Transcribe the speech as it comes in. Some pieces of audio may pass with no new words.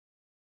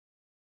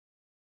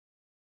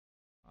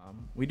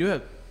we do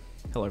have.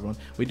 Hello, everyone.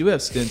 We do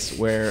have stints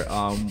where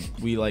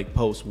we like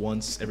post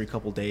once every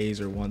couple days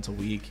or once a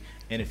week,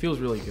 and it feels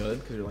really good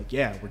because you're like,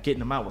 yeah, we're getting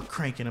them out, we're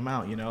cranking them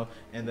out, you know.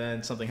 And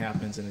then something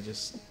happens and it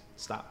just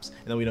stops,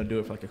 and then we don't do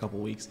it for like a couple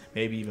weeks,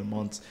 maybe even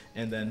months,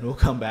 and then we'll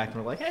come back and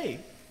we're like, hey,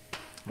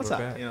 what's we're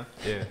up? back. You know?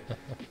 Yeah.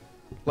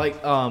 Like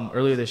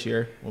earlier this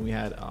year when we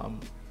had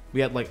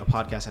like a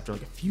podcast after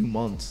like a few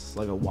months,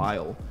 like a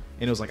while,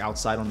 and it was like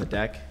outside on the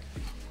deck,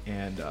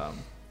 and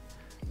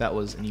that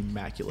was an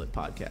immaculate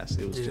podcast.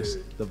 It was just,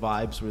 the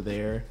vibes were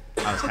there.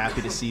 I was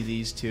happy to see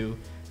these two,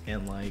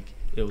 and like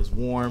it was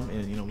warm,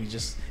 and you know,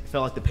 it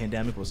felt like the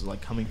pandemic was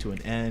like coming to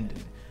an end.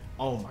 And,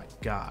 oh my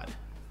god,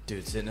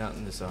 Dude, sitting out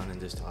in the sun and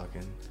just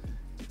talking,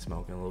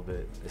 smoking a little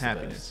bit.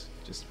 happiness,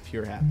 just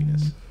pure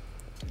happiness.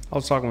 I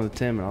was talking with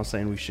Tim, and I was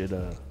saying we should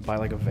buy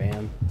like a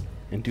van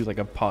and do like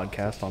a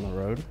podcast on the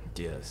road.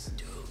 Yes.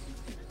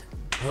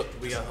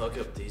 We gotta hook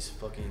up the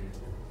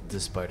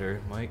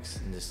spider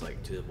mics and just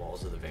like to the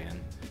walls of the van,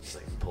 just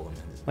like pull them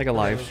in. Like a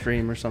live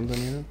stream or something,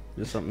 you know?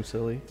 Just something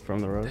silly from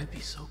the road. That'd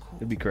be so cool.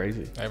 It'd be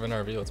crazy. I have an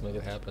RV. Let's make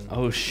it happen.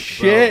 Oh,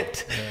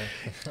 shit!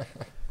 Yeah.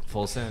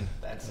 Full send.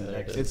 That's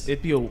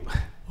It'd be a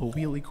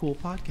really cool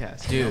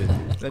podcast, Dude.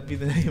 That'd be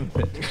the name of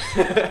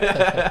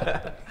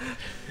it.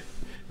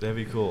 That'd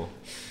be cool.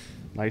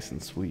 Nice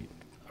and sweet.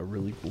 A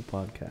really cool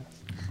podcast.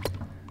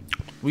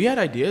 We had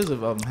ideas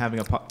of having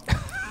a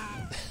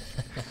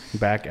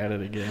Back at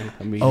it again.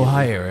 Oh,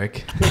 hi,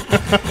 Eric.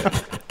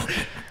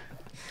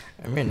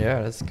 I mean,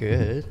 yeah, that's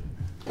good.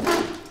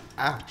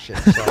 Ah, shit.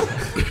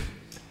 Sorry.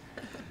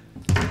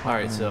 All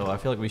right, so I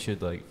feel like we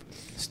should like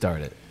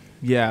start it.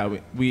 Yeah,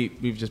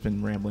 we've just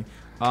been rambling.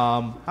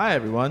 Hi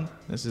everyone,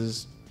 this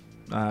is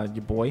your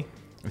boy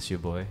It's your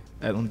boy.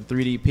 on the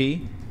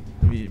 3DP.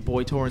 Your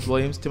boy Torrance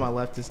Williams. To my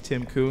left is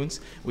Tim Coons.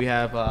 We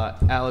have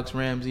Alex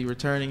Ramsey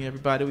returning.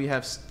 Everybody, we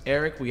have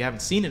Eric. We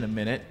haven't seen in a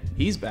minute.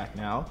 He's back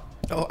now.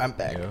 Oh, I'm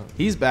back. Yeah.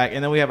 He's back,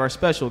 and then we have our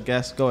special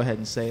guest. Go ahead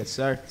and say it,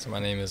 sir. So my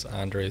name is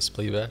Andres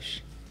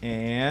Blibeche.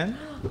 And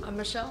I'm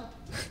Michelle.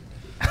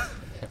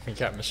 We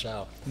got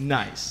Michelle.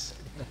 nice.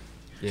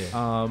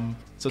 Yeah.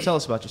 So tell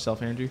us about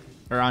yourself, Andrew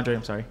or Andre.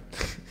 I'm sorry.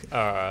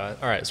 All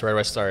right, so where do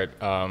I start?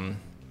 Talk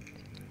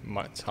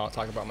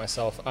about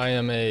myself. I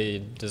am a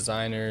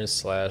designer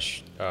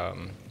slash,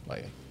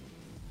 like,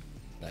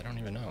 I don't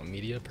even know,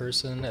 media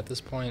person at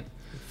this point.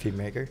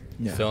 Filmmaker.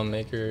 Yeah.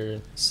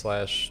 Filmmaker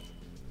slash,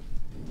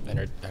 I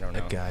don't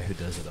know. A guy who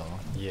does it all.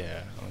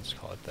 Yeah, I'll just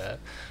call it that.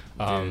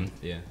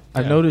 Yeah.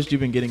 I've Yeah. noticed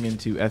you've been getting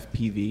into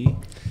FPV.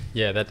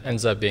 Yeah, that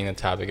ends up being the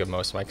topic of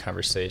most of my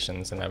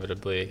conversations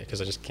inevitably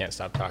because I just can't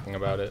stop talking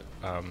about it.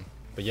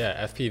 But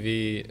yeah,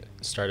 FPV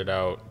started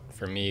out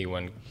for me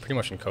pretty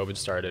much when COVID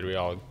started. We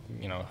all,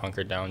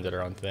 hunkered down, did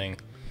our own thing,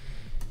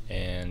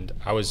 and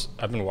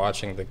I've been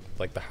watching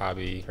the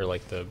hobby or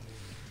like the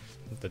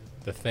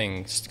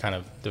things kind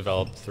of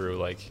develop through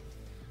like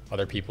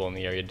other people in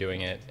the area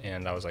doing it,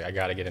 and I was like, I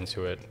got to get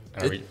into it.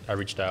 And I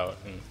reached out.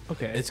 And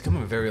Okay. It's come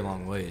a very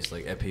long ways,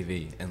 like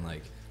FPV, and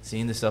like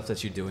seeing the stuff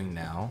that you're doing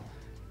now,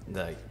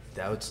 like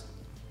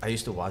I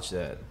used to watch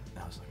that. And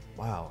I was like,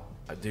 wow,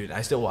 dude,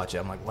 I still watch it.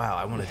 I'm like, wow,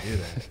 I want to do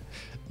that.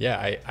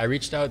 yeah, I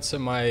reached out to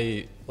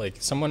my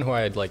someone who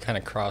I had kind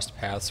of crossed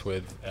paths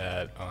with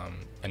at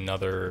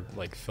another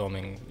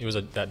filming. It was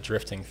that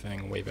drifting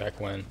thing way back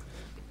when.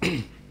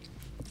 And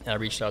I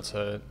reached out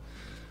to.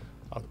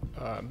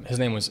 His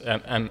name was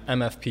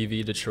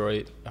MFPV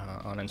Detroit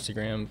on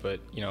Instagram, but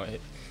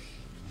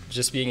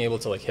just being able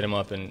to hit him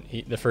up, and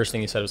the first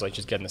thing he said was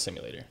just get in the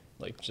simulator,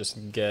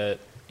 just get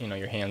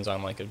your hands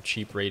on a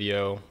cheap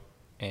radio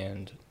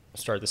and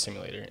start the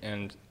simulator.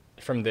 And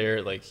from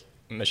there,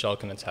 Michelle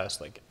can attest,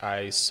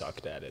 I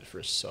sucked at it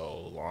for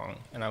so long,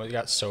 and I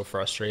got so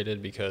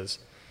frustrated because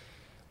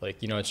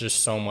it's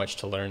just so much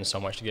to learn, so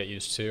much to get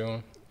used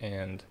to,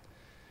 and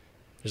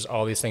there's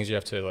all these things you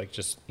have to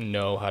just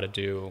know how to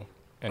do.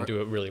 And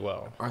do it really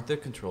well. Aren't the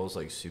controls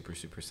super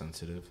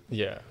sensitive?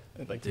 Yeah,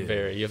 Dude.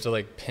 very. You have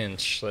to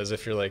pinch as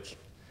if you're I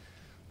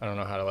don't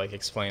know how to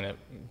explain it,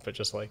 but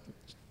just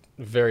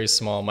very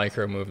small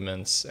micro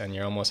movements, and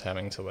you're almost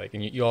having to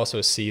and you also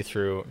see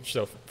through.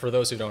 So for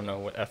those who don't know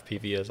what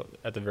FPV is,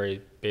 at the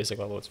very basic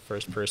level, it's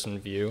first person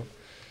view,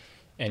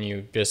 and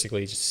you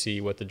basically just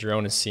see what the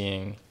drone is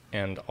seeing,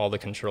 and all the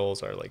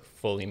controls are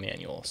fully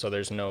manual. So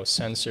there's no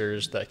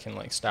sensors that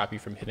can stop you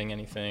from hitting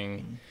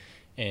anything,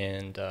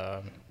 and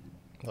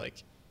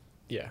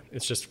yeah,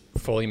 it's just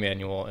fully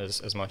manual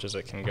as much as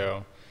it can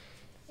go.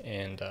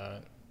 And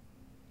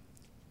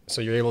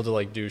so you're able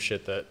to do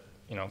shit that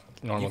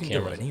normal You can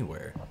cameras. do it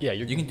anywhere. Yeah,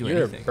 you can do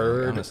you're anything. a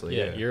bird. Honestly,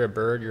 yeah, you're a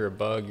bird. You're a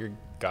bug. You're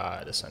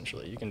God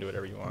essentially. You can do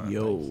whatever you want.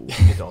 Yo. You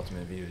get the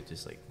ultimate view,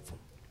 just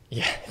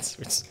Yeah,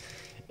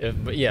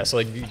 but yeah,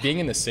 so being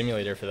in the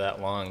simulator for that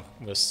long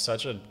was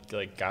such a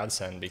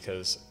godsend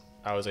because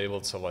I was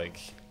able to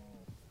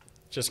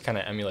just kind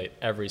of emulate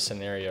every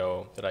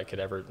scenario that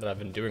I've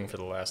been doing for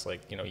the last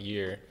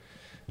year.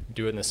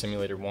 Do it in the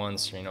simulator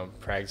once, or,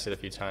 practice it a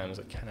few times,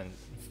 kind of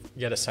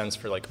get a sense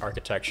for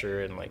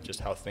architecture and just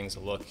how things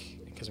look,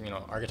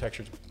 because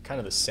architecture is kind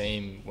of the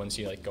same once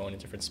you like go into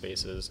different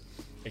spaces.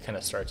 It kind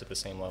of starts at the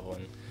same level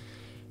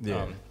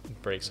and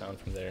breaks down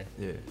from there.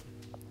 Yeah.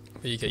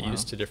 But you get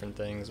used to different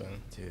things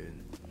and. Dude.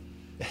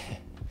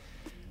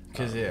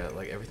 Because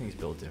like everything's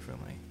built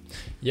differently.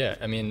 Yeah,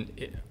 I mean,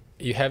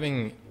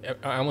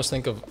 I almost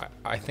think of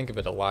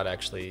it a lot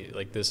actually,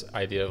 like this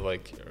idea of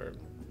like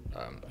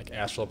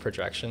astral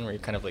projection, where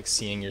you're kind of like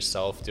seeing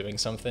yourself doing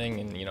something,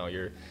 and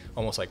you're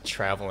almost like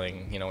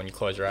traveling. When you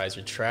close your eyes,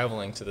 you're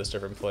traveling to this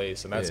different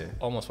place, and that's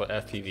almost what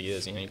FPV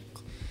is.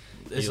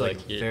 It's like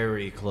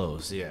very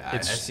close. Yeah,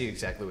 I see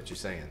exactly what you're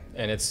saying.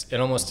 And it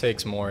almost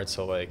takes more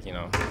to like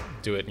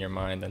do it in your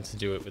mind than to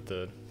do it with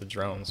the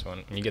drones.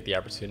 When you get the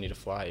opportunity to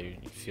fly,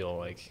 you feel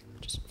like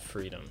just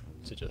freedom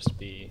to just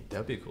be.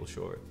 That'd be a cool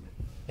short.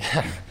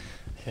 Yeah,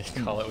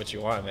 call it what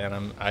you want,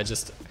 man.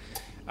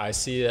 I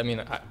see. I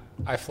mean,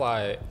 I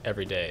fly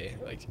every day.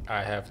 Like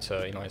I have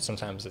to.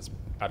 Sometimes it's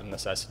out of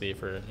necessity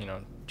for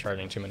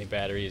charging too many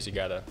batteries.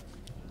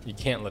 You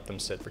can't let them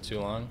sit for too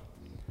long.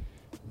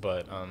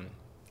 But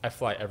I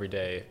fly every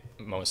day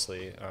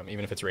mostly.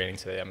 Even if it's raining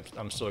today,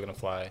 I'm still gonna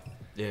fly.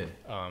 Yeah.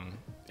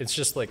 It's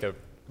just like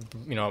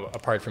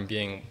apart from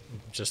being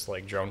just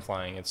like drone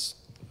flying, it's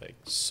like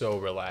so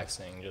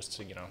relaxing just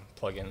to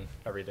plug in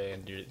every day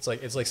and do. It's like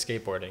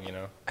skateboarding.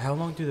 How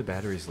long do the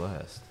batteries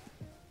last?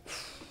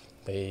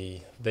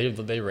 They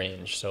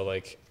range. So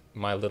like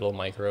my little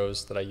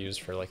micros that I use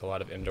for like a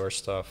lot of indoor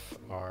stuff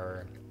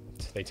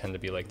they tend to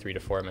be like 3 to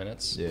 4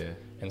 minutes. Yeah.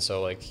 And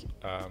so like,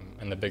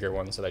 and the bigger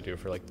ones that I do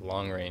for like the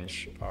long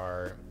range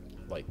are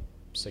like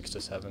 6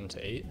 to 7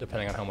 to 8,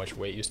 depending on how much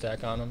weight you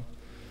stack on them.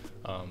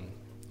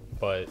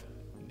 But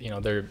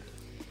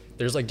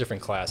there's like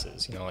different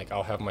classes. Like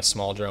I'll have my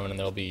small drone, and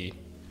there'll be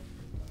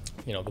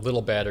the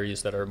little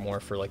batteries that are more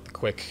for like the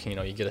quick. You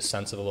get a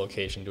sense of the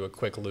location, do a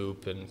quick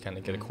loop, and kind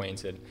of get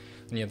acquainted.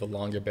 And you have the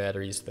longer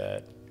batteries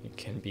that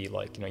can be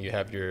like you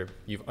have a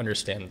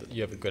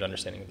good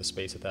understanding of the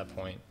space at that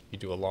point. You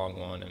do a long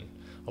one and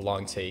a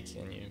long take,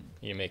 and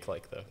you make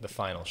like the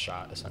final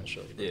shot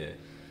essentially. Yeah.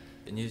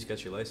 And you just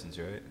got your license,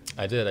 right?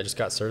 I did. I just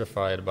got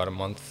certified about a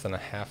month and a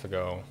half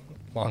ago.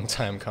 Long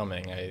time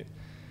coming.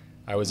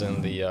 I was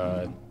in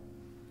the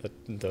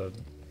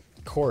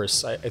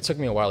course. It took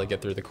me a while to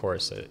get through the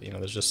course.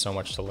 There's just so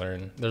much to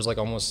learn.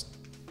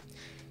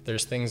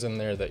 There's things in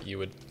there that you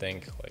would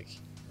think like,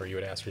 or you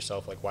would ask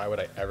yourself like, why would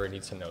I ever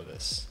need to know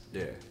this?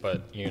 Yeah.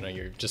 But you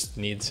just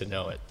need to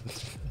know it.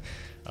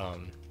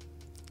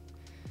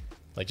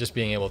 Like just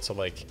being able to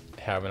like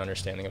have an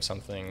understanding of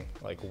something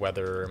like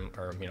weather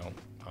or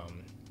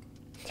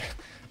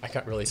I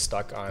got really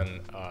stuck on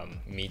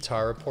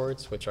METAR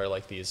reports, which are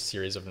like these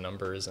series of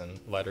numbers and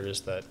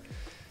letters that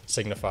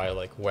signify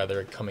like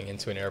weather coming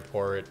into an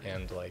airport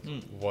and like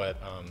what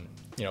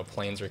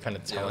planes are kind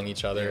of telling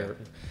each other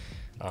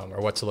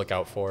or what to look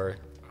out for.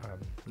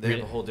 They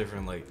have a whole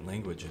different like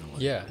language in a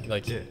way.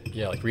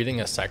 Yeah, like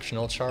reading a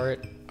sectional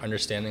chart,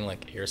 understanding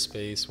like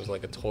airspace was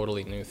like a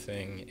totally new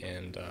thing,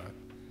 and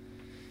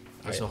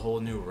it's a whole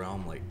new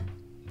realm like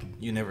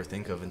you never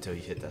think of until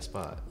you hit that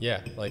spot.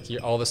 Yeah, like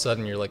all of a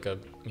sudden you're like a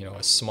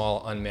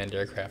small unmanned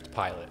aircraft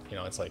pilot.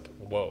 It's like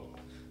whoa.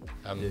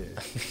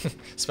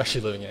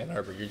 Especially living in Ann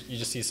Arbor, you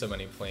just see so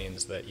many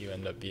planes that you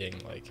end up being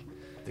like.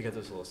 They got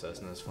those little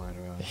Cessnas flying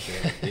around.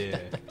 Yeah,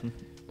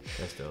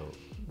 that's dope.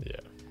 Yeah.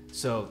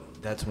 So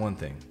that's one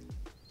thing.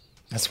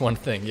 That's one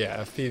thing.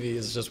 Yeah, FPV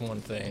is just one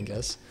thing, I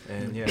guess.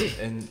 And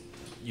and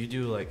you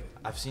do like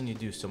I've seen you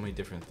do so many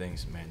different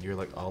things, man. You're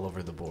like all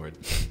over the board.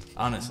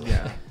 Honestly,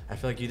 Yeah. I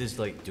feel like you just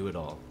like do it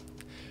all.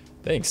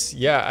 Thanks.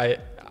 Yeah,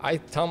 I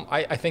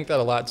think that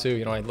a lot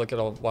too. I look at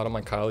a lot of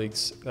my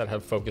colleagues that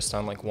have focused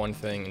on like one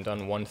thing and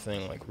done one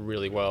thing like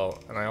really well,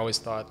 and I always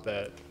thought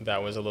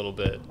that was a little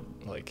bit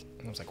like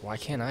I was like, why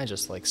can't I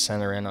just like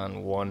center in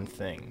on one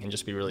thing and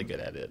just be really good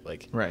at it?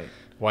 Like, Right.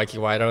 Why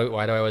do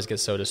I always get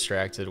so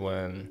distracted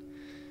when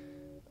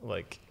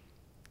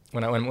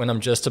I'm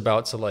just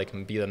about to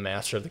like be the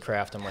master of the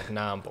craft? I'm like,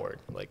 nah, I'm bored.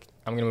 Like,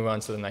 I'm gonna move on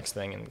to the next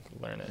thing and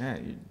learn it. Yeah,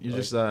 you're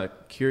Like- just a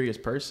curious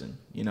person,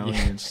 and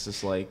it's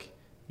just like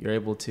you're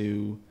able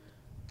to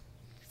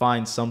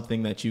find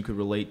something that you could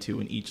relate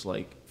to in each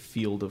like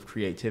field of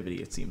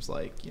creativity. It seems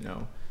like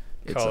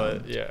it's Call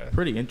it, yeah.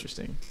 pretty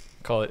interesting.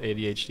 Call it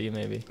ADHD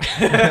maybe.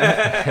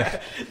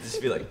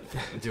 Just be like,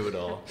 do it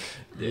all.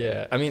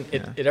 Yeah, I mean,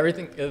 Yeah.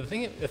 everything. The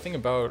thing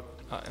about,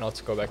 and I'll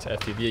go back to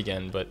FPV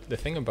again, but the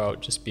thing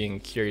about just being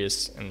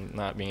curious and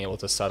not being able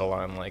to settle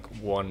on like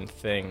one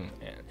thing,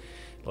 and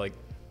like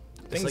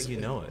It's like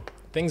it.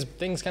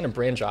 things kind of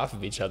branch off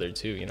of each other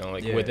too.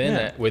 Like Yeah.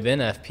 within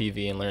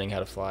FPV and learning how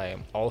to fly,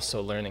 I'm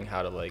also learning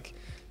how to like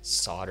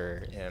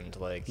solder and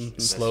like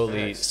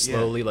slowly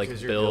like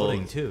 'cause you're build.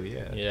 building too.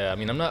 Yeah. Yeah, I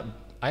mean,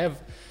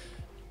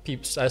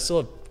 I still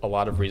have a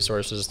lot of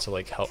resources to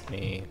like help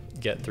me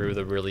get through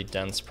the really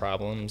dense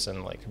problems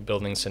and like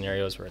building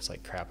scenarios where it's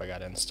like, crap, I got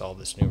to install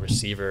this new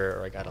receiver,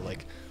 or I got to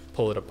like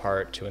pull it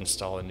apart to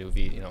install a new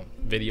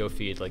video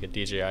feed, like a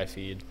DJI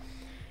feed.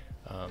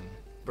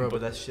 Bro,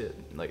 but that's shit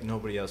like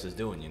nobody else is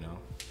doing,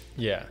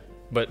 Yeah.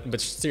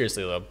 but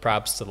seriously though,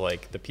 props to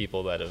like the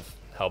people that have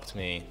helped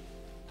me,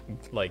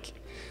 like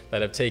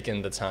that have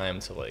taken the time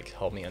to like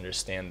help me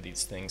understand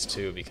these things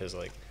too, because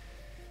like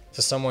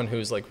to someone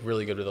who's like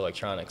really good with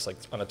electronics, like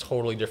on a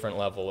totally different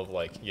level of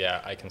like,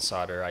 yeah, I can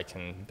solder, I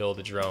can build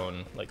a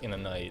drone like in a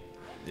night.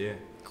 Yeah.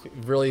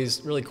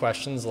 Really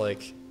questions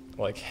like,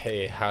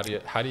 hey, how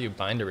do you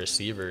bind a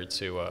receiver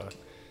to a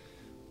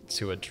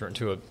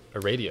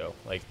radio?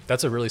 Like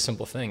that's a really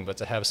simple thing, but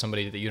to have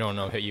somebody that you don't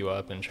know hit you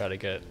up and try to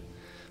get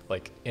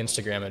like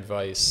Instagram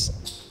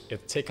advice,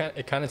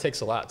 it kind of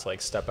takes a lot to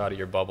like step out of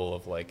your bubble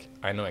of like,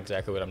 I know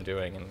exactly what I'm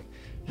doing, and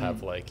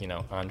have like, you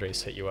know,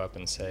 Andres hit you up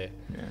and say,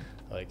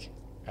 like,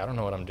 I don't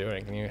know what I'm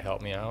doing, can you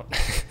help me out?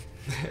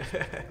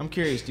 I'm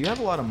curious, do you have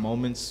a lot of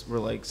moments where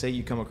like, say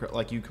you come across,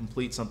 like you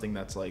complete something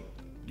that's like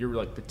you're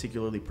like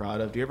particularly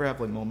proud of? Do you ever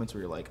have like moments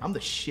where you're like, I'm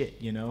the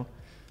shit, you know?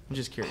 I'm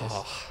just curious.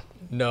 Oh,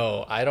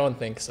 no, I don't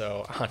think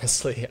so,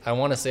 honestly. I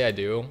want to say I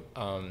do.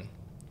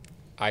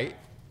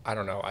 I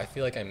don't know. I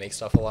feel like I make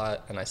stuff a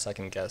lot and I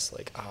second guess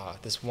like,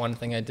 this one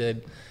thing I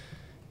did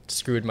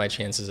screwed my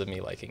chances of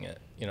me liking it,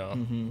 you know?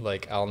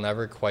 Like I'll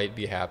never quite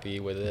be happy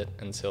with it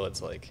until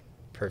it's like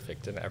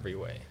perfect in every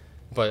way.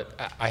 But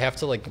I have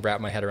to like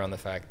wrap my head around the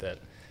fact that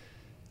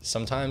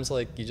sometimes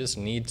like you just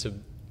need to,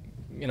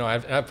 you know,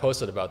 I've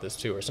posted about this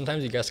too, or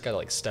sometimes you just gotta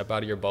like step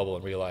out of your bubble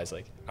and realize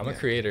like, I'm a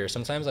creator.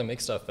 Sometimes I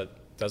make stuff that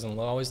doesn't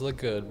always look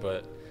good,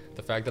 but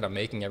the fact that I'm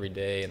making every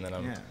day and then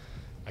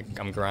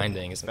I'm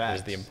grinding is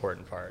the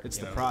important part. It's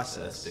the know?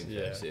 process.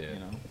 Yeah. You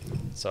know?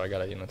 So I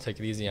gotta, you know, take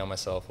it easy on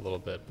myself a little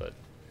bit, but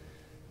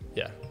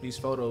yeah. These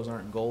photos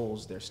aren't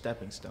goals, they're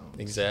stepping stones.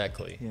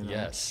 Exactly. You know?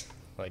 Yes.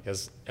 Like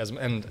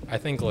and I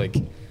think like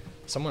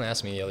someone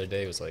asked me the other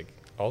day, was like,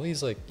 all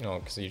these like, you know,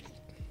 because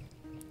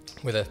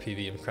with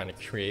FPV I'm trying to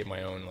create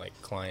my own like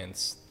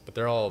clients, but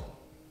they're all,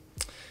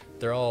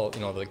 you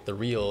know, like the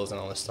reels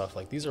and all this stuff,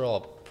 like these are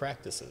all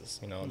practices,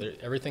 you know.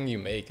 Everything you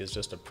make is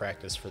just a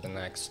practice for the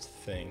next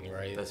thing,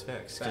 right? That's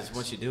facts. Because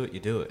once you do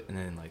it, and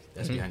then like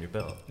that's behind your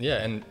belt.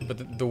 Yeah,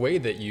 but the way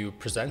that you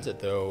present it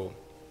though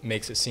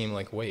makes it seem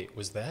like, wait,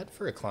 was that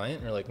for a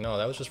client? Or like, no,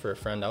 that was just for a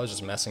friend. I was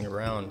just messing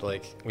around.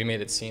 Like we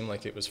made it seem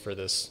like it was for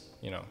this,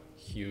 you know,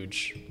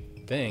 huge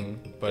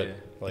thing, but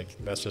like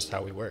that's just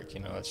how we work, you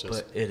know. It's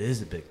just. But it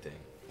is a big thing.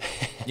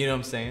 You know what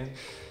I'm saying?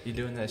 You're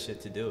doing that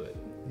shit to do it.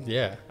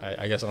 Yeah,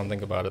 I guess I don't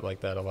think about it like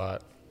that a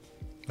lot.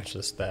 It's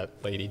just that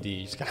Lady D,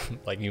 you just gotta,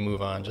 like, you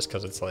move on just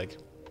because it's like,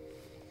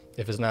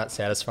 if it's not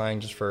satisfying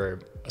just for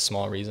a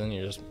small reason,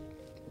 you just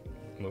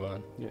move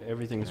on. Yeah,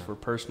 everything's for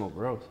personal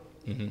growth.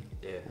 Yeah.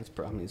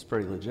 I mean, it's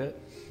pretty legit.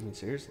 I mean,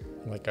 seriously.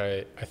 Like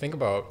I think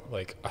about,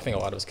 like, I think a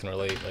lot of us can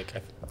relate. Like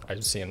I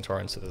just see in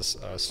torrents of this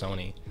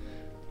Sony,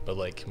 but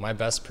like my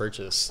best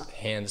purchase,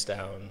 hands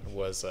down,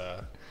 was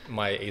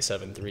my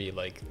A7 III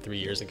like 3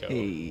 years ago.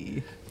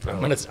 Hey.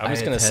 I'm just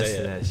gonna say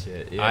it. That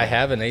shit. Yeah. I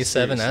have an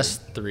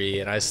A7S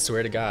III, and I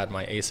swear to God,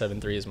 my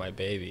A7 III is my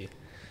baby.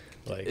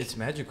 Like It's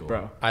magical,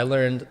 Bro. I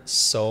learned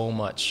so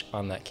much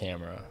on that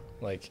camera,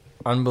 like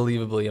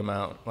unbelievably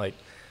amount. Like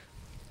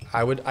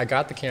I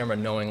got the camera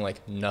knowing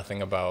like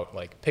nothing about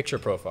like picture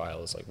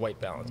profiles, like white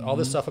balance, all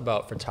this stuff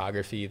about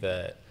photography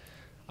that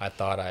I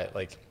thought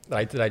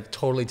I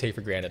totally take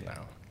for granted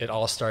now. It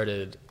all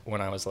started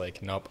when I was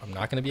like, nope, I'm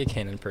not gonna be a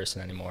Canon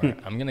person anymore.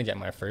 I'm gonna get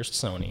my first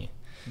Sony.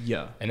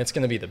 Yeah. And it's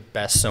gonna be the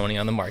best Sony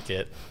on the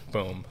market.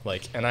 Boom.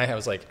 Like, and I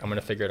was like, I'm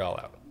gonna figure it all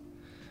out.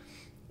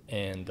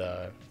 And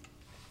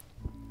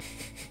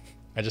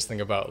I just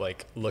think about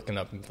like looking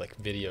up like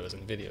videos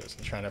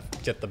and trying to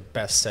get the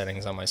best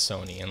settings on my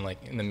Sony. And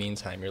like in the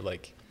meantime, you're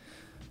like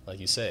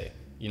you say,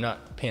 you're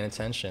not paying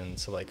attention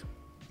to like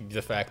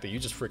the fact that you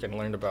just freaking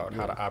learned about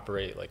how to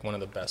operate like one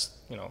of the best,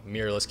 you know,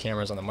 mirrorless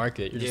cameras on the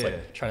market. You're just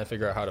like trying to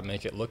figure out how to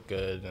make it look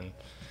good. And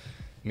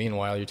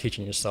meanwhile, you're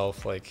teaching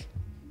yourself like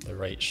the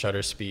right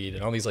shutter speed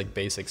and all these like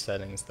basic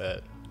settings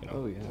that, you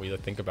know, we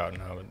think about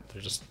now.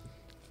 They're just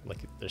like,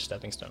 they're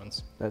stepping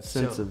stones. That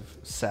sense of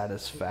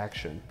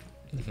satisfaction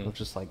of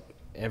just like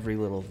every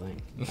little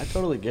thing. I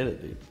totally get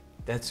it, dude.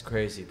 That's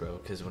crazy, bro.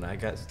 Because when I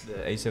got the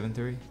A7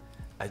 III,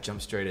 I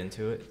jumped straight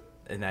into it,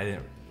 and I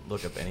didn't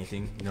look up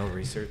anything, no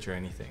research or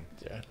anything.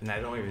 Yeah. And I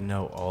don't even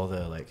know all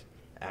the like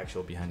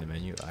actual behind the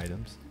menu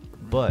items.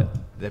 But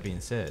that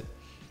being said,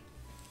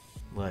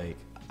 like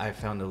I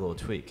found a little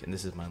tweak, and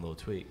this is my little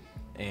tweak.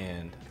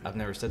 And I've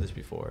never said this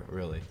before,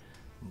 really,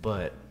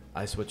 but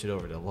I switch it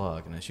over to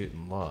log, and I shoot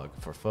in log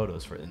for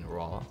photos in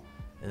raw,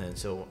 and then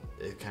so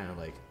it kind of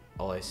like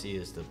all I see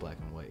is the black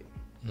and white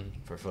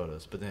for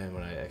photos. But then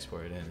when I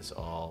export it in, it's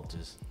all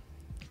just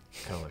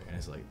color, and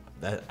it's like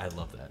that. I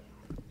love that.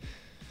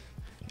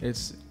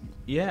 It's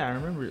I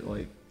remember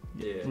like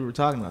Yeah. we were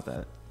talking about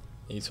that.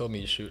 You told me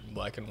you shoot in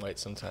black and white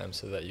sometimes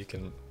so that you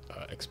can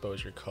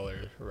expose your color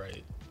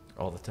right.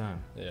 All the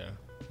time. Yeah.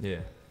 Yeah,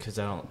 because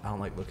I don't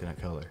like looking at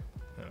color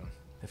Yeah.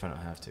 if I don't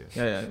have to.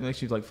 Yeah, it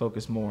makes you like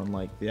focus more on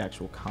like the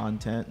actual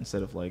content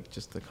instead of like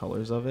just the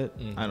colors of it.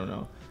 I don't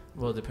know.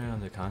 Well, depending on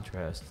the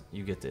contrast,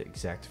 you get the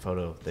exact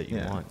photo that you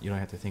want. You don't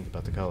have to think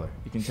about the color.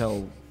 You can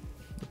tell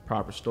the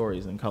proper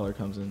stories, and color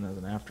comes in as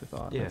an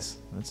afterthought. Yeah.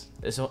 That's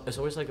It's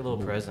always like a little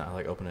present. I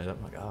like open it up.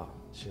 I'm like, oh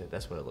shit,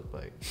 that's what it looked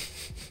like.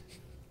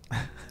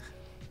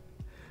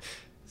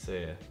 So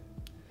yeah.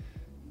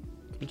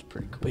 It's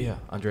pretty cool. But yeah,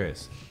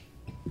 Andreas,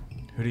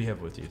 who do you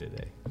have with you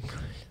today?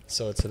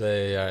 So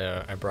today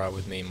I brought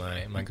with me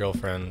my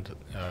girlfriend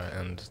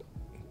and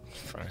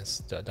it's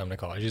dumb to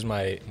call her. She's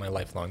my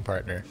lifelong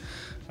partner,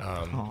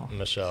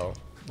 Michelle.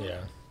 Yeah.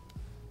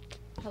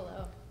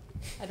 Hello.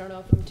 I don't know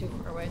if I'm too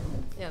far away.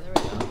 Yeah, there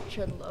we go.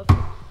 Share the love.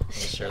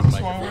 Let's share the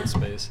microphone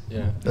space.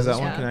 Yeah. Is that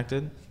one Yeah.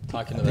 connected?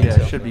 Talking to that.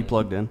 Yeah, it should be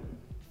plugged in.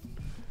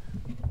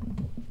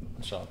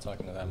 Michelle,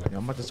 talking to that Yeah, microphone.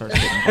 I'm about to start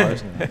spitting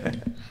bars in that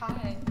thing.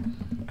 Hi.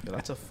 Yeah,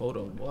 that's a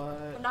photo. What?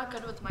 I'm not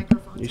good with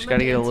microphones. You just I'm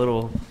gotta get a dance.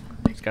 little.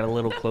 Just got a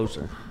little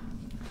closer.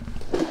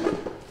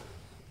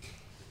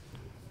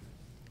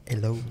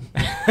 Hello.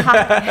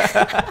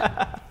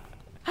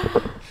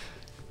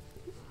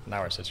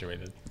 Now we're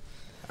situated.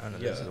 I don't know.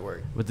 Yeah. This is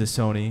work. With the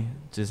Sony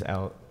just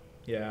out.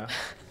 Yeah.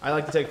 I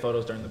like to take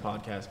photos during the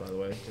podcast, by the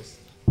way. Just,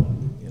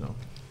 you know.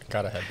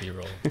 Gotta have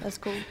B-roll. That's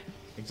cool.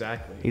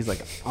 Exactly. He's like,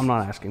 I'm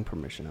not asking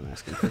permission. I'm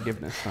asking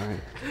forgiveness. All right.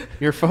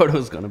 Your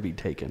photo's gonna be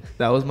taken.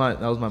 That was my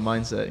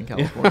mindset in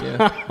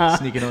California.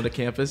 Sneaking onto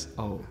campus.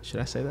 Oh, should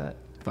I say that?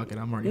 Fuck it,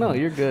 I'm already No, home.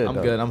 you're good, I'm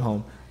though. good. I'm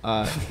home.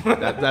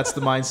 That's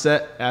the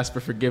mindset. Ask for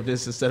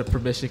forgiveness instead of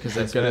permission because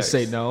they're That's gonna facts.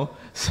 say no.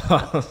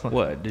 So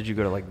What? Did you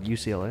go to like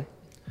UCLA?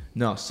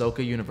 no,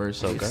 Soka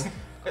University. Soka?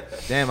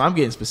 Damn, I'm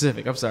getting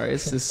specific. I'm sorry.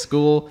 It's this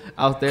school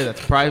out there that's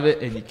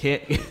private and you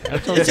can't.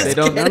 They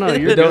don't. No,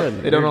 you're they don't.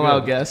 good. They don't You're allow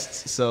good.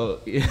 guests. So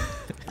You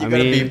I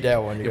gotta mean, beep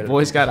that one. You your gotta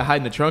boys beep. got to hide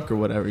in the trunk or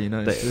whatever. You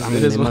know. It's just- it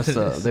they is what must it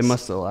is. they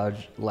must have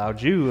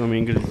allowed you. I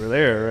mean, because you were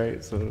there,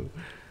 right? So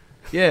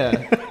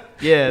Yeah.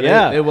 Yeah.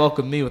 Yeah. They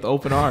welcomed me with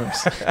open arms.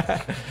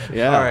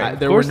 yeah. All right. of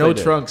There course were no they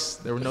did. trunks.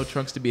 There were no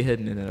trunks to be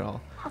hidden in at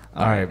all.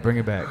 All right, bring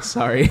it back.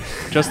 Sorry.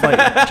 Just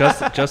like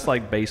just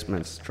like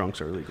basements, trunks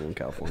are illegal in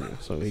California,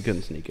 so he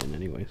couldn't sneak in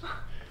anyways.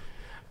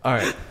 All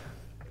right,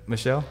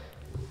 Michelle,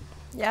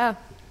 Yeah.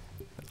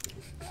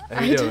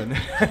 how you doing?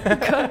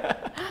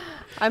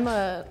 I'm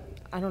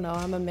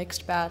a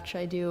mixed batch.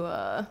 I do,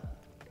 I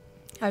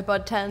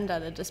bud tend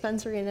at a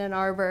dispensary in Ann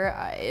Arbor.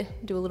 I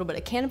do a little bit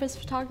of cannabis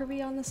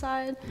photography on the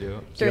side. Yeah.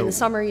 During the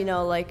summer, you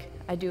know, like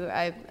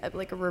I have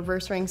like a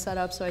reverse ring set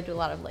up, so I do a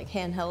lot of like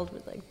handheld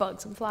with like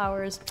bugs and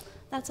flowers.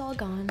 That's all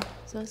gone.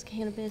 So it's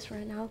cannabis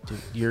right now.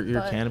 Dude, your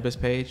But- cannabis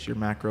page, your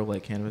macro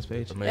like cannabis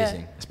page,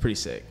 Amazing. it's pretty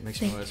sick.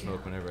 Makes me want to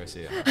smoke whenever I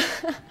see it.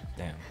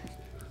 Damn.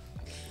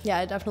 Yeah,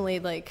 I definitely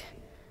like.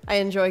 I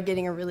enjoy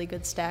getting a really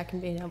good stack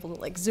and being able to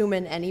like zoom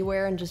in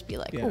anywhere and just be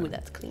like, Yeah. oh,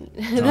 that's clean.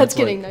 it's That's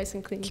getting like- nice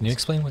and clean. Can you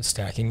explain what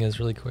stacking is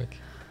really quick?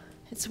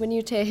 It's when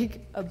you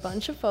take a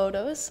bunch of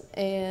photos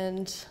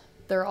and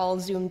they're all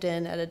zoomed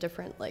in at a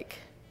different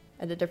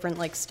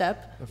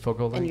step, A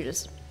focal length. and you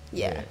just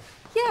yeah.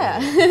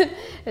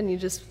 And you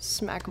just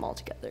smack them all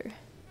together.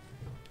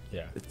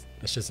 Yeah.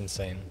 It's just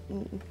insane.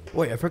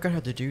 Wait, I forgot how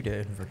to do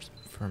that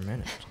for a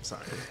minute. I'm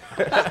sorry.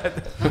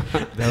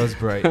 That was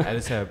bright. I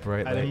just had a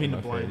bright light I didn't mean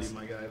in to my blind face. you,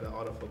 my guy. The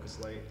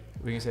autofocus light.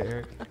 What can you say,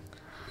 Eric?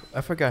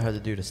 I forgot how to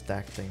do the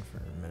stack thing for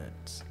a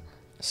minute.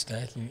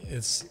 Stacking,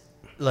 it's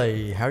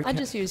Like how? I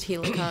just use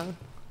Helicon.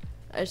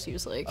 I just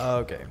use like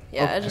Okay.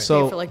 I just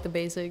so- pay for like the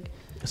basic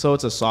So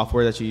it's a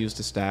software that you use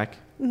to stack.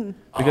 Mm-hmm.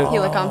 Because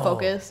Helicon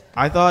Focus.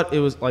 I thought it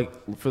was like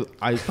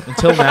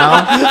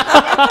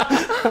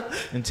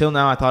until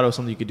now I thought it was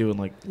something you could do in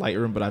like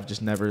Lightroom, but I've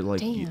just never like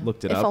Damn,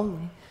 looked it if up. only.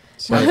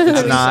 But That'd it's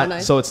be so not.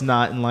 nice. So it's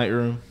not in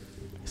Lightroom.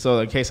 So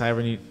in case I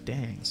ever need,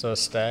 dang. so a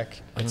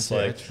stack. I It's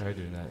say I like tried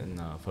doing that in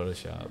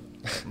Photoshop,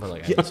 but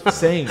like I Yeah, just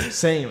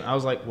same. I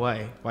was like,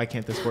 why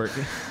can't this work?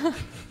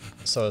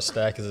 so a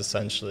stack is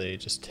essentially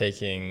just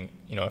taking,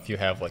 you know, if you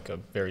have like a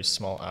very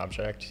small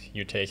object,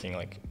 you're taking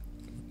like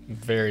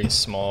very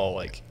small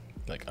like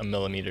a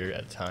millimeter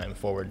at a time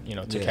forward, you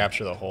know, to Yeah.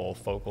 capture the whole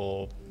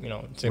focal, you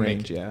know, to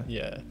Range, make yeah.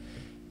 yeah.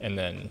 And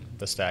then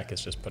the stack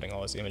is just putting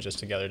all these images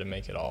together to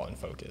make it all in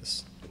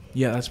focus.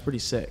 Yeah, that's pretty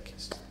sick.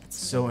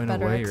 so in a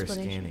Better way you're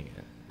explanation. scanning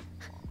it.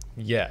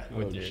 Yeah, Oh,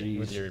 with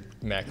jeez. your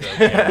macro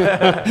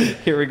camera.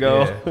 Here we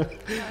go.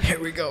 Yeah. Here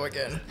we go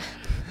again.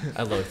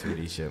 I love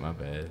 3D shit. My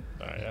bad.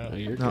 Yeah.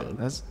 You're No, good.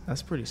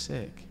 that's pretty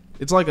sick.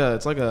 It's like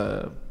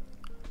a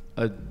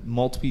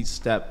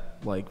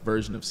multi-step like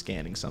version of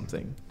scanning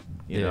something,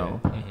 you Yeah.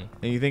 know. Mhm.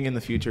 And you think in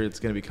the future it's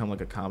gonna become like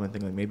a common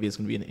thing, like maybe it's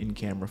gonna be an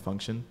in-camera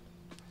function.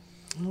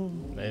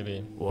 Maybe.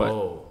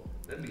 Whoa.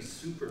 That'd be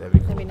super. That'd be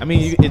cool. That'd be I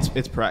mean, nice.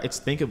 it's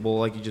thinkable.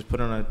 Like you just put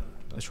it on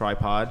a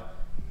tripod,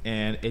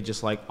 and it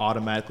just like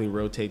automatically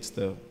rotates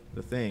the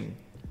thing,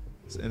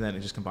 and then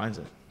it just combines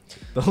it.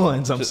 The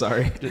lens. I'm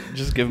sorry.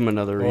 Just give him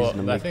another reason to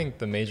Well, I make. think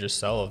the major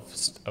sell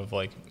of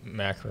like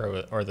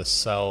macro or the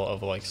sell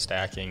of like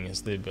stacking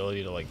is the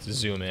ability to like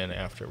zoom in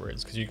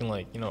afterwards, because you can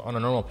like, you know, on a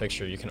normal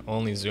picture you can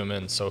only zoom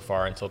in so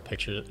far until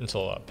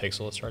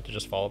pixels start to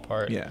just fall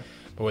apart. Yeah.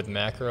 But with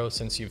macro,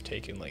 since you've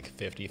taken like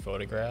 50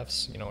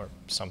 photographs, you know, or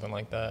something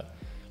like that,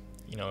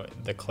 you know,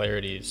 the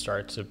clarity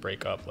starts to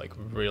break up like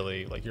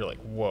really, like you're like,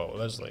 whoa,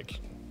 that's like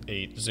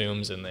 8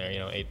 zooms in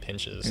there, 8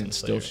 pinches, And it's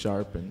so still you're-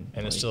 sharp and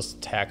and it's like,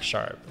 just tack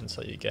sharp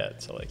until you get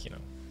to like I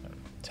don't know,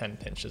 10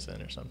 pinches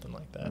in or something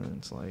like that. and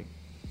it's like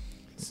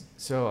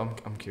So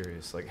I'm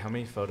curious, like how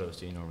many photos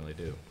do you normally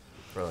do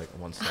for like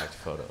one stacked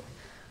photo?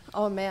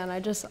 Oh man, I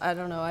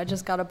don't know. I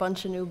just got a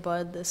bunch of new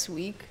bud this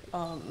week.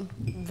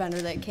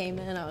 Vendor that came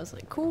in, I was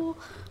like, cool.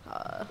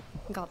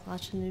 Got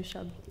lots of new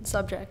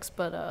subjects,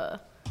 but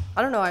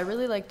I don't know. I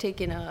really like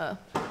taking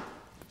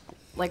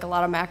like a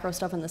lot of macro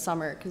stuff in the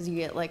summer because you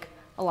get like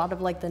a lot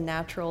of like the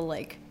natural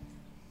like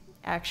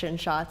action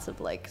shots of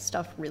like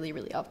stuff really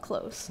really up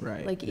close.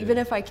 Right, Like yeah. even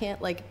if I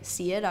can't like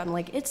see it, I'm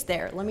like it's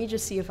there. Let me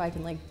just see if I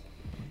can like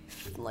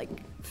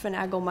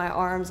finagle my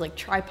arms, like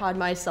tripod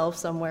myself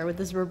somewhere with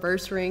this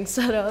reverse ring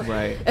set up,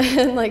 Right.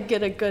 and like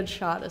get a good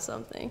shot of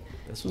something.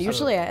 That's what's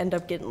Usually I end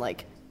up getting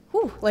like,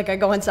 whew, like I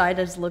go inside,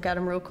 I just look at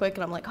him real quick,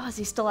 and I'm like, oh, is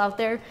he still out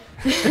there?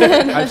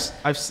 I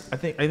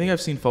think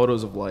I've seen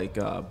photos of like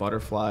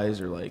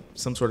butterflies or like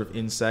some sort of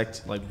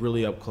insect like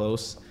really up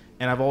close,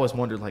 and I've always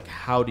wondered like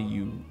how do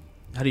you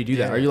do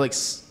that? Are you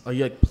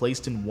like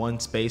placed in one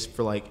space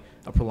for like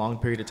a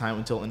prolonged period of time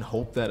until in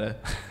hope that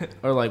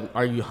or like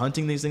are you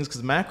hunting these things?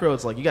 Because macro,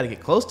 it's like you got to get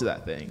close to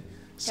that thing.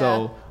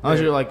 So unless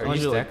you're like, are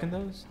you like, stacking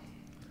those?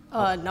 No,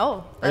 Are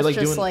you, that's like,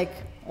 just doing- like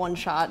one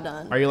shot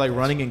done. are you like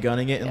running and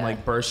gunning it and Yeah.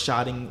 like burst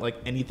shotting like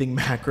anything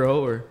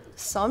macro or?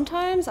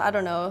 Sometimes, I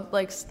don't know,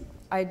 like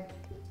I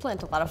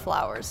plant a lot of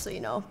flowers,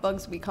 so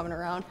bugs will be coming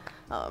around.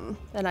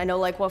 And I know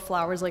like what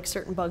flowers like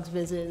certain bugs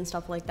visit and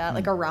stuff like that,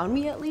 like around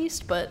me at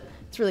least, but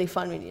it's really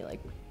fun when you like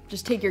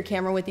just take your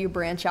camera with you,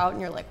 branch out,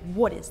 and you're like,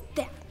 what is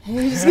that? And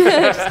you're just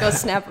go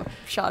snap a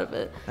shot of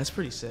it. That's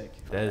pretty sick.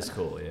 That is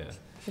cool, yeah.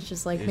 It's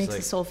just like It's makes like-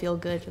 the soul feel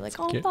good. You're like,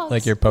 oh, Your- bugs.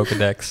 like your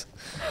Pokedex.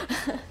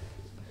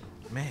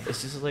 Man,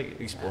 It's just like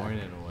exploring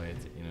in a way,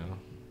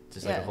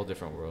 just like a Yeah. whole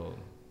different world.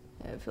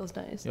 Yeah, it feels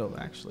nice. yo,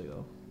 actually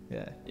though,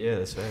 yeah, Yeah,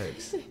 that's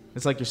facts.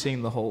 it's like you're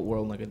seeing the whole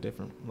world in like a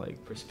different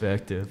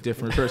Perspective.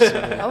 different person.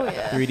 Oh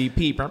yeah.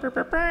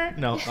 3DP.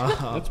 No.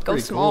 That's Go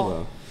pretty small.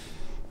 cool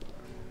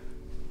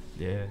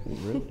Yeah. though.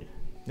 Really?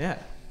 Yeah.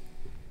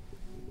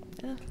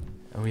 Yeah.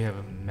 And we have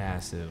a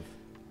massive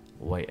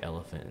white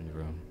elephant in the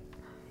room.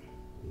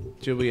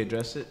 Should we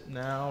address it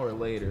now or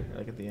later,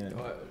 like at the end?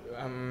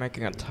 I'm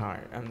making a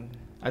time.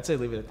 I'd say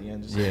leave it at the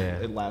end. Just Yeah.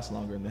 so it lasts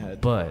longer in the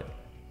head. But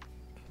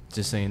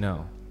just so you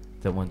know,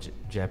 that one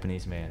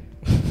Japanese man.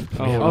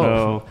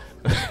 Oh,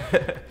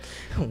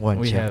 no.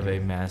 We have a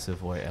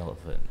massive white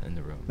elephant in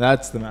the room.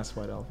 That's the massive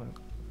white elephant.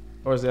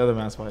 Or is the other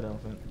massive white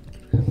elephant?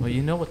 Well,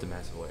 you know what the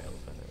massive white elephant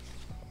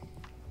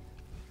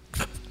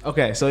is.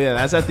 Okay, so yeah,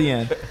 that's at the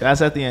end.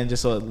 That's at the end,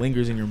 just so it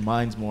lingers in your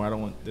minds more. I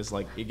don't want this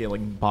like you get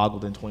like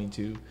boggled in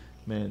 22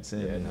 minutes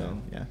in. Yeah, and no.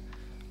 then,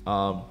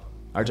 yeah.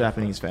 Our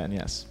Japanese fan,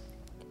 yes,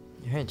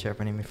 Hey,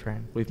 Japanese, my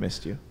friend. we've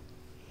missed you.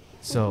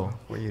 So,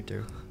 What you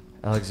do?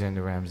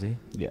 Alexander Ramsey,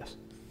 Yes.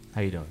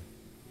 how you doing?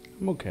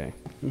 I'm okay.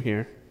 I'm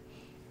here.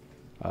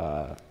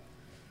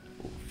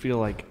 Feel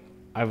like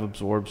I've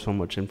absorbed so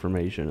much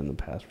information in the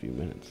past few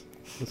minutes.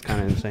 It's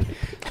kind of insane.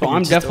 So You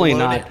I'm just definitely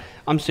loaded. not.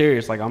 I'm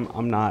serious. Like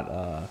I'm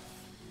not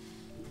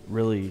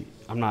really.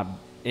 I'm not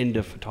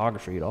into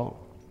photography at all,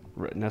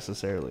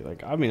 necessarily.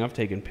 Like I mean, I've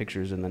taken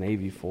pictures in the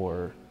Navy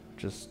for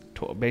just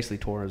basically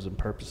tourism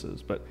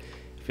purposes. But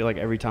I feel like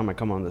every time I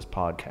come on this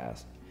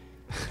podcast,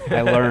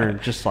 I learn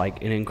just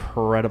like an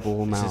incredible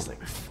This amount is, like,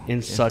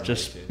 in such a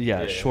information.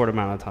 yeah, Yeah. short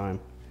amount of time.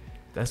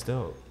 That's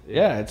dope.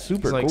 Yeah, it's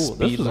super It's like cool.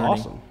 speed This is learning.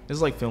 awesome. This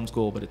is like film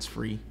school, but it's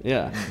free.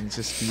 Yeah. And it's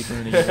just speed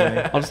learning.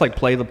 Anyway. I'll just like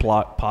play the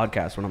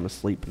podcast when I'm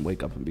asleep and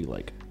wake up and be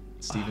like,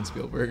 Steven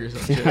Spielberg or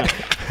some shit.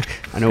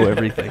 I know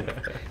everything.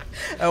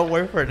 I'll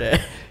wait for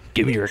that.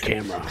 Give me your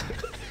camera.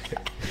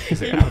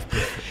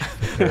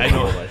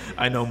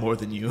 I know more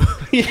than you.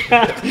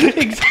 Yeah,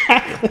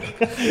 exactly.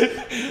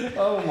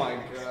 Oh my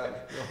god,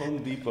 the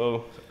Home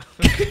Depot.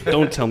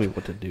 Don't tell me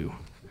what to do.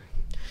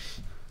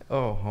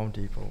 Oh, Home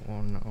Depot.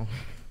 Oh no.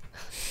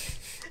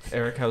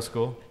 Eric, how's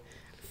school?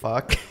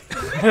 Fuck.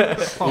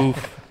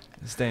 Oof.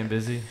 Staying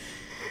busy?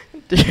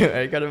 Dude,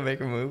 I gotta make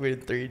a movie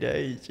in 3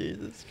 days.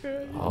 Jesus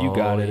Christ. You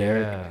got it,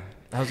 Eric. Yeah.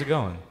 How's it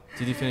going?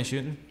 Did you finish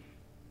shooting?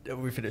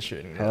 We finished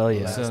shooting. Hell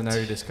yeah. So now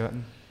you're just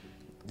cutting?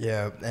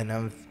 Yeah, and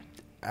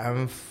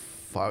I'm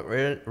fucked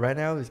right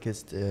now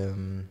because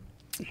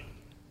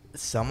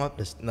some of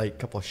this like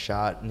couple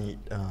shot need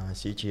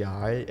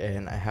CGI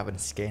and I haven't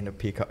scanned the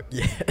peacock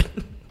yet.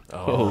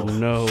 Oh,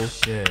 no.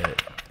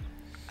 Shit.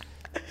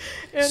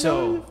 And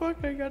So- the fuck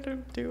I gotta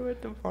do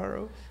it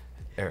tomorrow.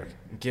 Eric,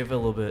 give a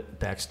little bit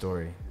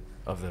backstory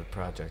of the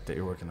project that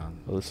you're working on.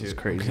 Oh, this is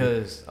crazy.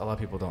 Because a lot of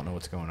people don't know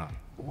what's going on.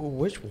 Well,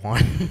 which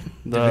one?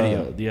 The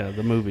video. Yeah,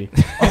 the movie.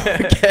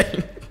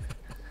 Okay.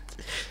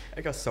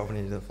 I got so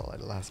many for like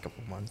the last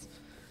couple months.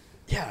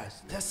 Yeah,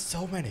 there's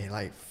so many,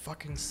 like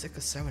fucking 6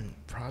 or 7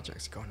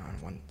 projects going on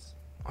at once.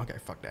 Okay,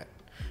 fuck that.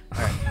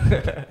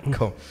 Alright,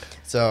 cool.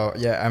 So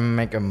yeah,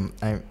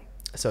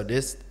 so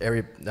this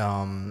every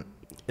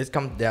it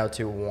comes down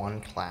to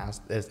one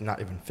class. It's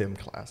not even film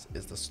class.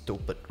 It's the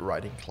stupid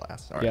writing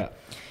class. All right? Yeah.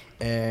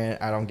 And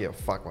I don't give a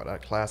fuck about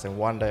that class. And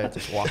one day I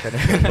just walking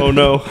in. Oh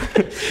no.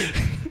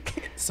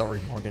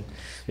 Sorry, Morgan.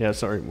 Yeah,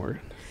 sorry,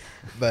 Morgan.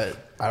 But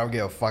I don't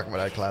give a fuck about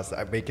that class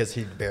because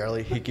he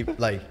keep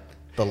like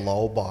the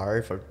low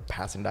bar for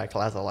passing that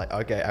class. I'm like,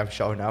 okay, I'm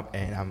showing up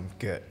and I'm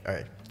good. All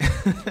right.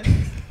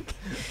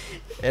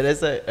 And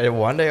it's and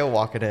one day I'm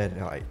walking in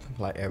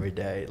like every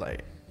day,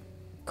 like,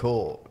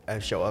 cool. I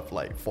show up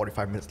like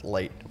 45 minutes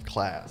late of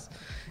class,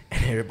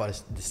 and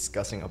everybody's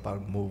discussing about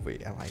a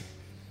movie. I'm like,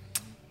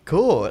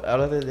 cool. Out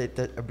of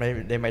it,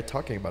 maybe they might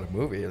talking about a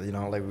movie. You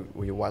know, like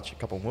we watch a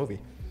couple movie,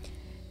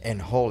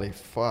 and holy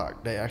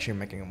fuck, they actually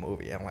making a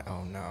movie. I'm like,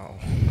 oh no.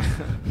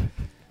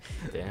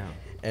 Damn.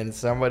 And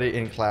somebody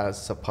in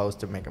class supposed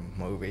to make a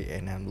movie,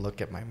 and then look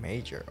at my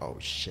major. Oh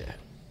shit.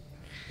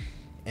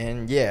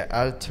 And yeah,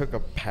 I took a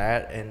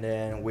pad, and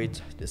then we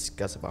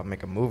discussed about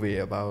make a movie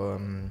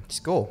about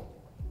school.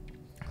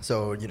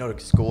 So you know, the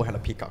school had a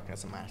peacock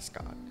as a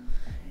mascot.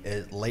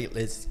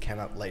 It's came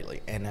out lately,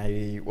 and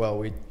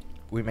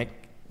we make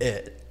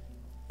it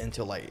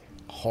into like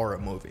horror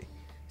movie.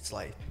 It's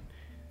like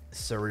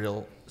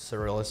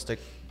surrealistic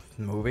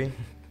movie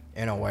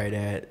in a way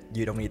that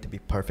you don't need to be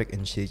perfect in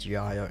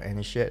CGI or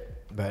any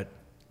shit, but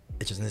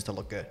it just needs to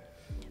look good,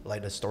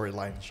 like the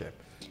storyline and shit.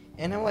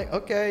 And I'm like,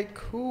 okay,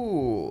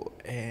 cool.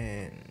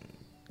 And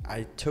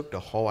I took the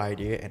whole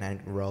idea and I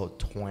wrote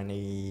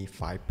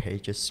 25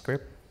 pages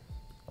script.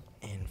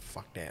 And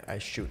fuck that, I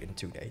shoot in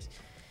 2 days.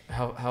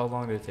 How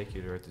long did it take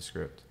you to write the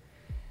script?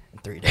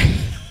 3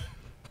 days.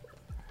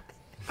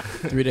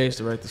 3 days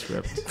to write the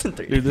script. 3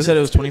 Dude, days. you said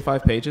it was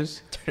 25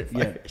 pages?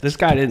 Yeah, this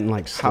guy didn't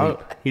like sleep.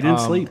 How- He didn't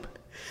um, sleep.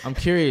 I'm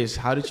curious,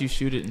 how did you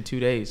shoot it in 2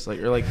 days? Like,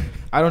 or like,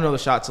 I don't know the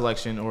shot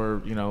selection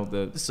or, you know,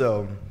 the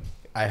So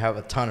I have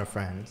a ton of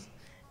friends,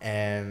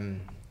 and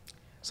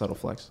subtle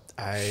flex.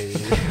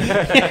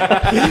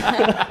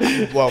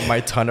 well,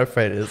 my ton of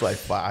friends is like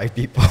 5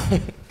 people,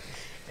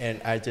 and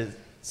I just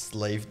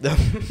slaved them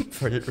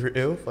for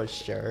real, for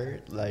sure.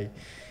 Like,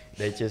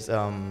 they just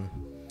I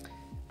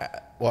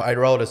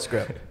wrote a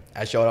script.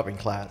 I showed up in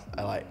class.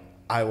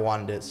 I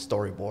wanted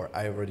storyboard.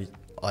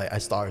 I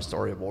started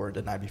storyboard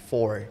the night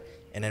before,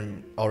 and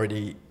then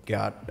already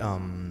got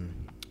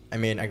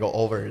I go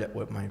over it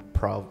with my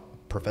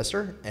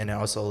professor, and then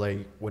also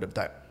like with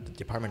the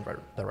department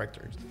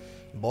directors.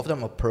 Both of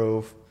them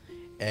approved,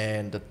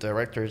 and the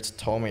directors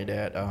told me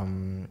that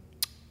I'm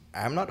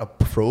not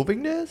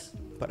approving this,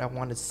 but I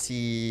want to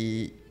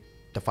see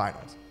the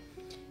finals.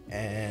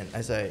 And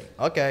I say,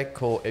 okay,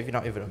 cool. If you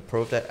don't even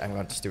approve that, I'm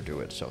going to still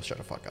do it. So shut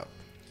the fuck up.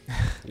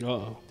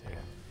 Uh-oh.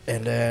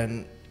 And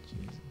then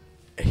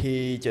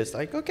he just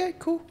like, okay,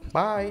 cool,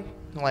 bye.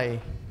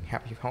 Like,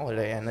 happy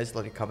holiday. And it's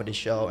like a comedy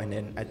show. And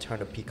then I turn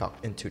the peacock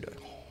into the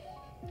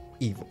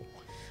evil,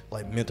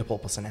 like multiple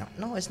personality.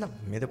 No, it's not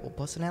multiple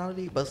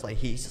personality, but it's like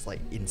he's just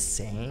like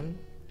insane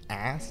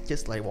ass,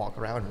 just like walk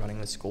around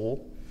running the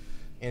school.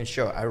 And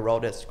sure, I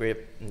wrote that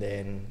script, and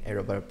then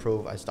everybody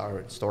approved. I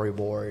started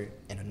storyboard,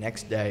 and the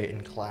next day in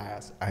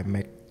class, I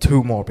make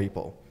 2 more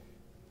people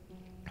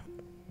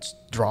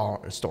draw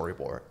a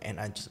storyboard, and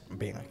I just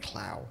being a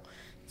clown,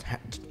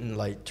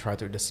 like try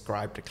to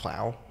describe the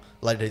clown,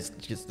 like they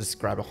just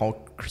describe the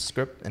whole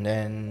script, and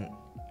then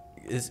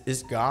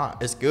it's gone,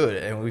 it's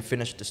good, and we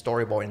finished the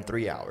storyboard in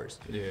 3 hours.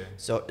 Yeah.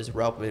 So it's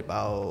roughly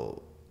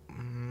about.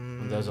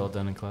 That was all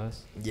done in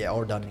class? Yeah,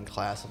 all done in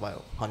class,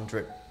 about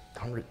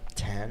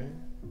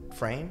 110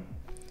 frame.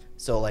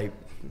 So like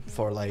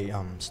for like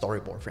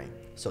storyboard frame.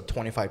 So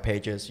 25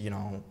 pages, you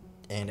know,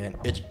 and then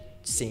each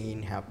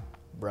scene have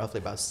roughly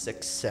about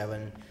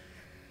 6-7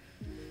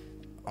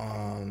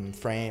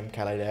 frame,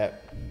 kind of like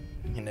that.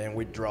 And then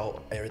we draw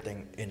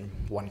everything in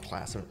one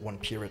class, one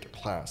period of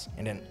class.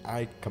 And then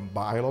I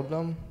combine all of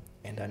them,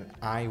 and then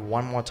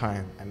one more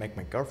time, I make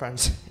my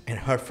girlfriends and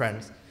her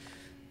friends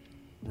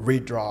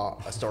redraw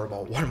a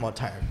storyboard one more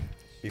time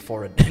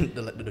before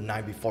the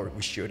night before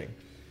we're shooting.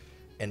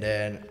 And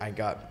then I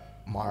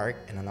got Mark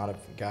and another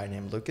guy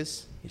named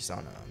Lucas. He's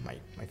on my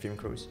film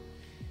crews.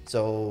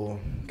 So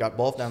got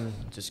both of them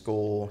to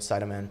school,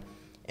 side them in,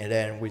 and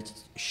then we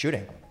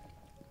shooting.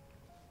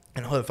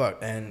 And holy fuck!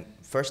 And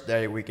first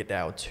day we get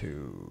down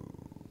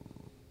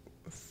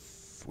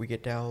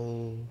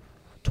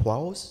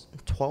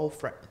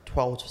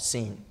 12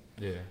 scene.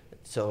 Yeah.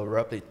 So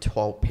roughly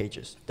 12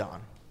 pages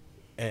done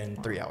in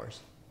 3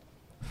 hours.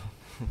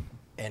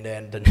 And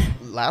then the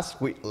last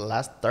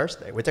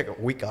Thursday, we took a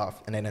week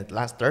off, and then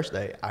last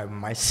Thursday, I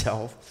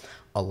myself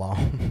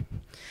alone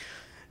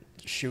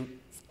shoot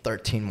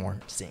 13 more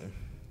scene.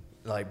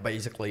 Like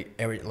basically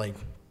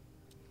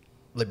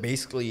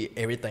basically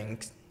everything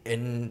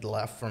in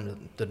left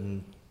from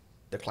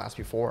the class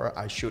before.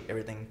 I shoot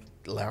everything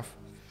left.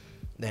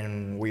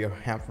 Then we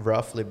have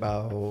roughly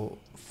about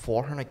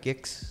 400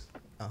 gigs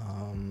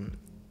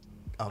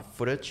of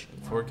footage.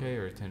 4K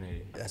or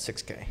 1080?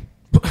 6K.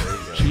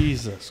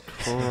 Jesus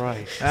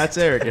Christ. That's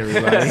Eric,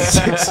 everybody.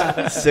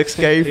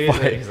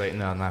 6K, He's like,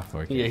 no, not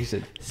 4K. Yeah, he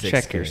said, 6K.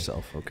 check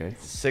yourself, okay?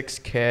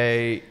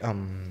 6K,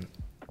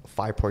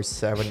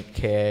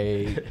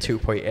 5.7K,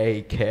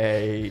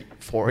 2.8K,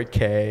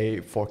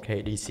 4K,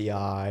 4K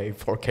DCI,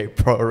 4K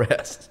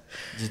ProRes.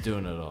 Just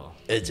doing it all.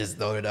 It's just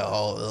doing it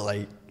all,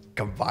 like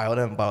compile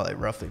them about like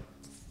roughly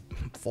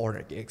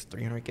 400 gigs,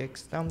 300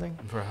 gigs, something.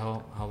 And for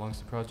how long's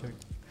the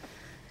project?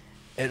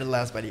 It'll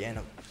last by the end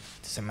of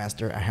the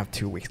semester. I have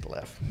 2 weeks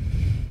left,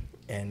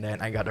 and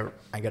then I gotta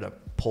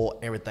pull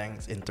everything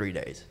in 3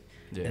 days,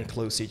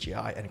 include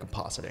CGI and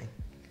compositing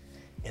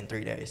in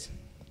 3 days.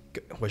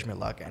 Wish me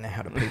luck, and I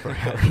have the paper. I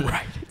haven't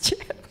write it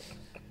yet.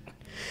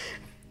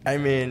 I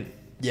mean,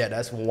 yeah,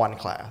 that's one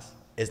class.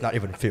 It's not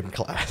even a film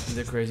class.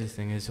 The crazy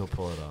thing is he'll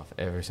pull it off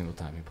every single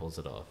time he pulls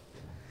it off.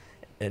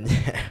 And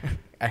yeah,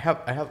 I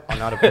have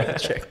another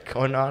project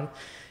going on.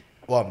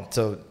 Well,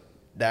 so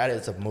that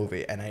is a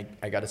movie, and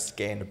I gotta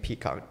scan the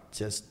Peacock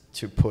just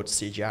to put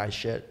CGI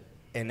shit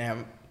in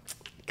them,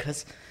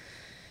 cause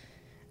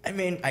I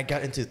mean I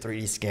got into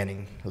 3D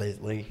scanning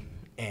lately,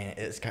 and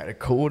it's kind of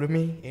cool to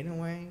me in a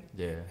way.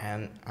 Yeah.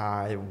 And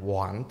I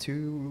want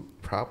to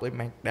probably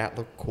make that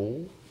look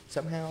cool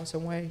somehow,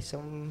 some way,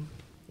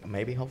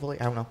 maybe hopefully,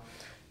 I don't know.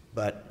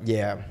 But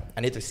yeah,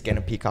 I need to scan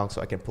a Peacock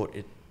so I can put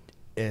it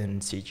in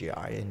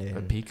CGI and then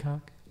A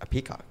peacock? a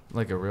peacock.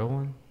 Like a real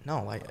one?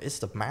 No, like it's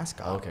the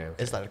mascot. Okay.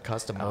 It's like a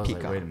custom I was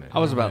peacock. like, wait a minute. I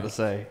was about to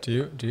say.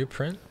 Do you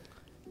print?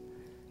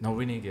 No,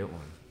 we need to get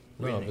one.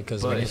 No, Really?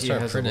 because But when you he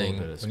start has a little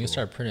printing, bit of when you school.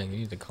 start printing, you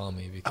need to call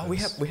me because Oh,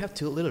 we have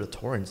 2 little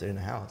torrents in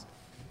the house.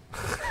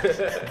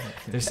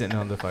 They're sitting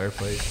on the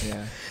fireplace.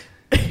 Yeah.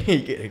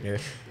 Getting there.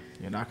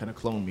 You're not gonna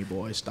clone me,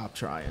 boy. Stop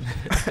trying.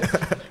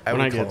 I When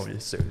will I get- call you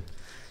soon.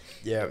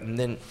 Yeah, and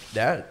then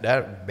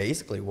that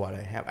basically what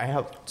I have. I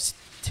have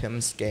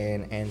Tim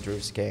scan, Andrew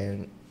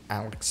scan,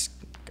 Alex.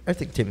 I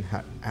think Tim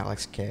had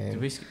Alex scan.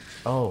 Did we?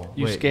 Oh,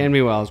 You wait. scanned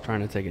me while I was trying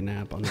to take a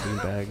nap on the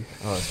beanbag.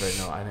 Oh, that's right.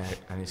 No, I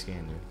didn't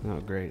scan you. Oh,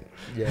 great.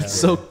 Yeah. It's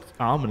so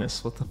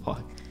ominous. What the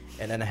fuck?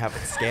 And then I have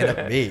it scan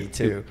of me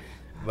too.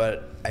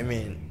 But I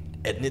mean,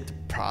 it need to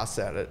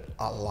process it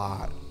a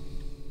lot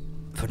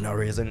for no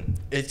reason.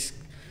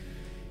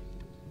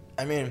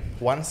 I mean,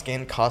 one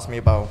scan cost me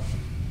about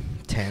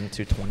 $10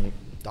 to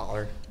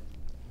 $20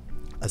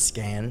 a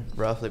scan,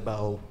 roughly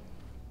about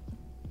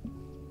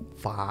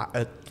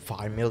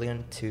 5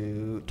 million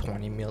to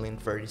 20 million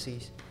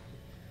vertices.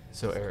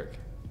 So Eric,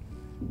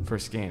 for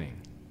scanning,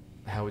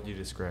 how would you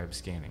describe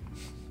scanning?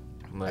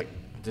 Like,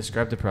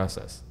 describe the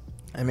process.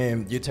 I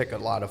mean, you take a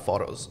lot of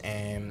photos,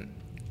 and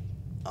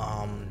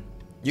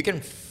you can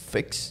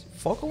fix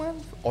focal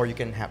length, or you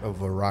can have a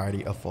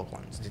variety of focal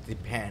lengths. It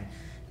depends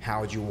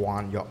how you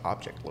want your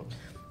object look.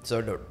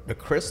 So the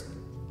crisp,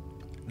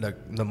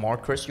 the more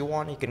crisp you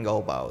want, you can go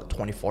about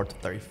 24 to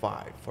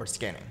 35 for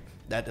scanning.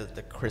 That is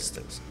the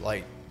crispness,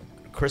 like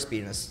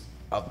crispiness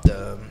of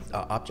the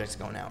objects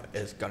going out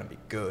is gonna be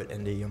good,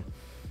 and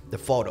the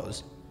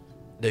photos,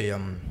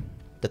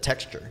 the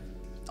texture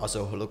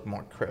also look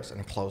more crisp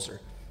and closer.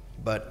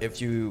 But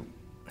if you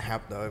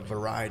have the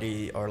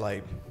variety or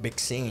like big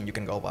scene, you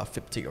can go about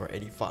 50 or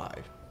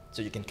 85,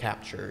 so you can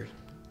capture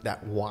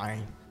that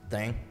wide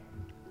thing.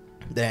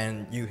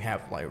 Then you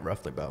have like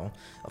roughly about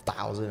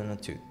 1,000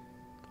 to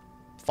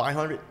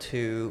 500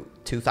 to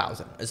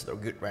 2,000 is the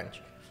good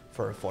range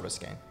for a photo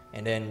scan.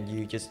 And then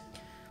you just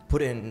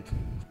put in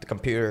the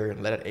computer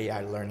and let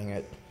AI learning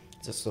it.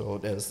 Just so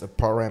there's a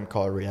program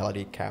called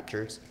Reality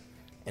Captures,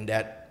 and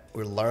that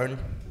will learn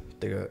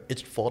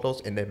each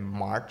photos and then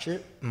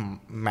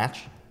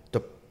match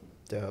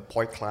the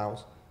point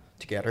clouds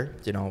together.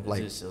 You know,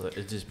 like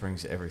It just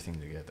brings everything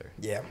together.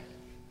 yeah.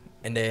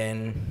 And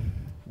then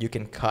you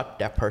can cut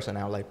that person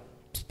out, like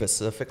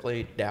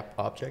specifically that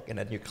object, and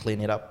then you clean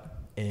it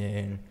up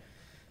in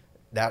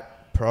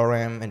that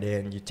program, and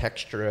then you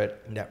texture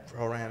it in that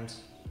programs,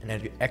 and then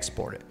you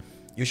export it.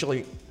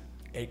 Usually,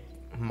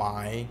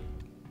 my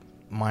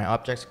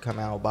objects come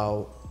out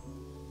about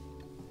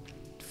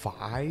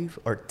 5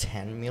 or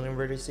 10 million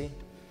vertices,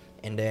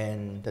 and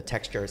then the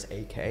texture is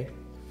 8K,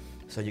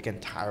 so you can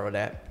tile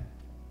that,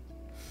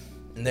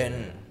 and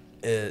then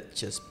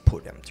just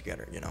put them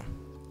together, you know.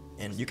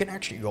 And you can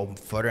actually go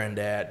further than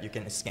that. You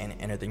can scan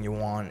anything you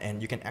want,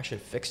 and you can actually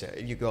fix it.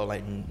 If you go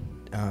like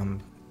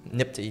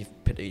nifty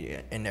pitty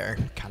in there,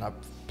 kind of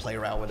play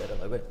around with it a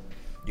little bit,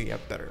 you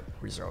get better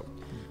result.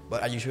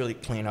 But I usually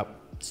clean up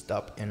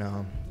stuff in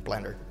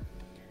Blender.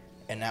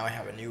 And now I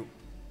have a new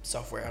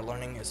software I'm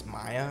learning. Is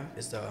Maya.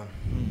 Is the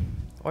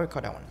what do you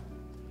call that one?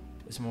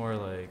 It's more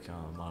like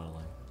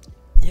modeling.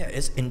 Yeah,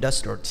 it's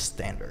industrial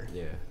standard.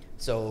 Yeah.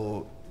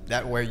 So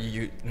that where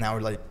you now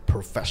like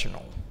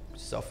professional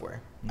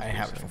software. I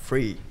have it for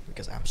free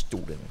because I'm a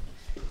student.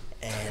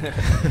 And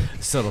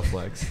Subtle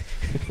flex.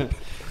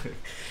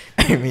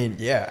 I mean,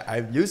 yeah,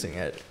 I'm using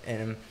it,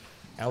 and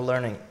I'm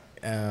learning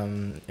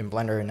in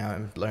Blender, and now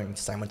I'm learning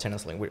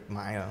simultaneously with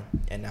Maya,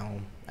 and now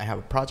I have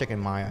a project in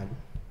Maya,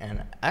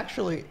 and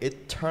actually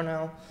it turned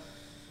out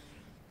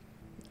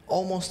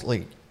almost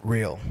like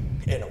real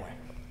in a way.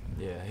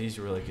 Yeah, he's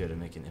really good at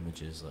making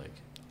images like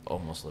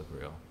almost look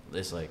real.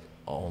 It's like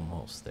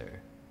almost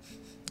there.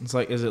 It's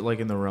like, is it like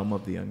in the realm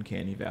of the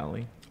uncanny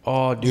valley?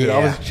 Oh, dude,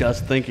 I was Yeah.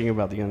 just thinking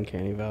about the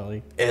Uncanny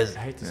Valley. I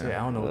hate to say, I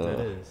don't know what that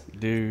is.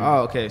 Dude.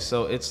 Oh, okay.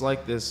 So it's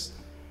like this.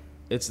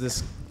 It's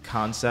this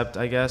concept,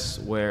 I guess,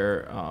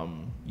 where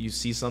you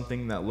see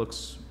something that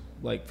looks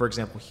like, for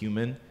example,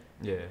 human.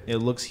 Yeah. It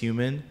looks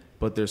human,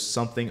 but there's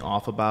something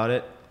off about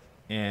it,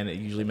 and it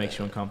usually makes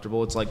you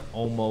uncomfortable. It's like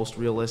almost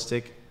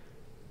realistic,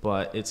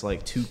 but it's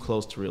like too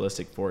close to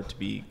realistic for it to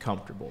be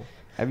comfortable.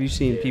 Have you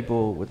seen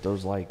people with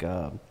those like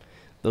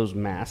those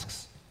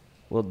masks?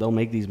 Well, they'll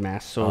make these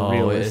masks so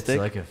realistic.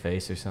 It's like a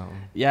face or something.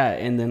 Yeah,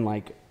 and then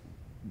like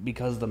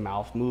because the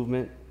mouth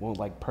movement won't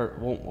like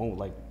won't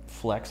like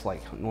flex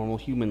like normal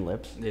human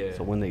lips. Yeah.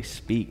 So when they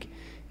speak,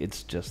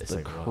 it's just It's the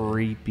like, wow.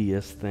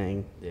 creepiest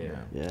thing. Yeah.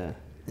 Yeah.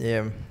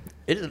 Yeah,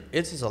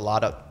 it's just a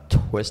lot of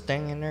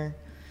twisting in there.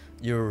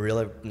 You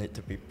really need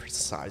to be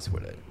precise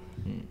with it.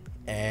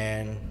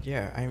 And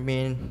yeah, I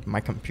mean,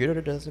 my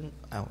computer doesn't.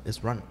 Oh,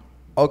 it's running.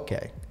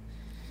 Okay.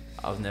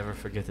 I'll never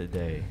forget the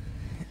day.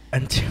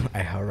 Until I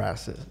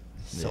harass it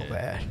so Yeah.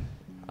 bad.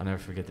 I'll never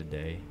forget the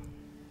day.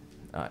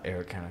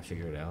 Eric kind of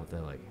figured out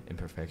that like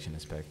imperfection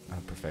is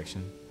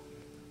perfection.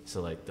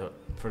 So like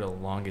for the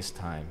longest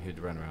time, he would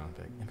run around and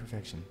be like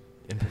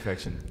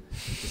imperfection,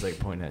 just like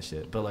pointing at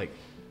shit. But like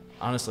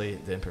honestly,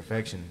 the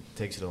imperfection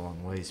takes it a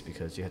long ways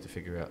because you have to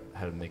figure out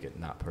how to make it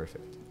not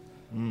perfect.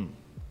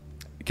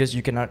 Because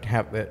you cannot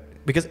have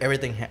it. Because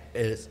everything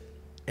is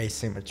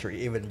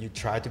asymmetry. Even you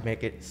try to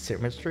make it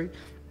symmetry,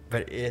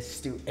 but it's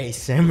still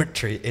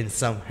asymmetry in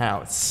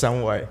somehow,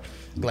 some way.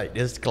 Like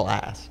this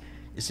glass,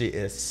 you see,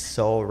 it's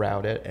so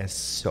rounded and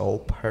so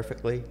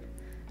perfectly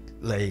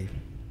like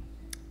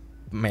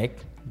make,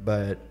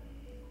 but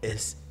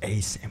it's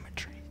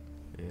asymmetry.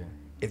 Yeah.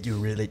 If you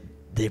really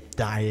deep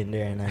dive in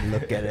there and I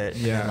look at it,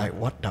 Yeah. you're like,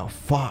 what the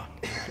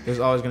fuck? There's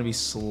always going to be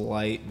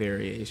slight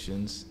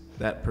variations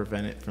that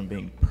prevent it from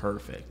being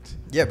perfect.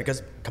 Yeah,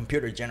 because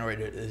computer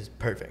generated is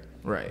perfect.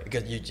 Right.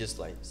 Because you just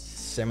like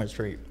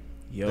symmetry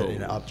Yo.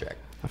 in an object.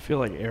 I feel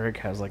like Eric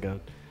has like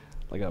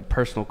a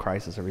personal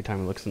crisis every time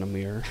he looks in a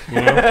mirror. You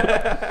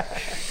know?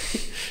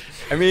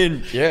 I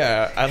mean,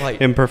 yeah, I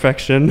like.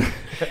 Imperfection.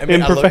 I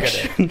mean,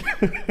 Imperfection.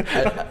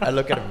 I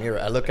look at a mirror.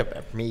 I look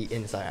at me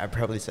inside. I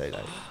probably say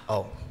like,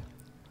 oh,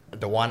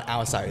 the one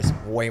outside is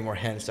way more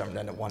handsome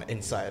than the one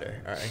inside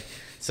there. All right,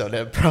 so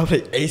they're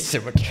probably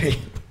asymmetry,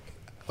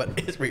 but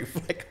it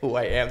reflects who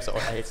I am. So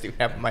I still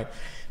have my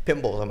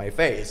pimples on my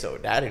face. So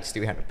that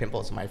still have the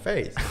pimples on my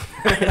face.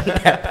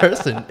 That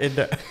person in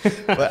the,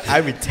 but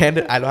I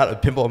pretended I don't have a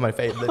pimple on my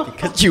face but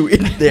because you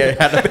in there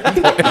had a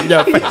pimple in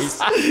your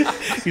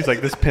face. He's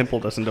like, this pimple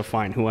doesn't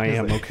define who I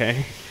am,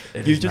 okay?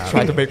 You just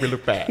try to make me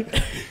look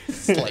bad.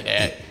 It's like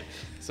that.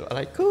 So I'm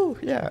like, cool,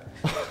 yeah.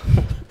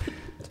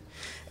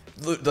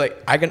 Look,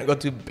 like, I can go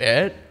to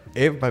bed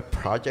if my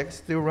project's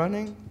still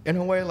running. In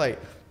a way, like,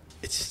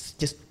 it's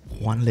just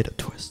one little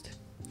twist.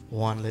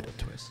 One little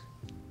twist.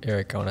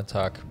 Eric, I want to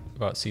talk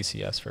about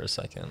CCS for a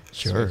second.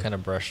 So Sure.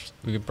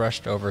 we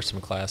brushed over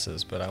some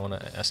classes, but I want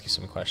to ask you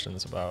some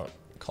questions about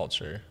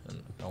culture,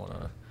 and I want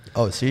to.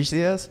 Oh,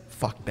 CCS?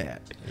 Fuck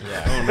that.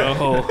 Yeah.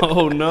 No,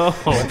 oh no.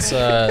 What's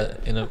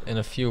in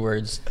a few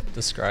words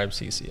describe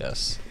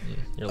CCS?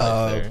 Your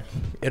life there.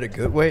 In a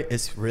good way,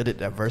 it's really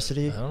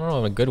diversity. I don't know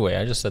in a good way.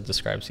 I just said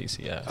describe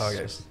CCS.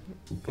 Okay.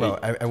 Well,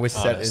 I was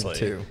set Honestly.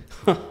 into.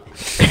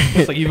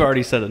 It's like you've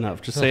already said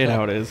enough. Just say it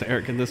how it is,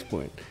 Eric, at this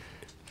point.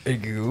 In a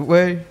good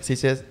way,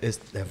 CCS is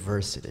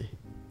diversity.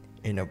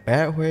 In a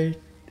bad way,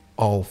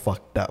 all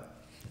fucked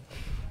up.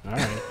 All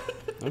right.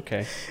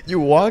 Okay. You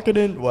walking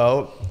in,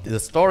 well, the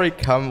story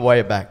come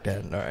way back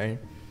then, all right?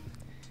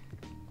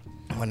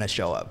 When I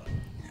show up,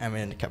 I'm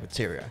in the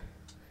cafeteria,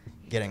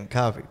 getting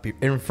coffee.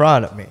 In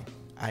front of me,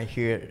 I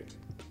hear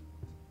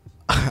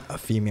a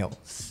female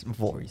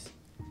voice.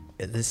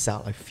 This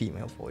sound like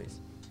female voice.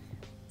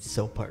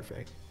 So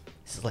perfect.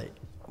 It's like,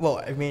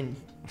 well, I mean,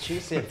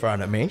 she's in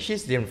front of me.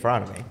 She's in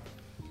front of me.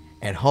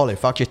 And holy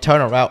fuck, she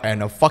turned around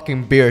and a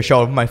fucking beer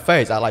showed in my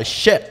face. I like,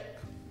 shit.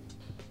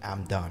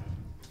 I'm done.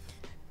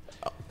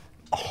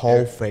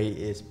 Whole face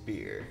is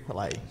beer,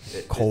 like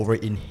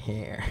covered in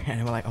hair.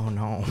 And I'm like, oh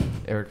no.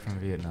 Eric from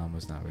Vietnam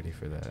was not ready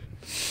for that.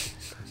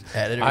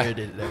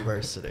 Edited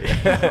diversity.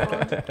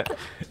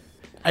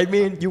 I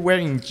mean, you're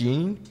wearing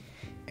jeans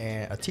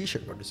and a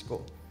t-shirt for the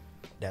school.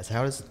 That's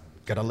how it's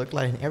gonna look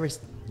like in every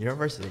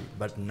university.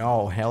 But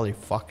no, hell,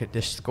 fuck it,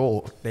 this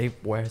school. They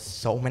wear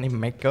so many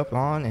makeup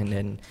on, and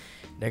then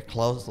their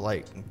clothes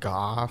like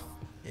goth,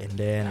 and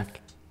then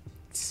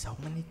so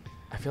many.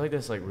 I feel like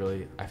that's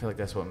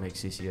what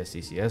makes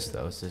CCS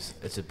though.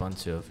 It's a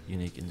bunch of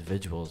unique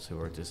individuals who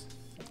are just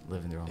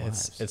living their own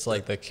lives. It's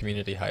like the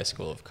community high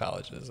school of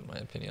colleges, in my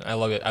opinion. I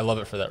love it. I love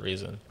it for that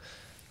reason.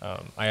 I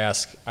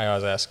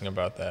was asking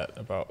about that,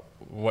 about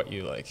what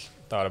you like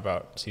thought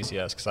about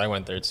CCS, because I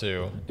went there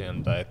too,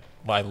 and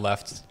I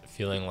left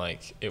feeling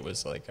like it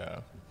was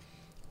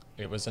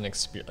it was an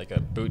experience, like a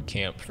boot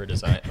camp for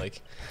design,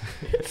 like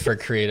for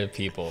creative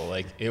people.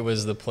 Like it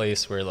was the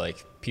place where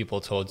like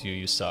people told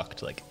you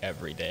sucked like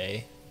every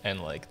day,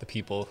 and like the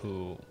people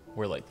who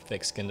were like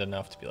thick-skinned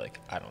enough to be like,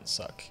 I don't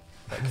suck,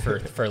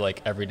 like for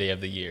like every day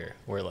of the year,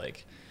 were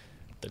like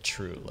the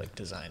true like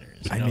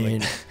designers. I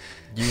mean,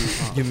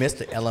 you missed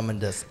the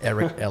element that's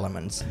Eric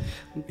elements,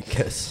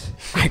 because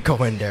I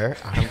go in there,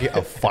 I don't give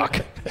a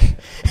fuck.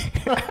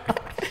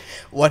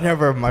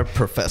 Whatever my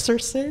professor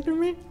say to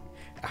me,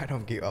 I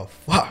don't give a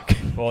fuck.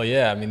 Well,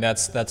 yeah, I mean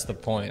that's the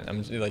point.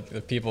 I'm like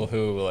the people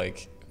who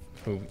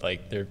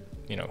they're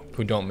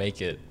who don't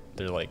make it.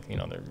 They're like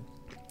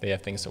they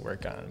have things to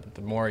work on. But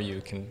the more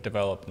you can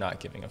develop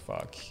not giving a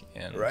fuck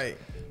and Right.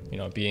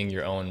 Being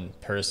your own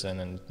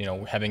person and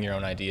having your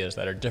own ideas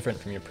that are different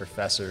from your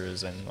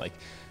professors, and like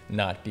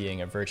not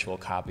being a virtual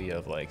copy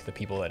of like the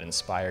people that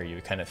inspire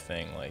you kind of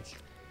thing. Like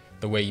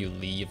the way you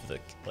leave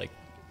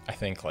I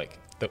think like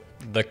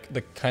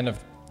the kind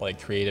of like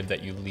creative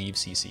that you leave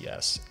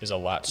CCS is a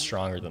lot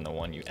stronger than the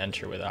one you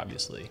enter with,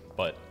 obviously.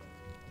 But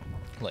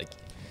like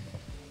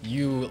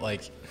you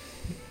like,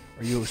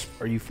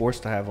 Are you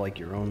forced to have like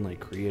your own like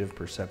creative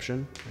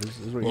perception? Is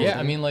what you're yeah, saying?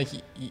 I mean like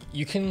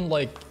you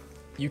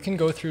can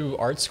go through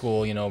art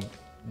school,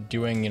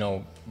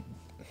 doing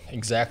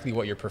exactly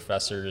what your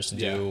professors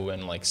do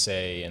and like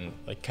say, and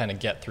like kind of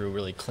get through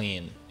really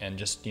clean and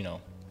just do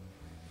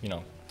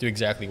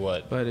exactly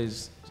what. But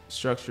is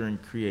structure and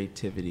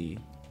creativity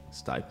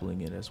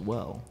stifling it as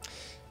well?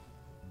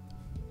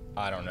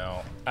 I don't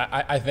know.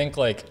 I think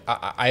like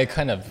I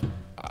kind of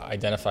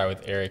identify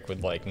with Eric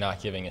with like not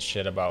giving a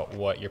shit about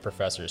what your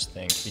professors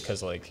think,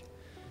 because like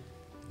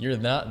you're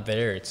not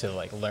there to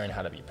like learn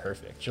how to be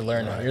perfect. You're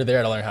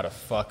there to learn how to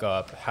fuck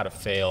up, how to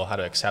fail, how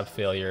to accept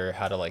failure,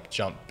 how to like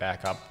jump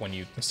back up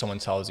when someone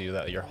tells you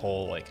that your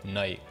whole like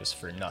night was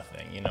for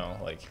nothing,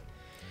 like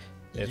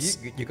it's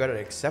You gotta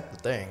accept the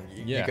thing.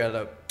 You Yeah.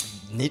 gotta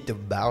need to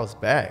bounce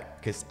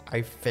back, because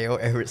I fail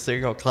every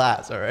single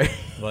class, all right?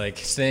 like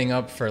staying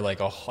up for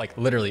like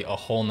literally a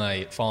whole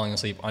night, falling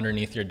asleep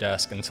underneath your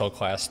desk until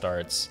class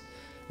starts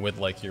with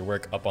like your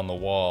work up on the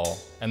wall,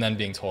 and then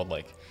being told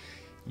like,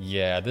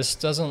 yeah, this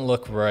doesn't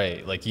look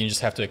right. Like you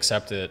just have to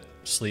accept it,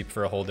 sleep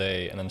for a whole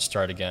day, and then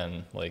start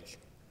again like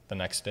the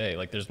next day.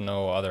 Like there's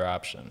no other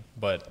option.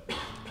 But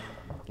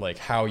like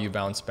how you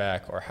bounce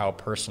back or how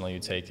personal you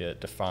take it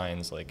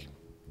defines like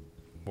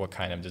what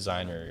kind of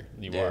designer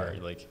you are.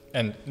 Like,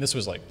 and this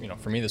was like,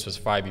 for me, this was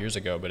 5 years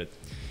ago, but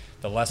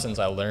the lessons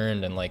I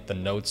learned and like the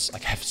notes,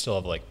 like I still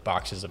have like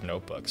boxes of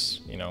notebooks,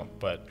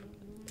 but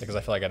because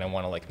I feel like I didn't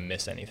want to like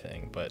miss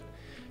anything. But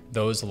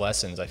those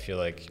lessons I feel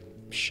like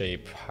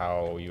shape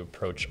how you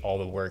approach all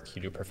the work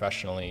you do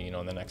professionally,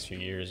 in the next few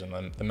years, and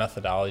then the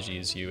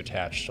methodologies you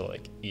attach to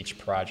like each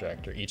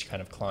project or each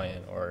kind of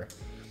client or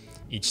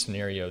each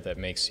scenario that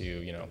makes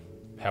you,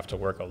 have to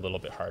work a little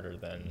bit harder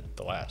than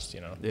the last,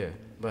 Yeah,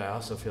 but I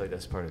also feel like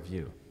that's part of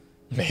you.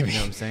 Maybe. You know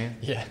what I'm saying?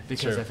 Yeah,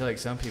 Because true. I feel like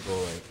some people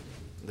like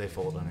they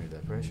fold under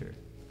that pressure.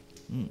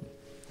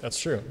 That's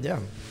true. Yeah.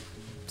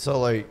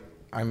 So like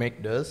I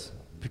make this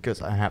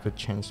because I have to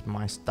change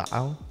my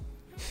style.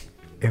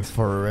 And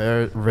for a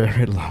very,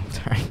 very long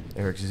time.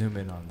 Eric, zoom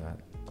in on that.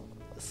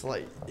 It's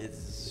like it's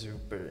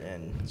super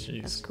in. That's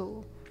Jeez.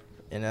 cool.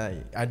 And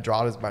I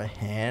draw this by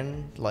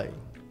hand, like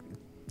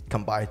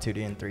combine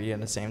 2D and 3D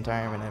at the same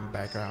time, and then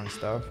background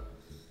stuff.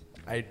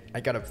 I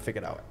gotta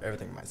figure out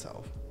everything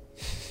myself.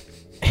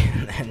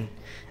 And then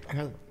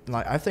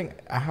I think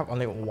I have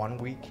only 1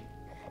 week,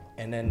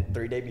 and then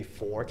 3 days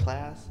before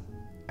class,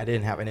 I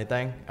didn't have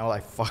anything. I was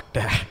like, fuck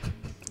that.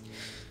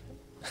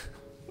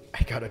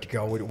 I gotta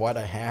go with what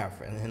I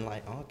have, and then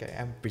like, okay,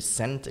 I'm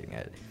presenting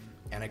it,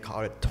 and I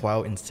call it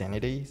 12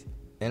 insanities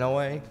in a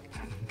way,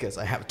 because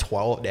I have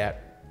 12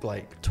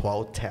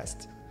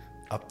 tests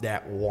of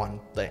that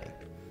one thing,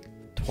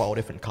 12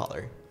 different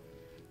color,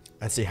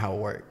 and see how it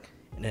works.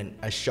 And then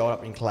I show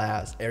up in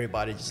class,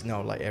 everybody just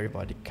know, like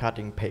everybody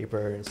cutting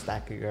paper and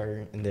stacking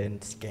it, and then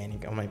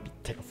scanning. I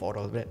might take a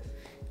photo of it.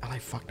 I'm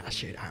like, fuck that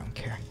shit, I don't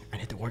care. I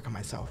need to work on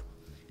myself.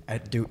 I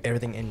do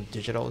everything in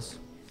digitals,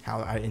 how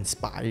I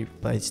inspire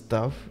by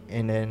stuff,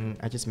 and then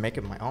I just make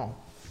it my own.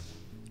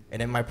 And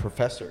then my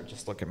professor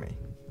just look at me.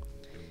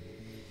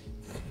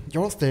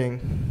 Your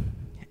thing,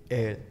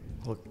 it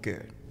look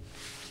good,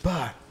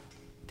 but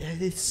there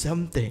is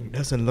something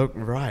doesn't look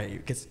right,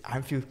 because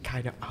I feel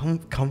kind of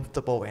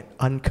uncomfortable and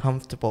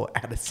uncomfortable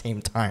at the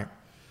same time.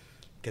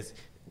 Because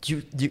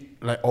you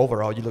like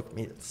overall you look at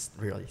me, it's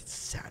really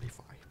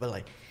satisfied, but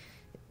like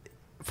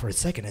for a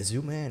second I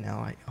zoom in and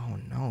I'm like, oh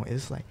no,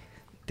 it's like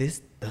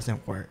this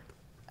doesn't work.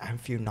 I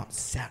feel not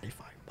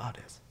satisfied about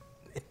this.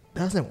 It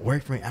doesn't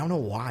work for me. I don't know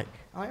why.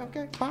 I'm like,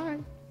 okay, bye.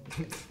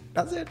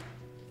 That's it.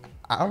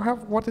 I don't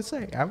have what to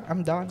say.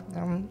 I'm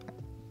done.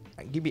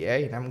 I give you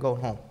A and I'm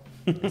going home.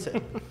 That's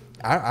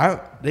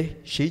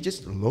it. She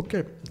just looked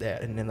at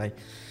that, and then like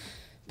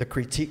the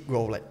critique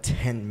go like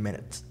 10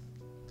 minutes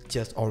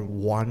just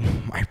on one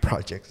of my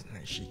projects, and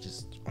then she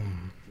just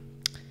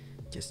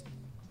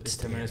Is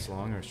 10 minutes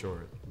long or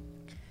short?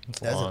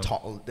 That's long. a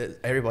tall.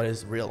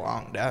 Everybody's real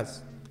long.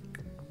 That's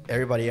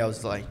everybody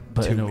else like.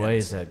 But 2 in a way,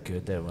 minutes. is that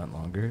good that it went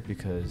longer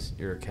because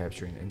you're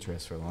capturing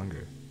interest for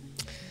longer?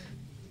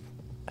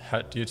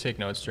 How, do you take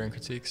notes during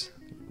critiques?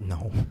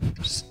 No.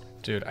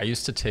 Dude, I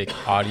used to take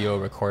audio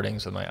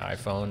recordings with my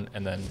iPhone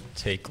and then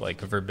take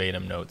like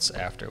verbatim notes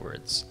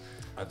afterwards.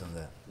 I've done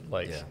that.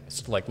 Like, Yeah.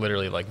 it's like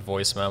literally like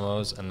voice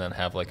memos, and then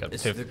have like a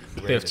It's the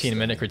greatest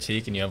 15-minute thing.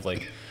 critique, and you have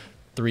like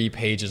 3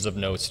 pages of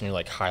notes, and you're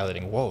like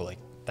highlighting, whoa, like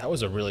that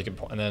was a really good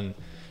point. And then,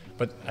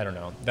 but I don't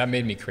know, that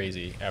made me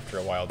crazy after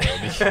a while though,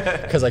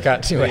 because I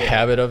got to a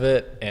habit of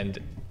it, and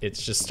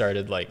it's just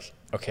started like,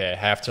 okay, I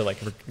have to like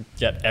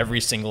get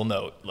every single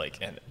note, like,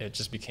 and it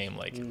just became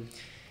like,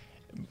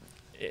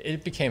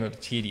 it became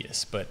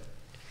tedious, but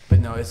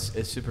no, it's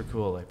super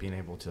cool, like being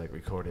able to like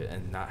record it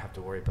and not have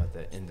to worry about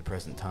that in the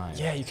present time.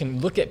 yeah, you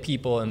can look at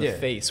people in the Yeah.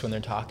 face when they're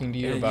talking to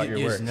you And about your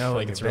you work. just know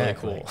Like, in it's your really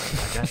back, cool. like,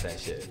 I got that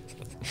shit.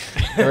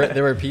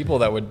 there were people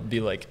that would be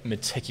like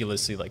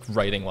meticulously like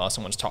writing while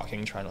someone's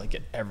talking, trying to like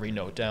get every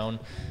note down,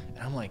 and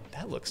I'm like,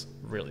 that looks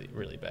really,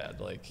 really bad.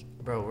 Like,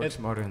 Bro, work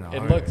smarter, not it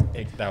harder.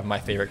 looked. That my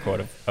favorite quote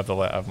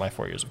of my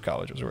 4 years of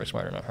college was "Work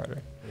smarter, not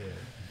harder." Yeah.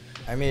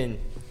 I mean,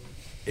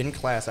 in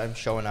class, I'm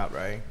showing up,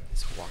 right?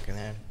 Just walking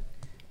in,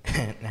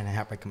 and I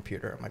have my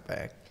computer on my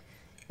back,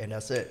 and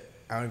that's it.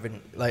 I don't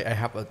even like. I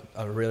have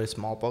a really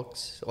small book,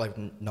 like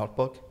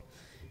notebook,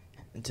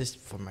 just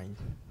for my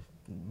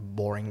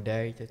boring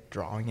day, just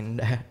drawing in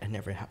that. I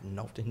never have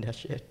note in that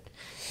shit.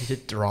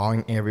 Just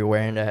drawing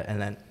everywhere in that,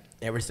 and then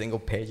every single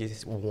page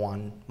is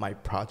one my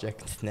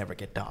project never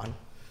get done.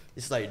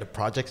 It's like the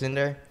project's in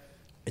there,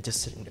 it's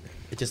just sitting there.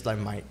 It's just like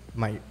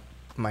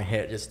my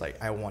head just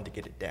like I want to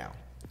get it down,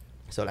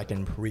 so I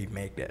can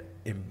remake that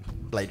in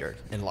later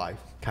in life,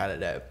 kind of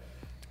that.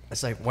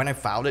 It's like when I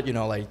found it,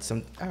 like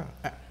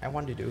I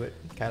want to do it,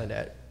 kind of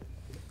that.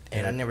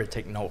 And I never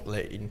take note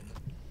like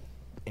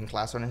in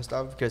classroom and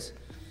stuff because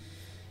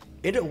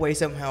in a way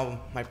somehow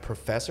my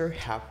professor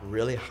have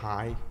really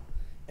high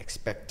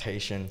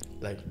expectation,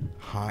 like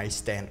high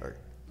standard.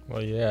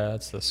 Well, yeah,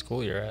 that's the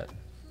school you're at.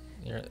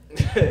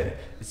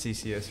 It's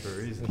CCS for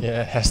a reason.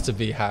 Yeah, it has to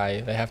be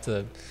high. They have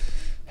to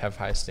have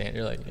high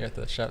standard. You're at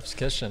the chef's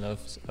kitchen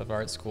of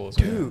art schools.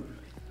 Dude,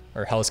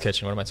 Or Hell's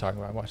Kitchen. What am I talking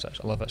about? I watch that.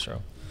 I love that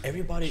show.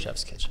 everybody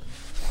Chef's Kitchen.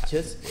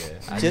 just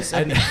Yeah. just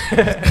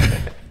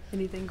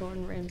Anything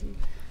Gordon Ramsay.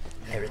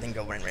 everything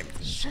going right.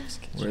 Chef's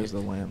Kitchen. Where's the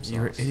lamb sauce?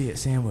 You're an idiot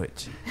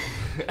sandwich.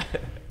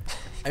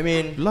 I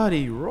mean,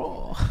 Bloody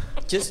raw.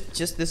 just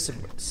this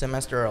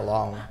semester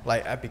alone,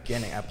 like at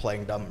beginning, I'm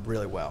playing them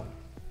really well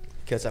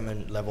because I'm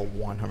in level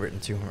 100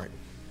 and 200,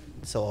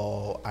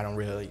 so I don't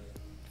really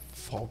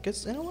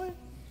focus in a way.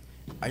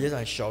 I just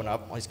like showing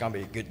up. It's gonna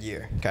be a good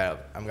year. Kind of,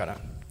 I'm gonna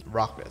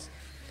rock this.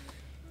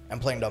 I'm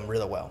playing them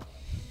really well.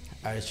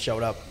 I just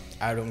showed up.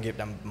 I don't give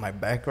them my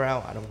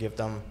background. I don't give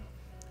them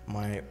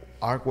my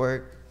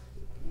artwork.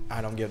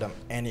 I don't give them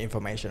any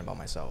information about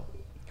myself.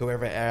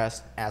 Whoever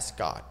asks, ask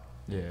God.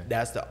 Yeah.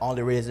 That's the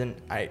only reason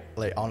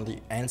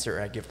only answer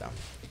I give them.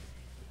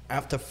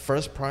 After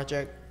first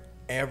project,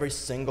 every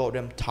single of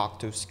them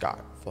talked to Scott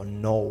for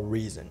no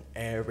reason.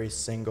 Every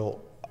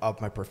single of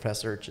my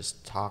professor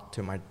just talked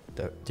to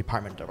the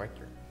department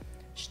director,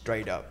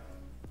 straight up.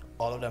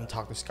 All of them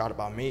talked to Scott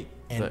about me,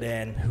 and But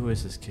then who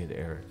is this kid,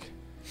 Eric?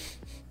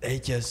 they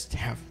just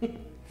have.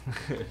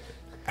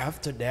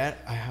 After that,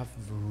 I have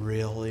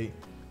really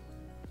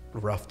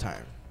rough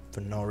time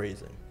for no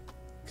reason.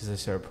 Because they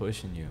started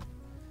pushing you.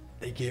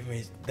 They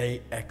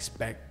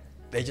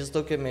just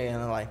look at me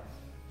and they're like,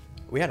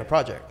 we had a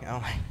project. And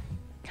I'm like,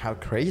 how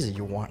crazy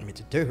you want me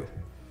to do?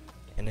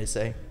 And they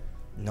say,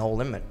 no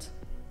limit.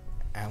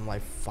 And I'm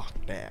like, fuck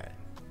that.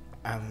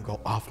 I'm go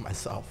off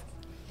myself.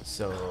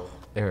 So,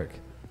 Eric,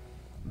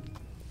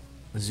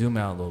 zoom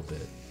out a little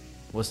bit.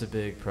 What's the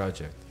big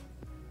project?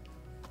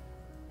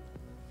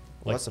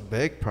 What's a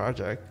big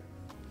project?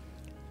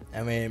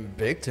 I mean,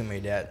 big to me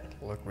that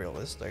look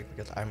realistic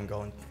because I'm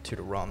going to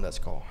the realm that's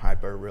called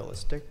hyper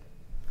realistic.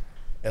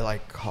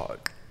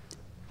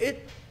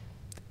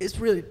 It's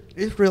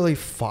really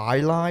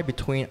fine line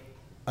between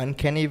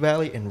uncanny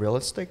valley and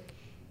realistic.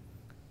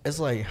 It's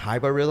like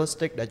hyper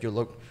realistic that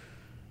look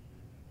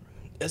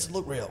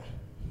real,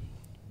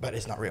 but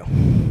it's not real.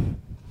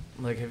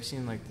 Like, have you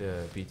seen like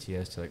the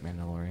BTS to like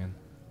Mandalorian?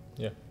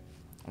 Yeah.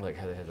 Like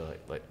how they had the,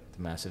 like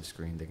the massive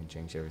screen, they can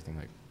change everything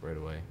like right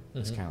away.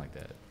 It's Mhm. kind of like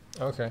that.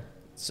 Okay.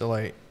 So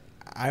like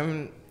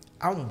I'm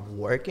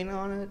working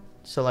on it.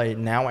 So like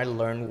now I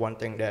learned one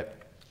thing that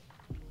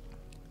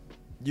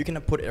you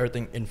cannot put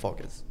everything in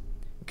focus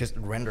because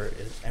render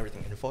is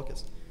everything in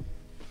focus.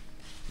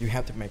 You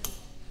have to make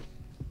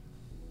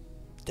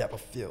depth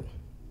of field.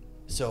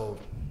 So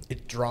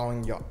it's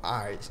drawing your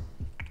eyes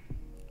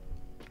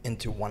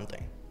into one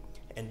thing.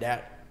 And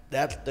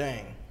that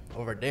thing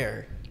over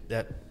there,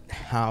 that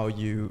how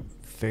you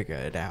figure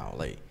it out.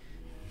 Like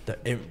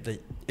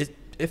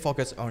it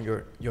focuses on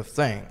your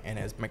thing and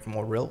it's make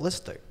more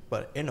realistic.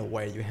 But in a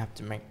way, you have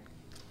to make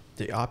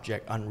the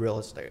object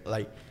unrealistic,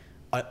 like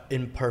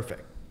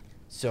imperfect,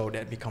 so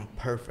that become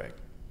perfect.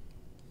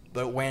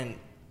 But when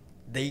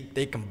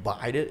they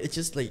combined it. It's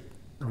just like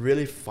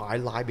really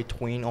fine line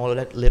between all of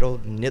that little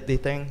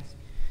nitty things.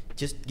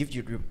 Just gives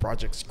you your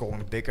projects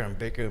going bigger and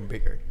bigger and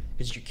bigger.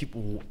 Because you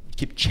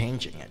keep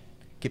changing it,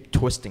 keep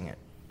twisting it.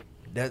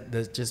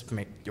 That just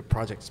make your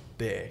projects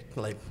big,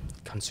 like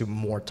consume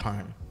more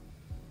time.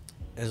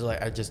 It's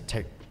like I just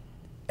take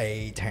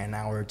 8-10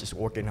 hours just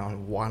working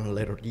on one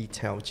little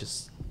detail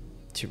just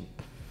to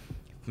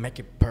make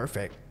it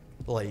perfect.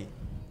 Like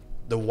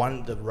the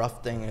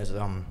rough thing is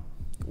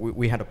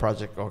we had a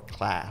project called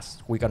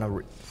Class. We're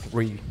gonna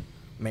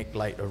remake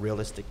like a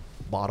realistic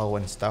bottle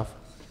and stuff.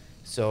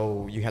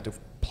 So you had to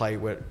play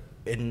with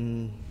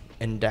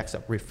index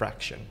of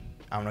refraction.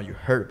 I don't know, you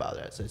heard about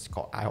that. So it's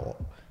called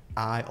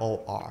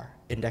IOR,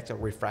 index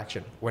of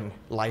refraction. When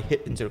light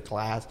hit into the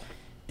glass,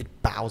 it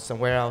bows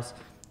somewhere else,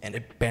 and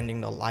it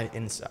bending the light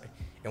inside.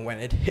 And when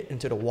it hit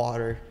into the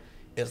water,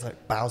 it's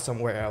like bow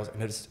somewhere else,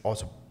 and it's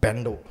also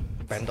bend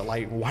the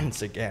light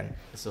once again.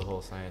 It's the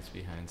whole science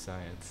behind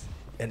science.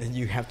 And then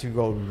you have to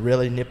go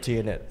really nifty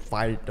in it,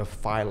 find the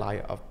phi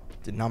light of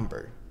the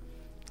number,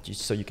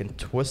 just so you can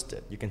twist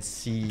it. You can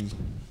see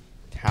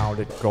how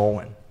it's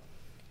going.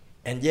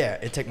 And yeah,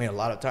 it took me a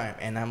lot of time,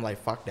 and I'm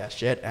like, fuck that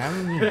shit,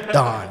 I'm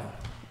done.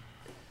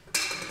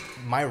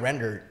 My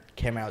render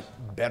came out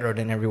better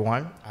than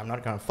everyone. I'm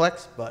not gonna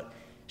flex, but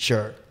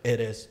sure, it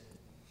is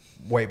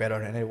way better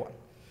than anyone.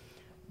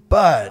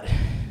 But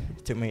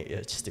to me,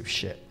 it's still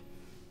shit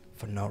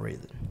for no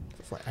reason.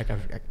 It's like I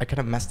kind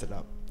of messed it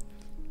up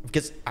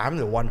because I'm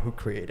the one who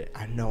created it.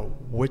 I know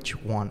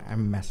which one I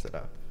messed it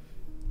up,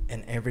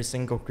 and every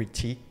single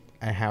critique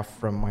I have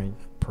from my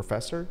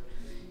professor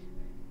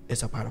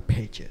is about a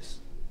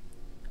pages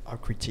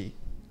of critique,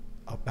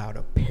 about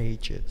a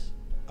pages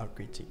of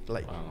critique.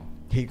 Like Wow.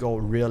 he go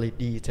really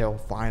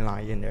detailed, fine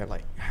line in there,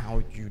 like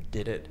how you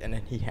did it, and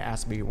then he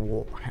asked me,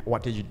 well,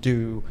 what did you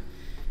do?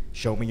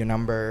 Show me your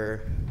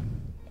number.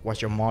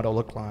 What's your model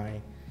look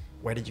like?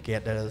 Where did you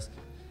get this?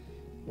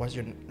 What's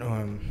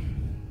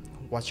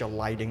your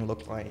lighting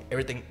look like?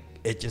 Everything,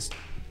 it's just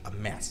a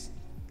mess.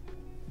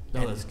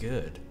 No, And- that's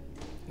good.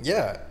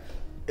 Yeah,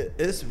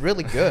 it's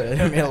really good.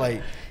 I mean,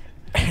 like,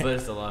 But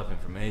it's a lot of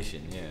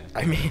information, yeah.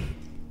 I mean,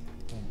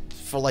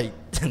 for like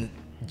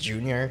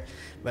junior,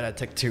 but I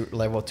took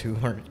level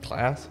 200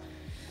 class.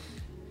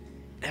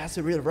 That's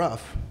really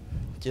rough.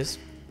 Just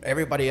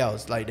everybody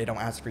else, like, they don't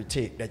ask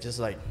critique. They just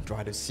like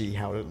try to see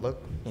how it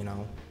look, you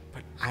know.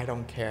 But I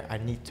don't care. I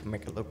need to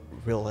make it look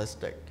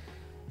realistic.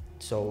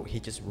 So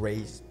he just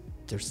raised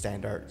their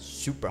standard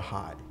super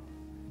high,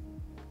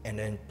 and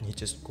then he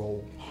just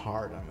go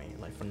hard on me,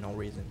 like for no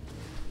reason.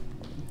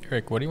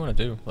 Rick, what do you want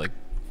to do, like,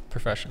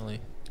 professionally?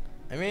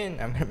 I mean,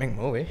 I'm gonna make a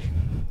movie.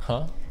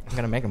 Huh? I'm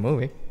gonna make a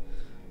movie.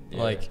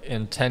 Yeah. Like,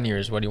 in 10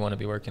 years, what do you want to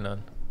be working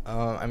on?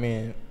 I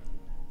mean,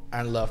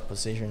 I love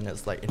position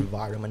as like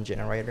environment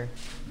generator,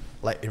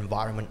 like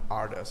environment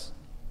artist,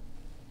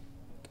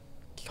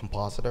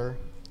 compositor,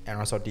 and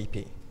also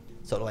DP.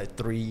 So like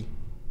three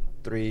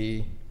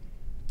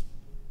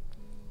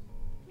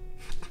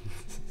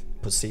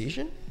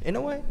position in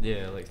a way.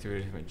 Yeah, like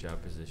 3 different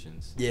job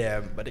positions.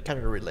 Yeah, but it kind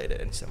of related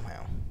in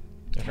somehow.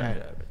 Kind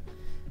of.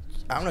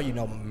 I don't know. You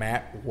know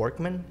Matt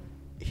Workman?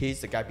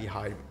 He's the guy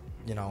behind,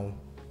 you know,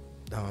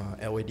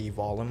 LED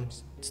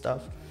volumes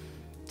stuff.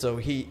 So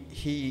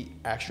he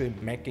actually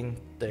making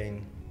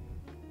thing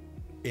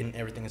in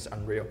everything is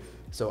Unreal.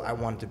 So I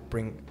want to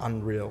bring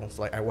Unreal. It's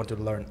like I want to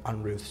learn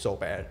Unreal so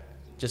bad,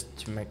 just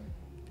to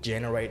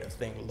generate a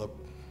thing look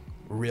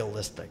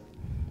realistic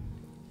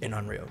in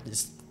Unreal,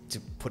 just to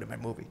put in my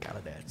movie, kind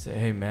of that. Say,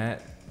 hey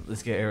Matt,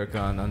 let's get Eric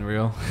on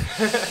Unreal.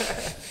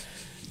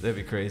 That'd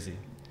be crazy.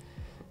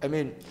 I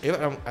mean, if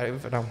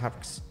I don't have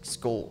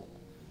school,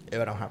 if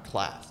I don't have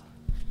class,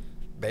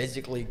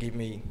 basically give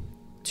me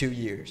 2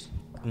 years,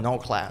 no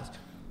class,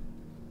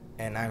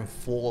 and I'm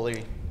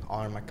fully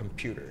on my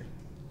computer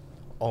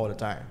all the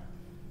time.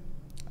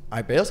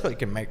 I basically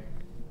can make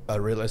a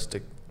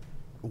realistic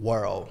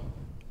world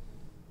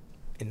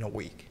in a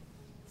week,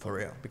 for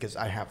real, because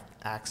I have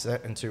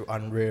access into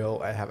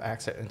Unreal, I have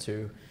access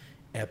into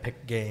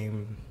Epic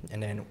Game,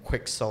 and then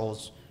Quick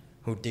Souls,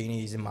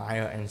 Houdini's,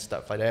 Maya, and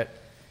stuff like that.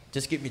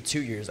 Just give me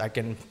 2 years, I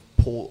can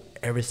pull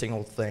every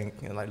single thing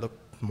and like look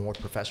more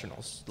professional,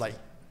 like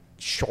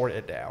short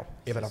it down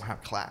if I don't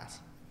have class,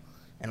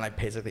 and like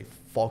basically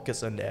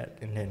focus on that,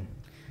 and then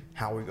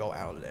how we go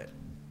out of that.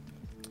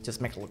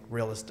 Just make it look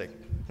realistic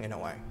in a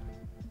way.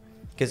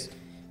 Because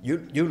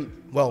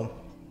well,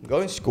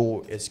 going to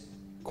school is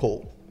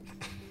cool.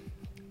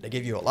 They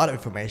give you a lot of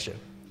information,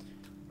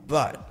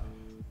 but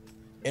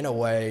in a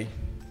way,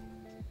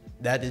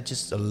 that is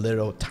just a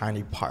little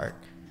tiny part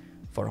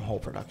for the whole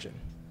production.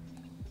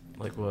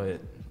 Like what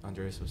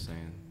Andres was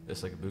saying,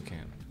 it's like a boot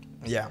camp.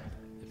 Yeah.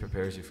 It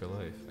prepares you for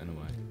life in a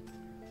way.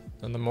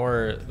 And the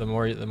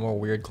more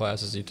weird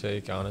classes you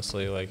take,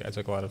 honestly, like I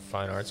took a lot of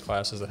fine arts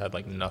classes that had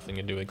like nothing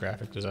to do with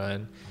graphic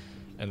design,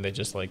 and they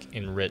just like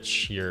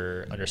enrich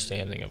your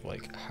understanding of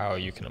like how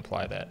you can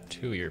apply that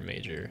to your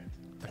major.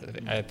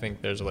 I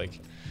think there's like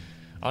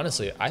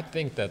Honestly, I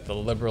think that the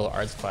liberal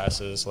arts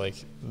classes, like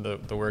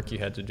the work you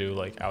had to do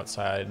like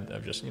outside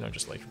of just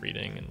just like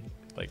reading and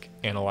like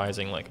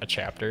analyzing like a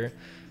chapter,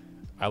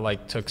 I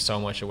like took so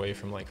much away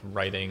from like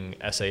writing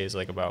essays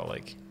like about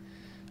like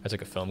I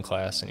took a film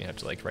class and you have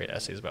to like write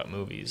essays about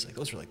movies. Like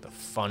those were like the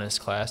funnest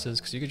classes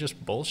because you could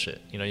just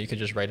bullshit. You could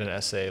just write an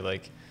essay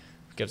like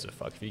who gives a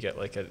fuck if you get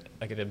like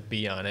a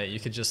B on it. You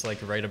could just like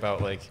write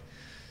about like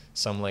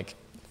some like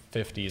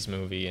 50s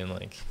movie and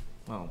like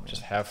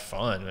just have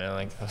fun, man.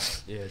 Like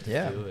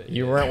Yeah. Do it.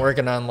 you weren't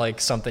working on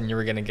like something you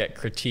were gonna get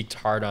critiqued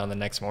hard on the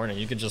next morning.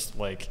 You could just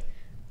like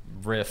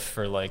riff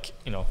for like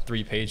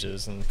 3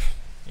 pages and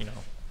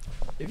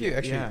If you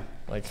actually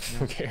like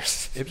who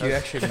cares? if you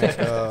actually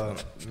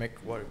make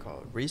what you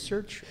call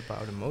research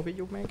about a movie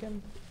you're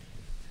making,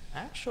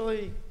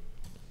 actually,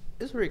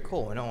 it's really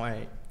cool.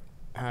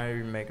 I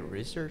make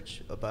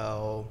research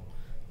about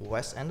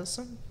Wes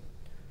Anderson,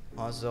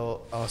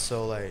 also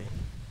like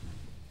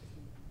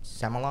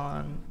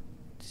Shyamalan,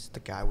 this is the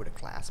guy with the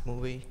Glass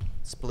movie,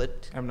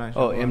 Split. M. Night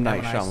Oh, Shyamalan. M.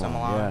 Night Night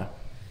Shyamalan.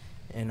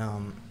 Yeah.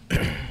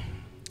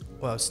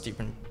 And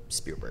Steven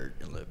Spielberg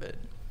a little bit.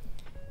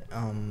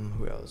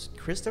 Who else?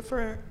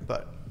 Christopher,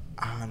 but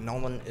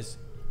Nolan is.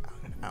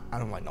 I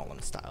don't like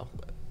Nolan's style.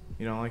 But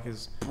You don't like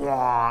his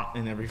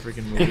in every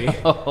freaking movie.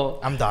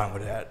 I'm done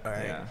with that. All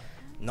right. Yeah.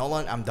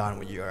 Nolan, I'm done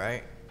with you. All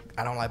right.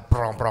 I don't like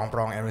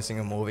brong every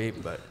single movie,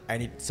 but I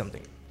need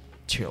something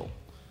chill.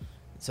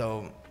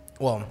 So,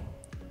 well,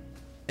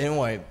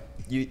 anyway,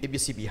 if you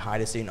see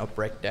behind the scene or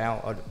breakdown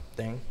of the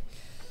thing,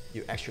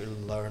 you actually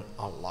learn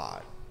a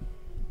lot.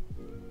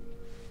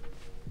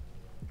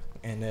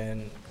 And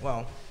then,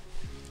 well,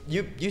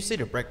 you see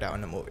the breakdown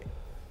in the movie,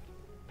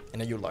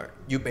 and then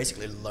you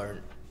basically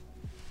learn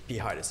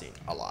behind the scene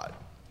a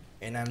lot.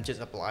 And I'm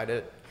just applied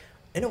it.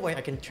 In a way,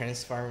 I can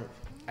transform.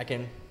 I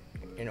can,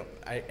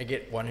 I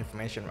get one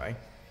information right,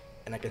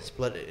 and I can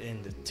split it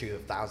into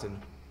 2,000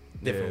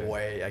 different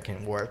way I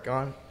can work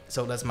on.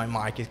 So that's my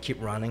mind can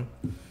keep running.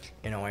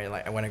 In a way,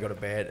 like when I go to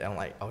bed, I'm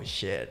like, oh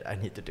shit, I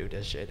need to do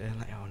this shit, and I'm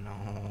like, oh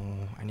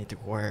no, I need to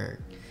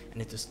work, I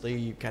need to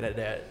sleep, kind of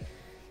that.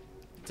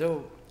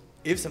 So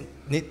if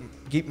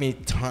give me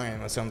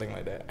time or something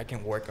like that, I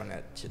can work on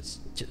that.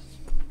 Just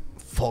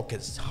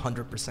focus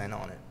 100%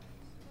 on it,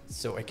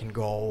 so I can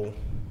go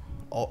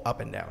all up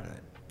and down in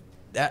it.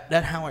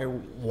 That's how I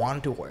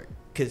want to work.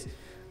 Cause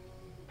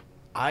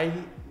I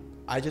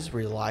just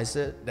realized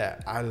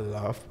that I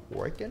love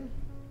working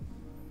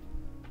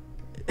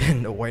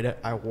in the way that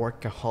I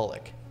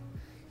workaholic.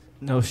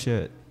 No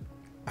shit.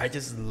 I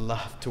just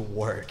love to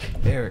work.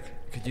 Eric,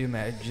 could you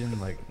imagine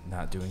like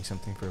not doing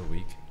something for a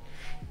week?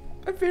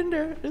 I've been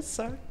there. It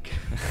sucked.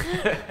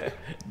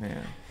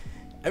 Man.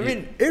 I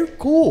mean, it's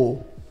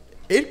cool.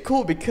 It's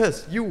cool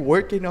because you're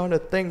working on a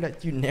thing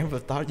that you never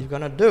thought you're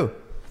gonna do.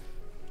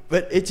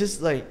 But it's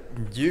just like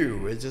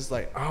it's just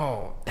like,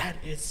 oh, that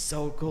is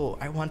so cool.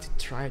 I want to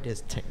try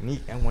this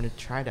technique. I want to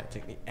try that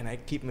technique. And I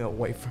keep me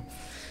away from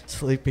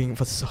sleeping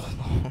for so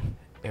long.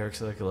 Eric's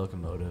like a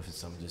locomotive and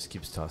someone just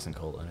keeps tossing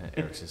coal in it.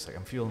 Eric's just like,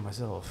 I'm fueling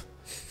myself.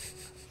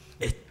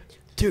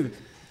 Dude,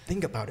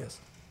 think about this.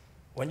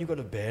 When you go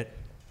to bed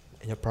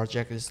and your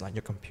project is like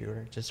your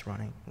computer just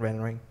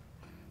rendering,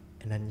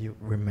 and then you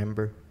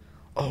remember,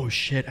 oh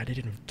shit, I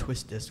didn't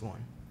twist this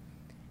one.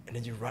 And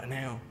then you run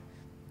out,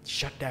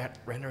 shut that,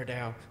 render it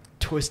out,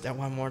 twist that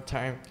one more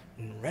time,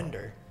 and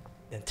render.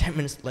 Then 10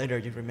 minutes later,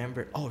 you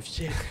remember, oh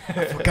shit,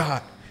 I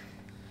forgot.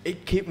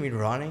 It keep me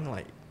running,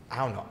 like, I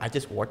don't know, I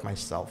just work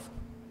myself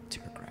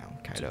to the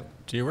ground, kind of.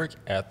 Do you work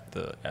at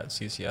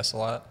CCS a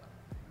lot?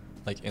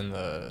 Like in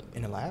the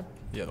lab?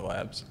 Yeah, the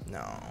labs.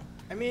 No.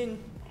 I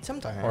mean,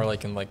 sometimes. Or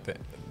like in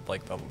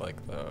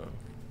the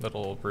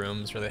little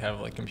rooms where they have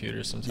like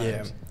computers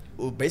sometimes. Yeah.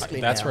 Well,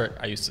 basically that's now, where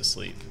I used to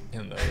sleep,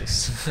 in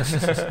those.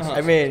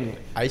 I mean,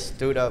 I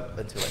stood up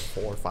until like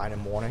 4 or 5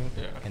 in the morning,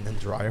 Yeah. and then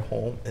drive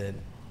home and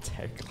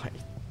take like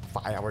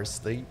 5 hours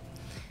sleep,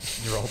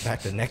 drove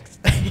back the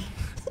next day.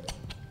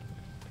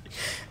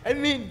 I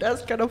mean,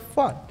 that's kind of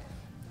fun.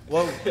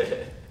 Well,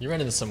 You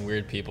run into some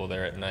weird people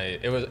there at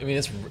night. It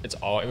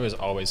was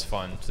always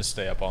fun to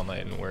stay up all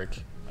night and work.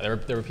 There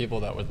were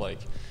people that would like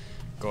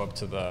go up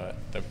to the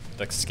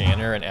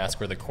scanner and ask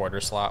where the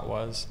quarter slot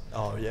was.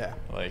 oh yeah.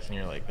 Like, and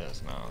you're like,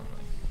 there's not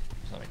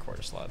a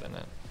quarter slot in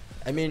it.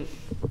 I mean,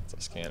 It's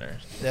a scanner.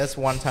 there's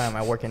one time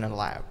I work in a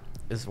lab.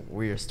 It's a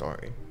weird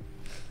story.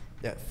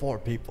 There are 4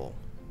 people,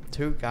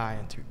 2 guys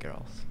and 2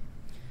 girls.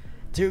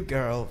 2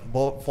 girls,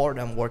 both 4 of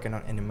them working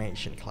on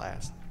animation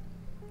class.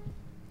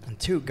 And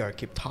 2 girls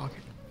keep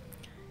talking.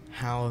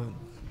 How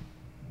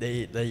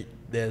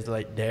there's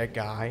like their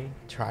guy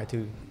try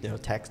to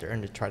text her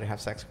and they try to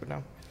have sex with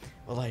them.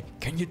 Well, like,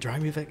 can you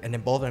drive me back? And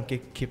then both of them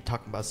keep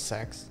talking about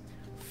sex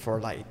for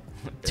like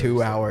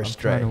 2 hours I'm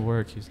straight. trying to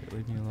work. He's like,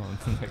 leave me alone.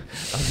 Like,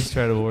 I'm just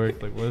trying to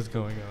work. Like, what is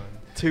going on?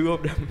 2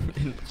 of them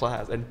in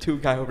class and 2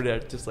 guys over there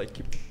just like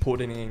keep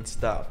putting in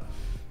stuff.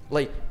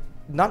 Like,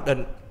 not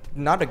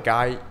a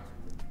guy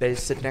they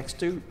sit next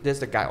to, there's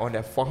the guy on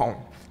their phone,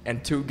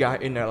 and 2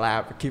 guys in their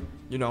lab keep,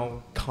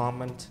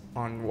 comment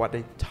on what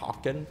they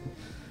talking.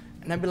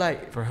 And I'd be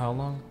like, For how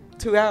long?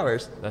 2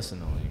 hours. That's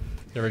annoying.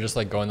 You ever just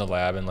like go in the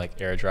lab and like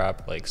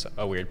airdrop like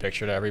a weird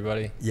picture to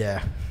everybody?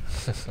 Yeah.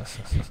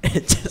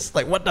 It's just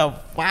like, what the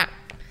fuck?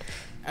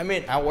 I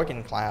mean, I work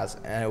in class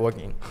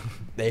and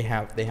they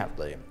have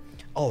the,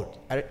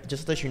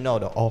 just to let you know,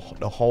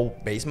 the whole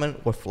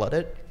basement was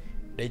flooded.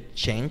 They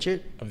changed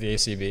it. Of the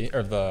ACB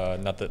or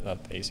not the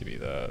ACB,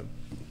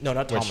 No,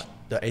 not Which- Tom,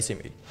 the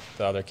ACB.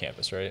 the other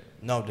campus, right?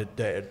 No,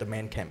 the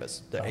main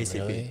campus, the Oh, ACB.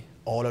 really?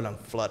 All of them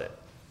flooded.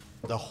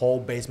 The whole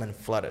basement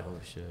flooded. Oh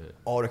shit.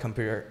 All the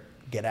computer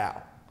get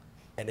out,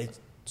 and they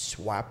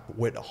swapped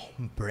with a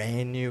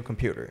brand new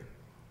computer.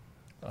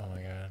 Oh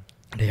my god.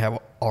 They have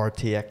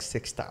RTX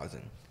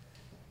 6000,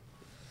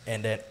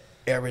 and then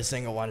every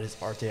single one is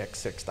RTX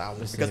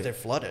 6000 Listen, because they're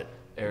flooded.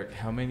 Eric,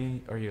 how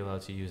many are you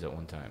allowed to use at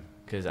one time?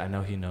 Because I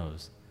know he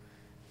knows.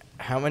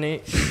 How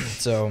many?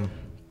 So,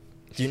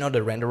 do you know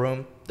the render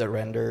room? The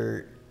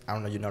render, I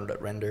don't know, the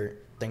render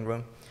thing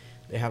room?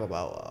 They have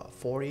about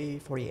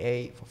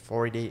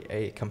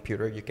 48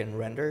 computer you can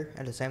render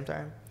at the same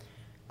time.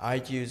 I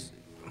use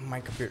my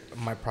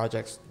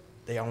projects,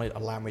 they only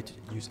allow me to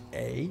use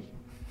A.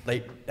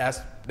 They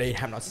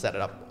have not set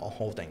it up a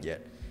whole thing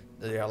yet.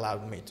 They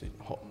allowed me to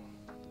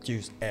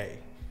use A,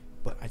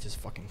 but I just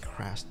fucking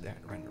crashed that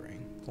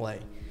rendering.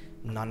 Like,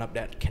 none of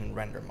that can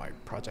render my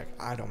project.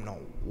 I don't know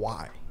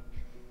why.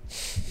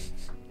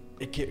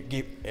 It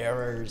give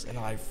errors, and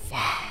I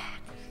fuck.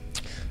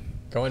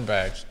 Going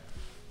back,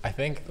 I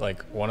think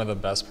like one of the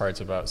best parts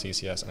about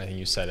CCS, and I think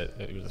you said it,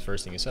 it was the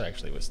first thing you said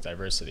actually, was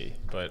diversity.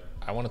 But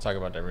I want to talk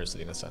about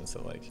diversity in the sense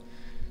that like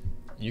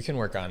you can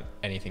work on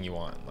anything you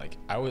want. Like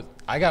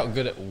I got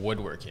good at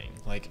woodworking.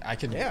 Like I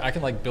can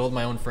like build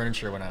my own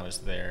furniture when I was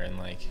there, and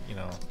like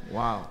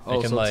Wow. You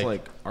Oh, can, so like- it's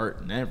like art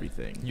and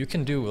everything. you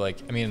can do like,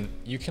 I mean,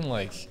 you can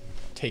like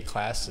take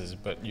classes,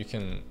 but you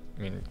can,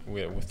 I mean,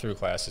 through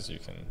classes you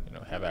can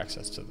have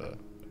access to the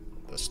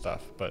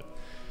stuff. But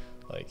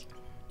like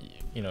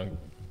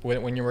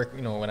when you're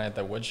working, when I had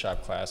that wood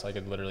shop class, I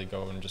could literally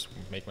go and just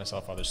make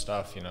myself other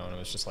stuff, and it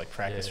was just like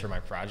practice for my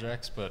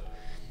projects. But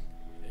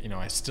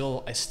I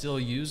still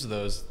use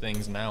those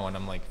things now when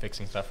I'm like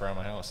fixing stuff around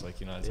my house. Like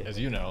as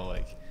you know,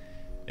 like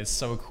it's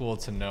so cool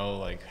to know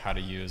like how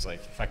to use, like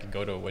if I could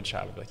go to a wood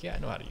shop, I'd be like, yeah, I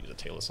know how to use a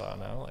table saw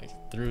now, like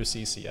through a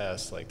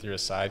CCS, like through a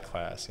side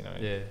class,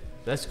 Yeah,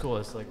 that's cool.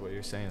 That's like what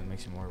you're saying. It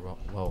makes you more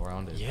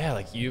well-rounded. Yeah,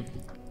 like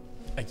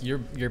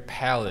your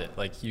palette,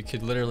 like you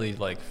could literally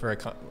like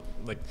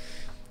like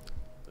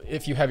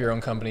if you have your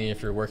own company,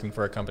 if you're working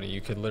for a company,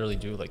 you could literally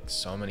do like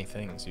so many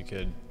things. You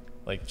could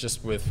like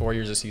just with 4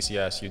 years of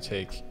CCS, you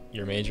take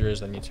your majors,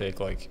 then you take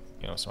like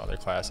some other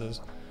classes.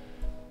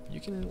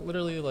 You can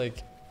literally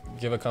like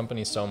give a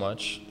company so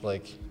much,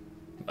 like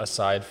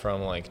aside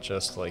from like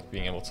just like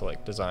being able to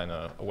like design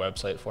a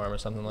website for them or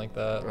something like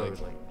that. Bro, Like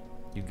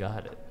you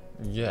got it.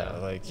 yeah,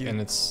 like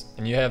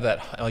and you have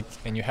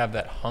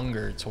that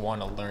hunger to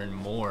want to learn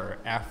more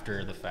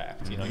after the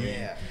fact.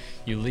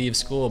 You leave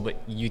school, but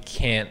you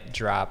can't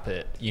drop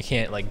it. You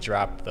can't like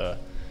drop the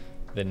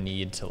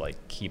need to like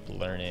keep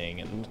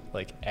learning and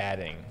like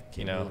adding.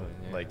 Keep moving,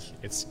 yeah. Like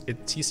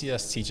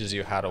TCS teaches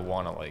you how to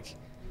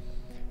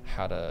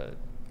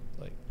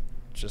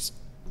just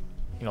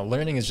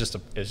learning is just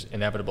is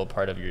inevitable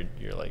part of your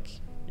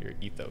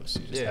ethos.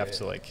 You just have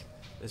to like.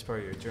 It's part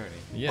of your journey.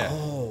 Yeah.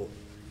 Oh,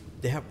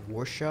 they have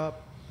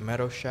workshop,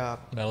 metal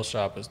shop, Metal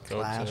shop is dope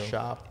glass too.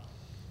 shop,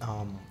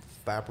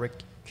 fabric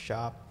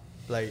shop,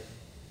 like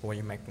when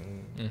you're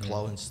making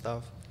clothes and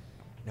stuff.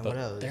 And what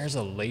else? There's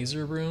a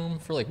laser room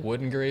for like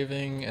wood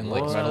engraving and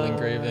like metal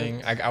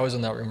engraving. I was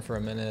in that room for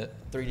a minute.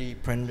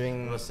 3D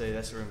printing. Let's say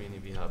that's the room you need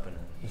to be hopping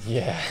in.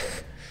 Yeah.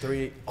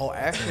 3D. Oh,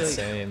 actually.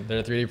 Insane.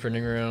 Their 3D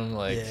printing room,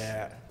 like,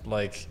 Yeah.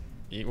 like,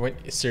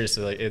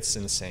 seriously, like, it's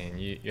insane.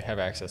 You have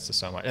access to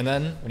so much, and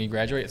then when you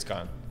graduate, it's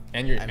gone,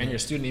 and your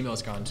student email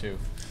is gone too.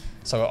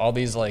 So all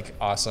these like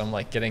awesome,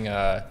 like getting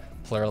a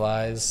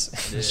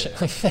pluralize,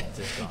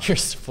 your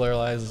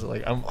pluralize is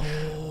like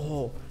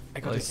Oh, I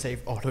got like- to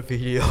save all the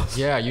videos.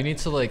 Yeah, you need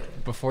to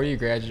like before you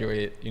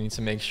graduate, you need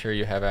to make sure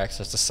you have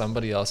access to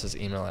somebody else's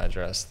email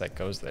address that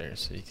goes there,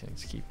 so you can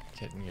keep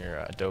getting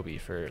your Adobe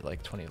for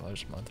like $20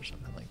 a month or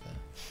something like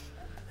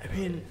that. I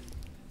mean,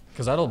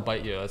 Because that'll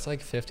bite you. It's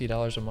like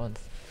 $50 a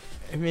month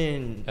I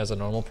mean, as a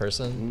normal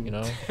person,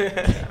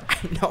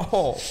 I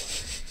know.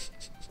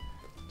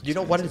 You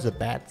know what is the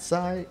bad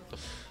side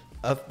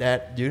of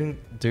that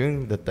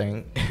doing the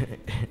thing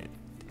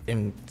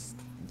in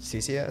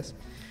CCS?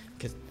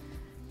 Because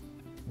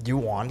you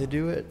want to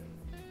do it,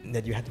 and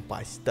then you have to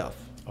buy stuff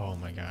Oh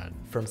my god.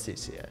 from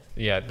CCS.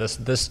 Yeah, the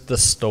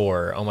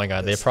store. Oh my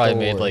god, The they probably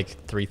made store.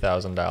 like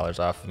 $3,000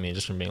 off of me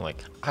just from being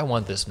like, I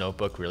want this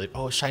notebook really.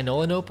 Oh,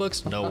 Shinola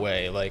notebooks? No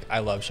way. Like I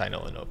love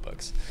Shinola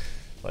notebooks.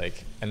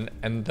 Like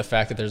and the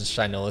fact that there's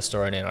a Shinola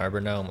store in Ann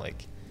Arbor now, I'm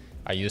like,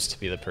 I used to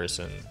be the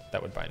person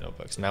that would buy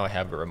notebooks. Now I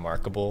have a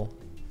Remarkable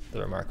the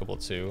Remarkable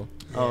 2.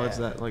 Oh, it's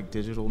that like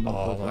digital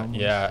notebook. almost?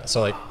 Yeah.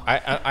 So like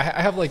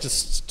I have like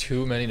just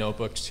too many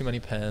notebooks, too many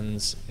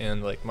pens,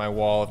 and like my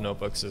wall of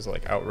notebooks is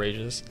like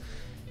outrageous.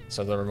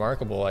 So the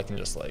Remarkable, I can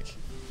just like,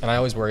 and I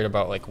always worried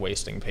about like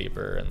wasting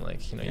paper and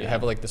like, you know, you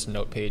have like this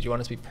note page, you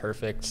want it to be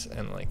perfect,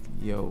 and like,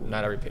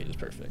 not every page is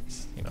perfect,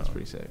 you know. That's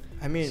pretty sick.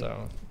 I mean,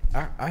 So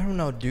I don't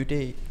know. Do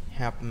they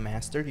have a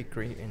master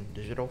degree in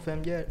digital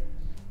film yet?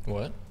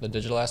 what? The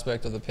digital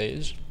aspect of the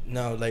page?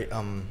 No, like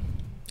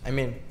I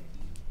mean,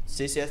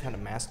 CCS had a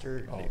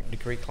master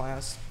degree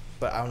class,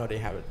 but I don't know they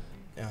have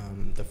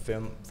the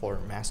film for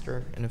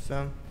master in the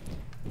film.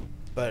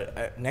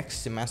 But next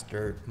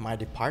semester, my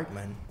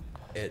department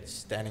is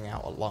standing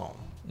out alone,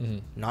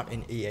 not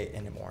in EA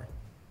anymore.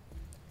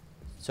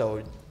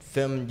 So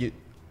film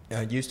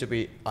used to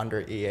be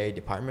under EA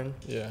department,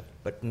 Yeah.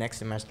 but next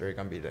semester it's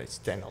gonna be the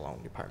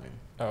standalone department.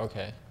 Oh,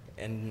 okay.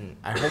 And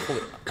I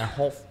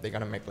hope they're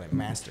gonna make like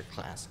master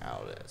class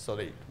out of it. So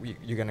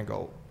you're gonna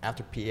go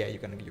after PA, you're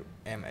gonna do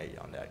MA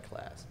on that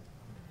class.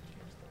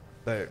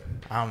 But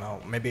I don't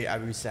know. Maybe I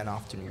will be sent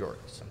off to New York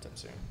sometime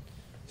soon.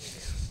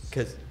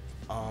 Cause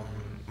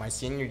my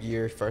senior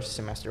year, first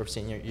semester of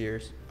senior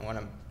years, I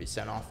wanna be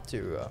sent off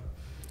to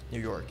New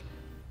York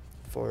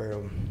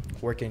for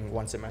working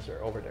one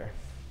semester over there.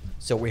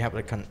 So we have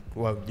like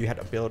you had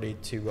ability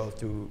to go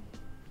through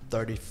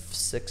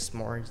 36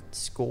 more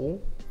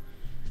school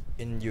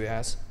in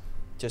US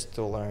just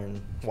to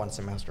learn one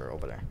semester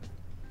over there.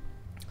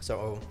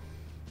 So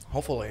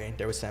hopefully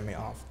they will send me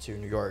off to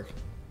New York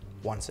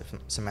one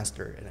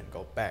semester and then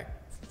go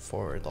back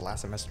for the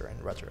last semester and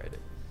graduate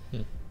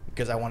it.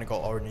 Because I want to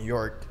go over to New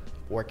York,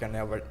 work on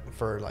it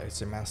for like a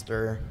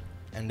semester,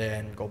 and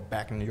then go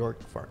back in New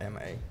York for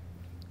MA.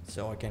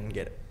 So I can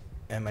get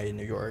MA in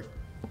New York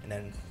and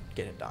then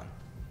get it done.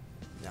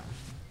 No,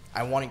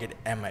 I want to get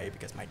MA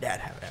because my dad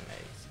have MA.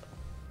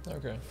 So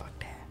Okay. fuck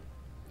that.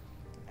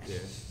 Yeah.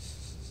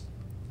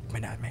 My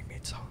dad make me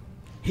so.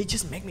 He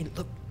just make me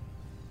look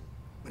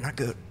not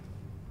good,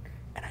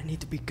 and I need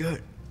to be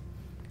good.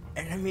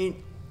 And I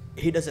mean,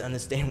 he doesn't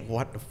understand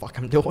what the fuck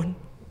I'm doing.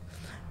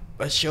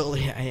 But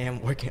surely I am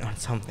working on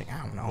something.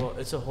 I don't know. Well,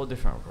 it's a whole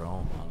different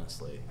realm,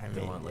 honestly. I than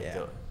mean, what like yeah.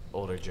 the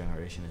older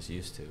generation is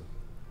used to.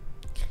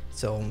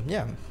 So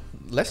yeah,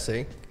 let's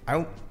see.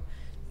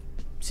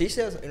 She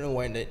says in a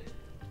way that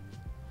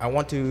I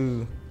want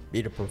to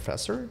be the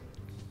professor.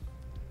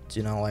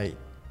 You know, like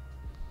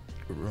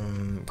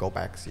go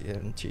back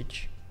and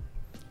teach.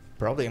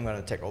 Probably I'm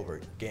gonna take over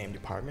game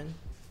department.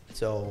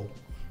 So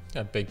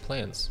Yeah, big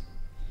plans.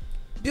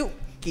 dude,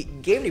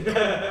 game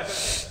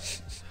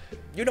department.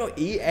 You know,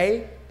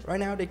 EA right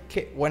now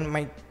when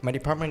my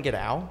department get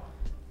out,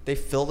 they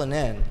fill it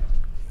in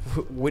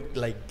with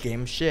like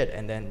game shit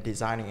and then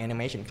designing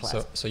animation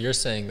class. So you're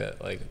saying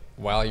that like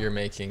while you're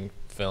making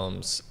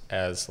films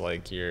as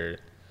like your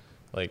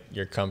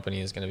company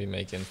is going to be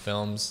making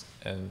films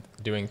and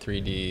doing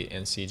 3D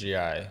and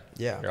CGI.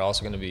 Yeah. You're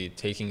also going to be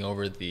taking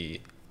over the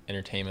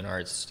entertainment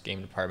arts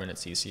game department at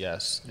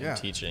CCS and Yeah.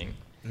 teaching.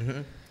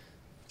 Mm-hmm.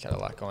 Got a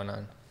lot going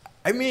on.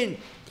 I mean,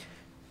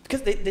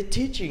 because they're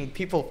teaching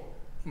people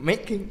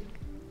making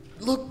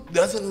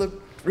doesn't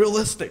look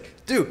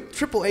realistic. Dude,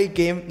 AAA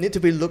game need to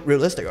be look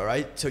realistic, all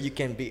right? So you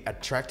can be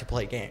attracted to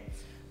play game.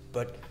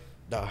 But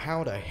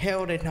how the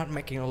hell they not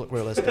making it look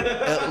realistic?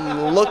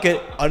 Look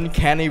at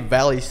Uncanny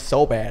Valley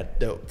so bad,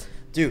 though.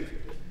 Dude,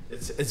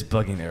 It's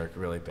bugging Eric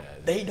really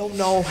bad. they don't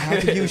know how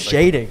to use It's like,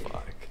 shading.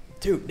 fuck.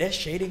 Dude, their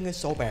shading is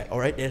so bad, all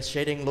right? Their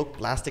shading look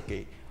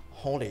plasticky.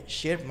 Holy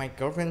shit, my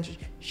girlfriend,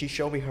 she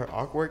showed me her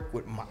artwork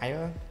with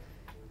Maya.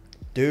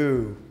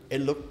 Dude,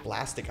 it looked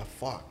plastic as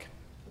fuck.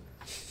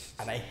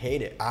 And I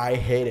hate it.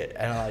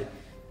 And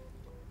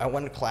I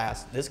went to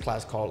this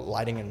class called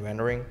Lighting and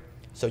Rendering.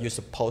 So you're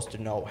supposed to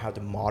know how to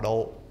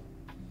model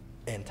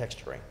and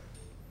texturing.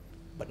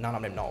 But none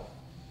of them know.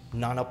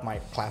 None of my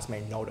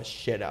classmates know the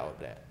shit out of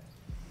that.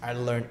 I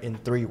learned in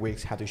 3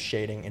 weeks how to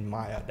shading in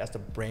Maya. That's a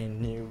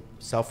brand new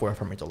software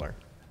for me to learn.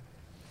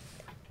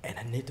 And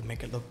I need to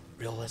make it look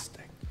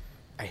realistic.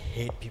 I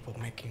hate people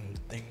making the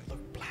thing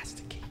look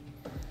plasticky.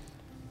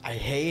 I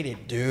hate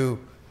it, dude.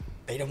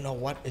 They don't know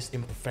what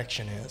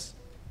imperfection is.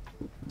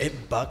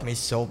 It bugged me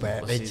so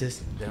bad. Well, They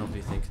see, they don't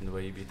be thinking the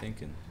way you be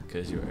thinking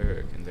because you're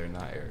Eric and they're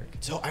not Eric.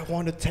 So I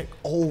want to take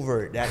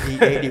over that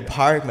EA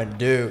department,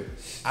 dude.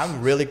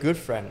 I'm really good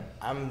friend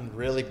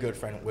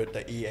with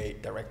the EA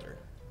director.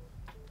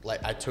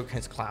 Like I took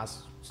his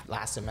class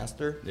last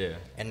semester. Yeah.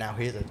 And now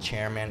he's the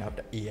chairman of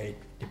the EA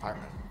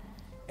department.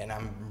 And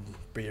I'm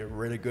be a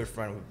really good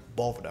friend with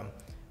both of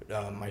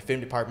them. My film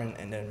department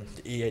and then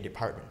the EA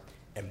department.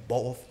 And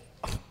both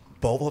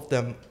of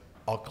them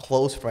are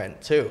close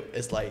friends too.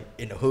 It's like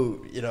in the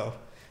hood, you know.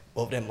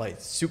 Both of them like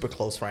super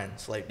close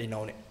friends. Like they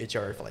know each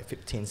other for like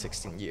 15,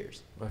 16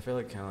 years. But I feel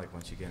like kind of like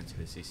once you get into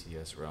the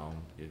CCS realm,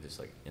 you're just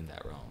like in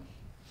that realm.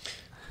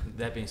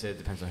 That being said, it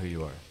depends on who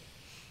you are.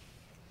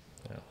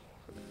 Yeah.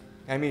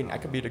 I mean, I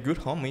could be the good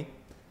homie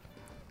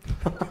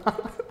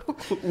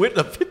with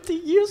a 50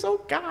 years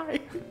old guy.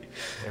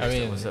 I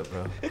mean, what's up,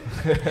 bro?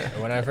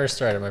 when I first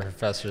started, my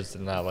professors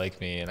did not like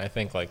me, and I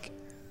think like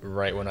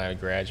right when I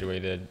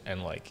graduated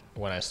and like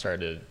when I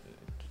started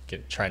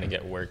trying to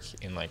get work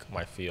in like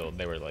my field,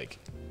 they were like,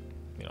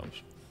 you know,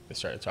 they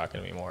started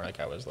talking to me more like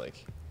I was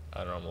like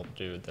a normal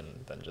dude than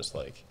just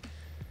like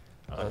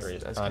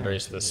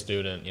Andres the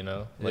student, you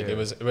know. Like Yeah. it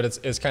was, but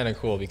it's kind of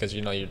cool because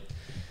you know you.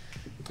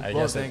 I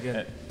Well, guess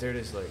thinking they're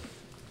just like,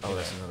 oh,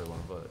 that's another one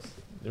of us.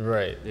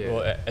 Right. Yeah.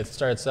 Well, it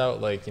starts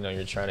out like, you know,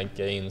 you're trying to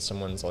gain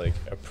someone's like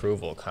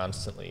approval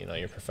constantly. You know,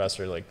 your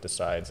professor like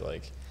decides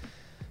like,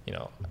 you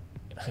know,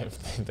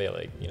 if they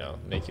like, you know,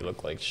 make you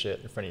look like shit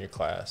in front of your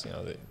class, you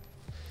know.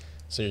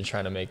 So you're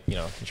trying to make, you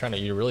know,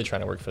 you're really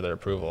trying to work for their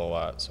approval a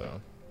lot. So.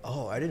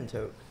 Oh, I didn't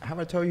tell. Have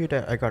I told you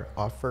that I got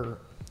offered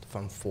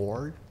from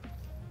Ford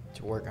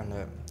to work on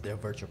their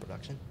virtual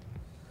production?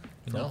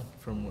 No.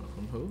 From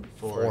who?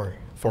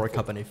 Ford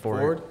company.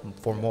 Ford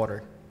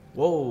Motor.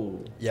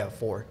 Whoa. Yeah,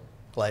 Ford.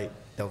 Like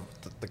the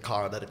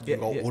car that you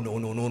go. Yeah.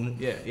 No.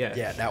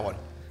 Yeah, that one.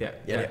 Yeah.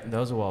 Yeah. That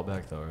was a while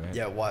back though, right?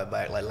 Yeah, a while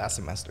back, like last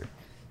semester.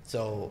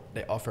 So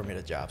they offered me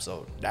the job.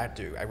 So that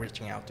dude, I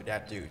reaching out to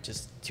that dude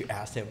just to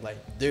ask him, like,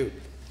 dude,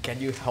 can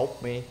you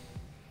help me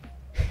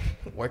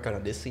work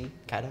on this scene,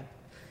 kind of?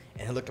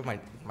 And he looked at my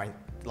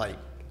like,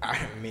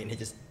 I mean, he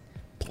just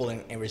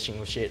pulling every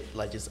single shit,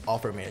 like just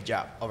offered me a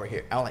job over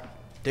here. I'm like,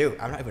 dude,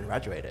 I'm not even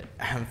graduated.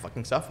 I'm a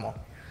fucking sophomore.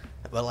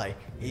 But like,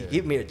 he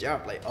give me a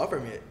job, like offer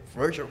me a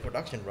virtual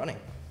production running.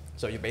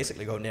 So you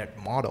basically go there,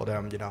 model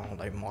them, you know,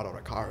 like model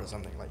a car or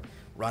something, like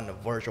run a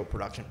virtual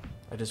production.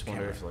 I just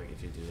wonder camera. if like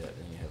if you do that,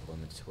 then you have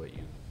limits to what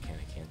you can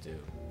and can't do.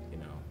 You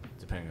know,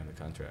 depending on the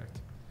contract.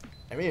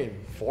 I mean,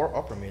 Ford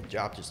offered me a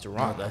job just to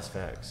run. No, that's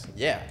facts.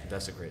 Yeah.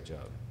 That's a great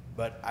job.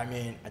 But I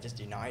mean, I just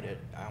denied it.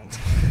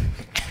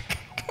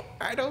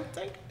 I don't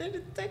think I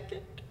didn't take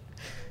it.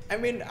 I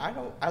mean,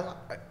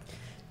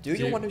 do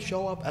you want to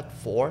show up at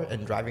 4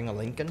 and driving a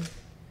Lincoln?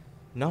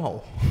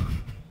 No.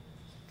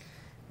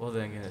 Well,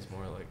 then again, it's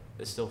more like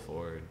it's still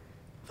Ford.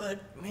 But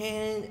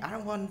man, I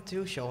don't want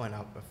to showing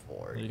up at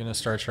 4. Are you gonna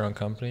start your own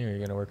company, or are you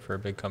gonna work for a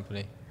big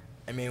company?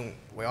 I mean,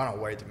 we're on our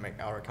way to make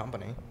our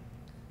company.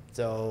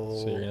 So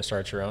So you're gonna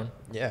start your own?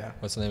 yeah.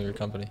 What's the name of your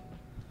company?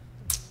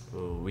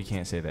 Oh, we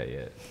can't say that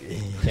yet.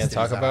 Can't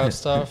talk about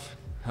stuff.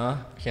 Huh?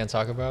 Can't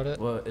talk about it.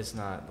 Well, it's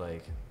not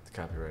like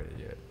copyrighted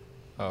yet.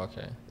 Oh,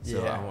 okay.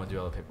 So Yeah. I want to do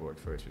all the paperwork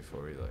first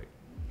before we like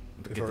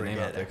get Before the we name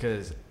get out there. it.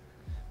 Because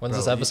When's Bro,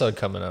 this you- episode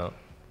coming out?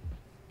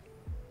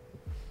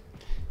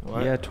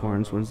 What? Yeah,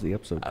 Torrance, when's the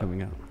episode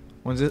coming out?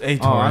 When's it? Hey,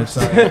 oh, I'm Torrance.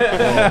 sorry.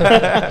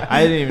 Well,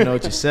 I didn't even know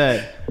what you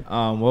said.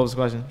 What was the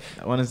question?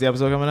 When is the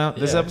episode coming out?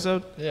 This Yeah.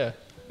 episode? Yeah.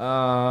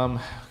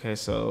 Okay,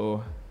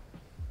 so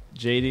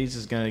JD's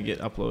is gonna get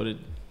uploaded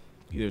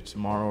either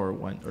tomorrow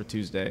or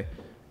Tuesday,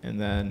 and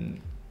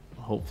then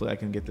hopefully I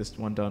can get this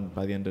one done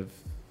by the end of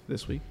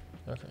this week.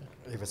 Okay.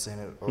 If it's seen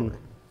it over.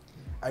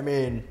 I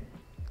mean,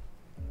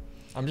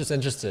 I'm just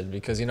interested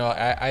because, you know,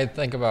 I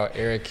think about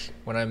Eric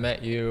when I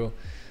met you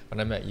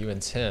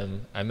and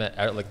Tim. I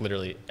met like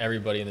literally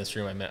everybody in this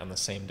room I met on the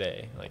same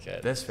day, like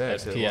at, That's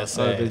facts. at It was.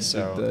 PSA.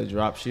 so the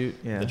drop shoot.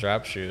 Yeah. the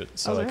drop shoot.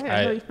 So I was like like,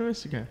 hey, I know you from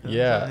Instagram.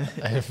 yeah,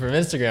 from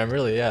Instagram,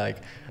 really, yeah.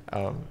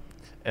 Like,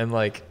 and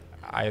like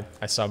I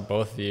saw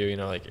both of you. You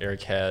know, like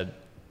Eric had,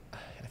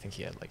 I think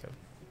he had like a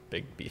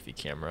big beefy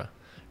camera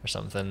or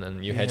something,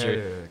 and you had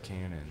your a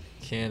Canon.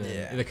 Canon.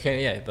 Yeah.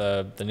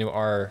 The new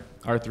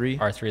R3.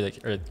 R3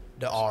 like or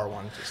the R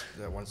one, just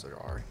the ones that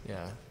are.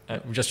 yeah,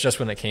 just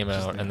when it came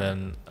out, and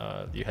then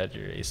you had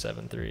your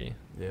A7 III,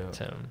 Yeah.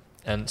 Tim,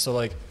 and so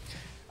like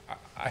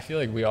I feel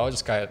like we all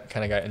just kind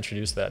of got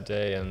introduced that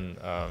day, and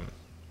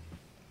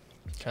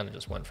kind of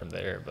just went from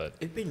there. But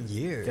It's been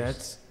years.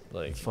 That's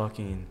like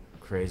fucking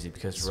crazy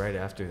because right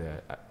after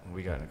that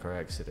we got in a car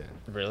accident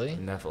really,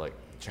 and that like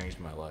changed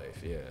my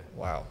life. Yeah.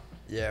 wow.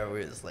 Yeah, it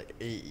was like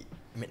 8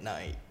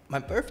 midnight. My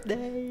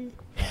birthday.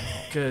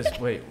 Because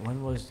wait,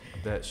 when was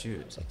that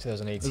shoot? It's like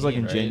 2018. It was like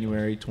in right?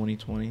 January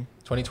 2020.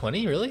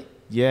 2020, really?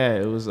 Yeah,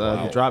 it was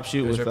Wow. the drop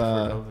shoot It was with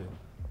right before COVID.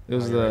 it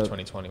was Oh, you're right, the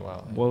 2020.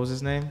 Wow. what was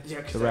his name?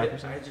 Yeah, the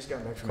rapper. I just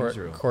got back from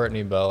Israel.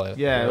 Courtney Bell.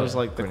 Yeah, it was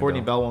like the Courtney Courtney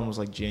Bell. Bell one was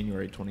like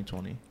January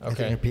 2020. Okay. I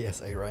think in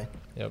PSA, right?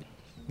 Yep.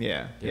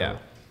 Yeah, Yeah. yeah.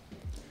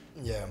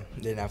 Yeah.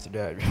 Then after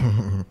that,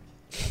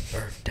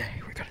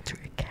 birthday, we got into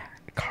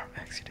a car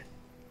accident.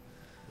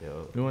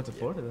 Yo, We went to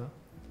Florida though.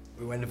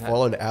 We went to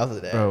Florida after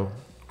that. bro.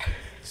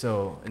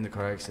 So in the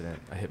car accident,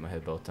 I hit my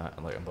head both times,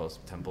 like on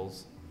both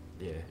temples.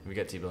 Yeah, we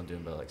got T-bone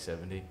doing about like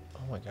 70. Oh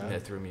my And god.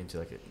 that threw me into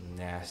like a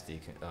nasty,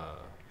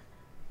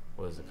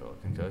 what is it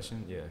called?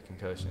 Concussion? Yeah,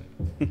 concussion.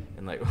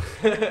 And like,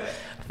 I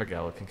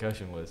forgot what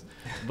concussion was.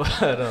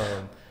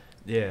 But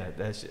yeah,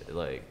 that shit,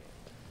 like,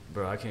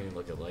 bro, I can't even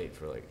look at light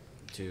for like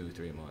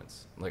 2-3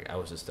 months. Like, I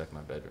was just stuck in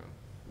my bedroom.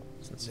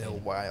 It's a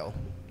while.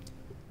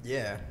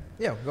 Yeah.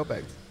 Yeah, go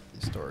back to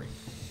the story.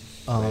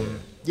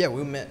 Yeah,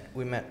 we met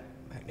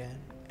back then.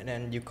 And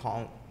then you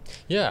called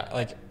Yeah,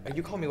 like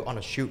me on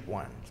a shoot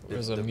one. it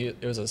was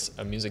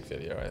a music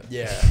video. Right?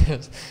 Yeah.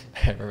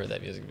 I remember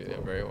that music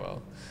video very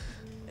well.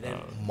 And then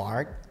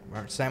Mark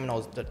our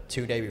seminars the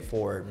 2 days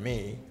before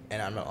me,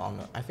 and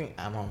I think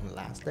I'm on the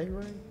last day,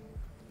 right?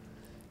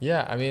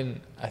 Yeah, I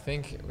mean, I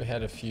think we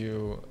had a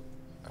few,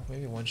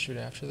 maybe one shoot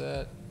after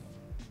that.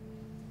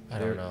 I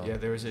don't know. Yeah,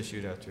 there was a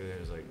shoot after there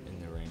was like in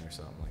the rain or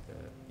something like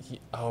that.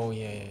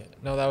 Yeah.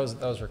 No, that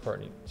was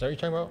recording. Is that what you're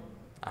talking about?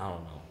 I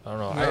don't know. I don't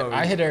know. No,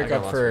 I hit Eric got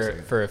up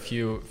lost for a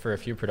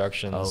few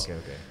productions. Oh, okay.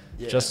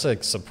 Yeah. Just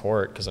to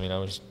support, because I mean, I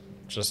was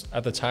just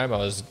at the time I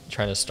was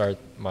trying to start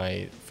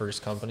my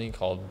first company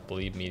called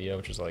Bleed Media,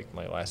 which is like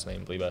my last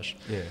name, Blibeche.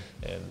 Yeah.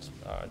 And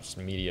just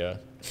media,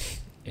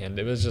 and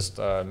it was just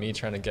me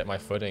trying to get my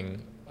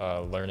footing,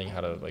 learning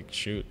how to like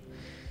shoot,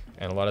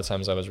 and a lot of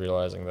times I was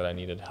realizing that I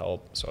needed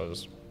help, so I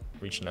was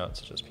reaching out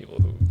to just people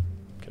who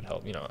could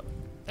help, and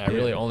I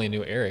really only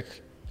knew Eric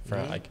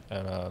from like,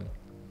 and I'm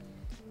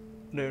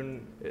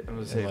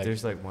gonna say, like, if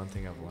there's like one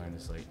thing I've learned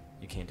is like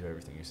you can't do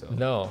everything yourself.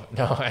 No,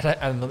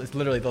 and it's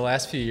literally the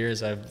last few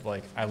years I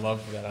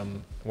love that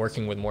I'm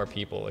working with more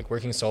people. Like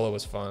working solo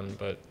was fun,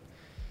 but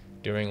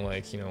doing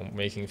like,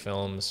 making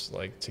films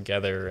like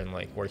together and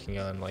like working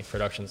on like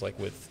productions like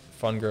with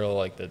Fun Girl,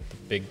 like the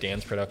big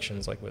dance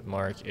productions like with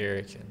Mark,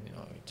 Eric, and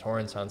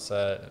Torrance on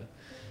set, and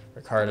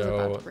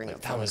Ricardo.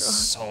 That was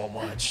so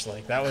much.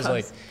 Like that was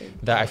like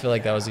that. I feel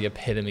like that was the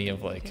epitome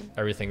of like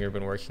everything we've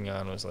been working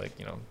on was like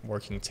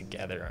working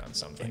together on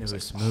something. And it was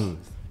like, smooth.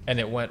 And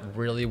it went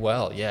really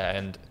well, yeah.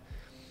 And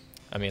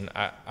I mean,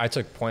 I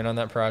took point on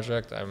that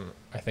project.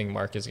 I think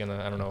Mark is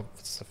gonna. I don't know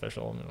if it's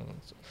official.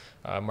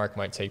 Mark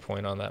might take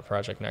point on that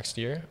project next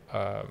year.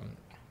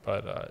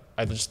 But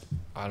I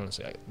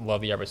honestly, I love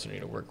the opportunity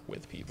to work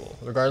with people,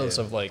 regardless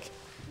of like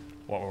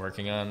what we're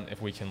working on.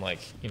 If we can like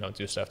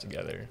do stuff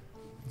together,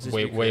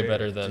 way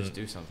better than just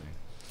do something.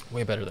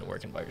 Way better than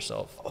working by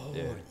yourself. Oh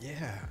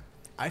yeah.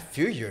 I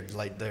feel you're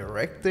like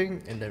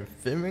directing and then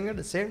filming at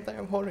the same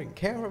time, holding a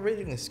camera,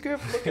 reading the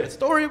script, looking at the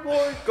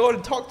storyboard, going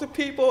to talk to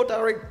people,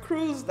 direct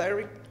crews,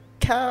 direct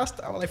cast.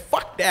 I was like,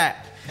 fuck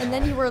that. And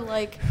then you were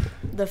like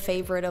the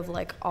favorite of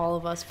like all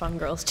of us fun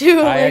girls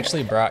too. I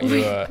actually brought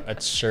you a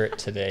shirt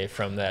today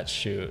from that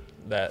shoot.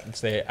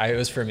 It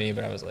was for me,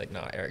 but I was like,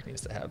 no, Eric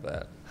needs to have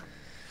that.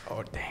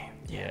 Oh damn.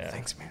 Yeah.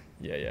 Thanks, man.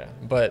 Yeah.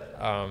 But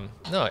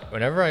no,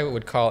 whenever I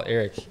would call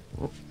Eric,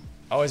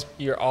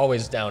 you're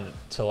always down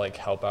to like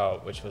help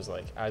out, which was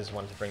like I just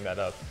wanted to bring that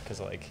up because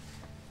like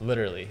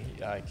literally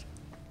like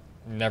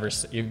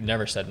you've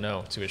never said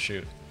no to a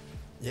shoot.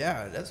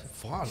 Yeah, that's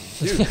fun,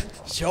 dude.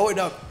 Showing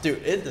up,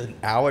 dude. It's an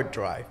hour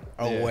drive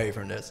away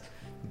from this,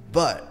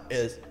 but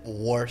it's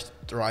worth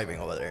driving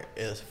over there.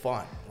 It's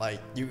fun. Like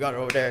you got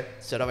over there,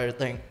 set up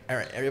everything. All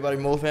right, everybody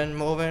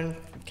moving.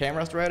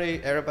 Cameras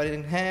ready. Everybody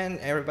in hand.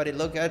 Everybody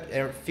look at.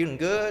 Feeling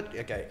good.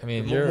 Okay. I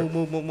mean,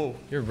 move.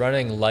 You're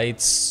running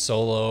lights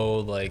solo.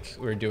 Like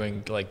we were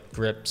doing like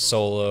grip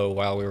solo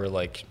while we were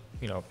like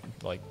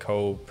like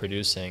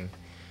co-producing,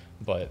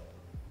 but.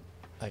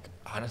 Like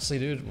honestly,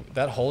 dude,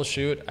 that whole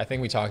shoot, I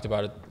think we talked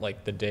about it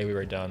like the day we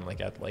were done,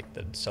 like at like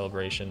the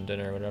celebration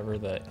dinner or whatever.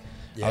 That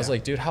I was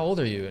like, dude, how old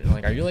are you? And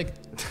like, are you like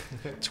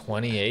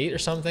 28 or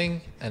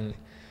something? And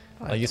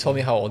like you told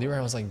me how old you were.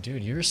 I was like,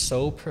 dude, you're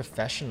so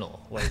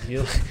professional. Like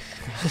you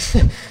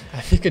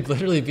could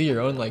literally be your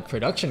own like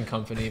production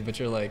company, but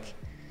you're like,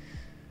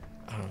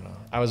 I don't know.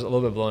 I was a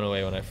little bit blown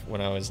away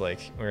when I was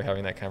like we were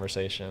having that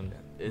conversation.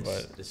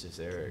 It's just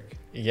Eric.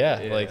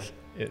 Yeah, like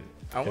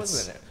I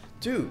wasn't it,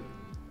 dude.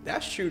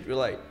 That shoot,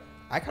 like,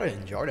 I kind of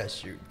enjoy that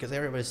shoot because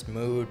everybody's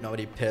smooth,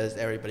 nobody pissed,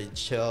 everybody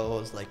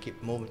chills, like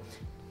keep moving.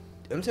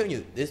 I'm telling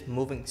you, it's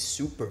moving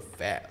super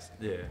fast.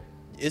 Yeah.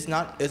 It's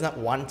not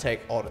one take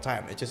all the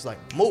time. It's just like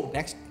move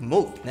next.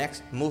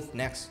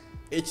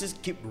 It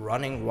just keep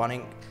running.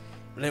 And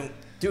then,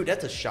 dude,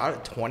 that's a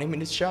shot, a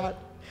 20-minute shot,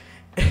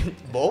 and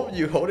both of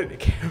you holding the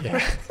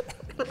camera,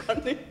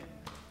 running.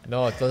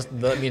 No,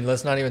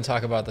 let's not even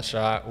talk about the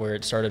shot where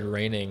it started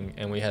raining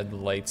and we had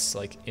lights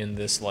like in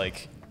this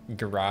like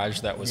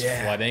garage that was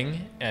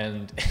flooding,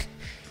 and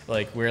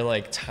like we're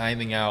like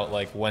timing out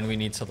like when we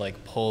need to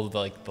like pull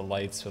the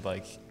lights with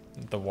like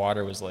the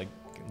water was like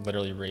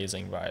literally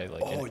raising by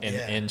like an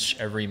inch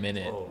every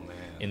minute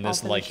in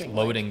this like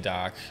loading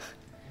dock.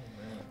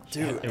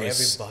 Dude,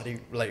 everybody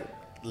like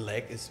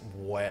leg is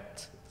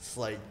wet. It's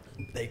like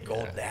they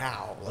go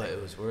down. But it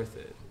was worth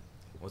it.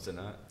 Was it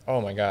not? Oh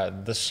my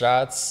god, the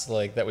shots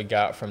like that we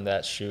got from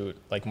that shoot,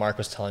 like Mark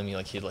was telling me,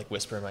 like he'd like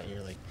whisper in my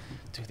ear like,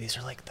 dude, these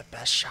are like the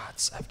best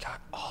shots I've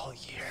got all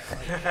year.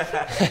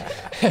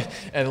 Like,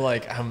 and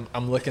like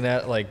I'm looking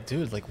at like,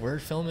 dude, like we're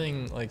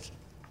filming like,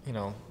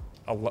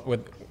 a lot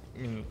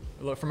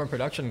look, from a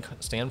production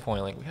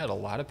standpoint, like we had a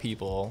lot of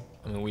people.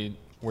 I mean,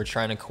 we're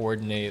trying to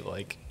coordinate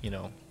like,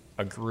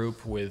 a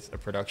group with a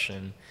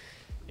production,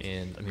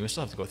 and I mean we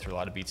still have to go through a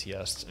lot of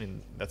BTS. I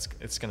mean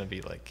it's gonna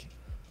be like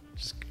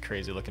just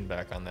crazy looking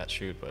back on that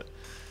shoot, but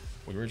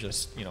we were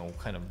just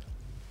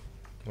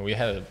we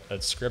had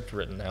a script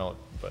written out,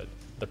 but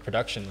the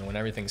production, when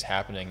everything's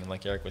happening, and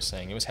like Eric was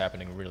saying, it was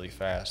happening really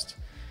fast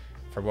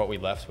for what we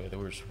left with.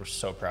 We're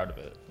so proud of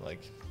it. Like,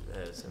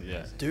 that's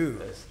amazing.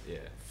 Dude, yeah.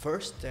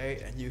 First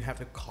day and you have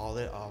to call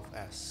it off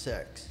at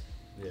 6.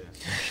 Yeah.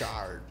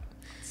 Sharp,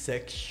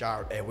 6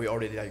 sharp, and we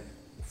already like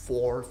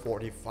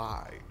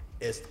 4:45.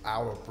 It's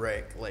our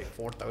break, like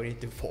 4:30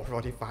 to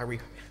 4:45. We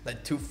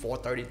like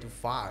 4:30 to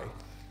 5,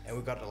 and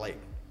we gotta like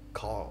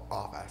call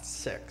off at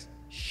 6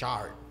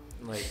 sharp.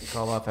 Like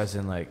call off as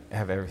in like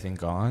have everything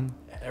gone.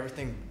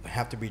 Everything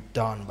have to be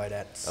done by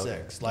that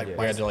 6. Like Yeah.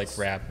 by We had to like 6.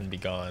 wrap and be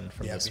gone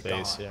from Yeah, the be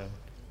space. gone. Yeah.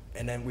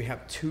 And then we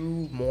have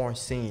 2 more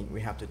scenes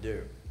we have to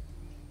do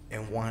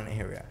in one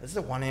area. This is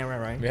the one area,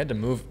 right? We had to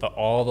move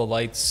all the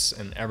lights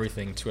and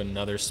everything to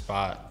another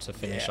spot to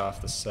finish Yeah.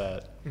 off the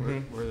set.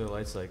 Were the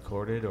lights like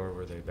corded or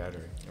were they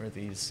battery? Or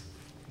these.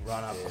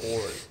 Run up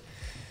cord.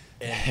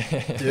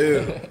 And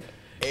dude,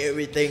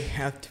 everything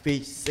have to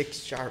be 6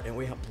 sharp, and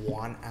we have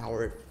 1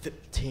 hour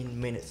 15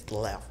 minutes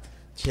left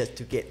just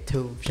to get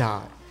 2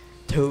 shot.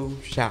 2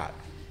 shot.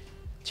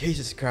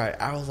 Jesus Christ!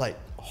 I was like,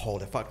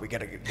 "Holy fuck, we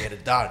gotta get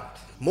it done!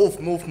 Move!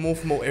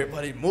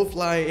 Everybody move!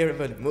 Light!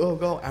 Everybody move!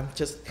 Go!" I'm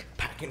just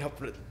packing up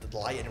the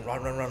light and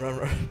run!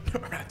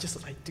 I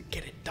just like to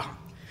get it done,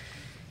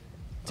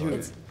 dude.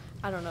 It's,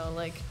 I don't know,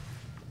 like,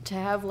 to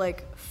have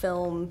like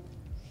film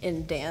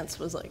in dance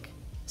was like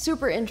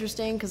super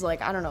interesting because,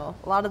 like, I don't know,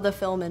 a lot of the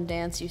film and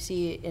dance you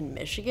see in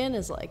Michigan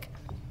is like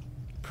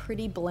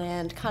pretty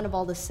bland, kind of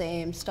all the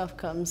same stuff.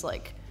 Comes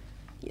like,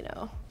 you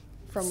know,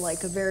 from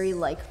like a very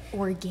like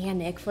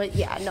organic, but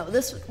yeah, no,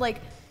 this like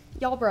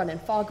y'all brought in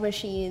fog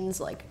machines,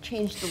 like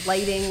changed the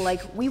lighting,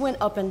 like we went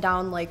up and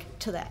down like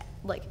to that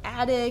like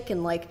attic,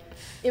 and like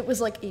it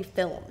was like a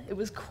film. It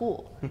was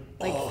cool.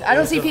 Like I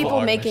don't see the people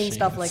fog making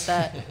stuff like machines.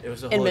 that It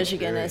was a in whole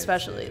Michigan, experience,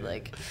 especially yeah.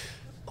 like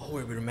Oh,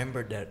 we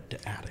remember that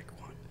the attic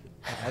one.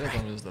 I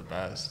think one was the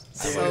best.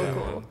 so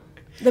cool.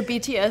 The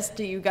BTS,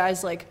 do you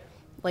guys like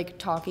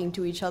talking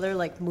to each other,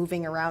 like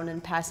moving around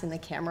and passing the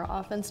camera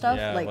off and stuff?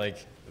 Yeah,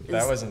 like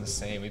that is was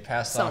insane. We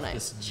passed so off nice.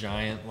 this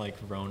giant like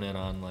Ronin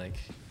on like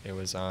it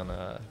was on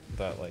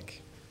that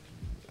like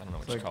I don't know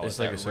what you Like- call it's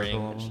it. like a That circle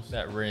ring. almost?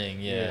 That ring,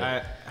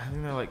 yeah. I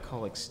think they're like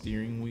called like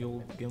steering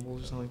wheel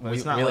gimbals or something like that. We-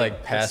 It's not we, like,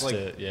 it's passed like,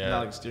 it, yeah.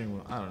 Not like steering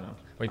wheel. I don't know.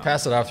 We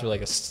passed it off through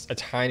like a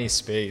tiny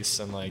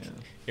space, and like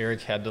Eric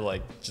had to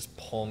like just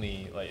pull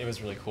me. Like it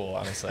was really cool,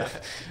 honestly. It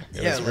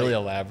Yeah, was really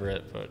like-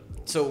 elaborate, but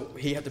So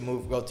he had to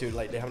go to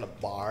like they have a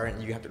bar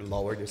and you have to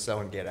lower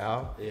yourself and get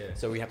out. Yeah.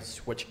 So we have to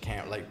switch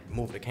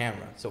move the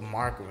camera. So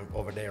Mark was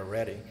over there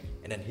already,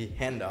 and then he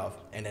hand off,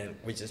 and then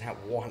we just have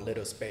one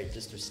little space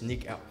just to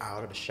sneak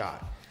out of the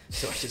shot.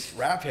 So I just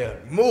wrap him,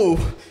 move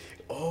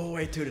all the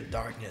way to the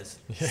darkness,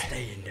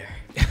 stay in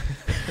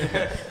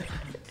there.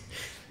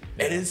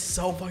 It is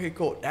so fucking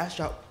cool. That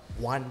shot,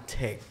 one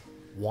take,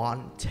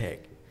 Yeah,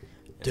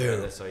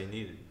 dude. that's all you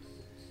needed.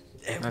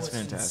 It That's was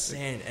fantastic.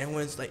 insane. And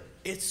when it's like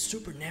it's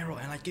super narrow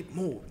and like it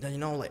moved. Then you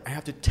know, like I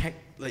have to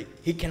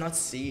he cannot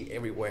see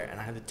everywhere, and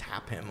I have to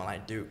tap him and I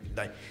do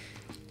like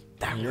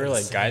that. you was were like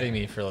insane. guiding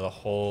me for the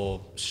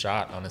whole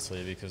shot,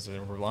 honestly, because we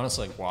were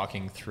honestly like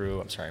walking through.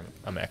 I'm sorry,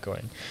 I'm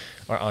echoing.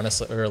 Or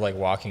honestly, we were like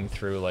walking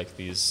through like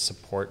these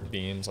support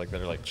beams, like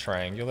that are like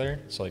triangular.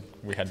 So like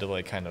we had to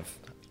like kind of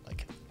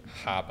like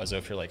hop as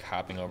if you're like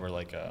hopping over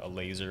like a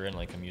laser in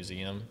like a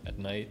museum at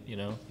night, you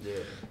know? Yeah.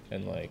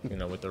 And like, you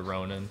know, with the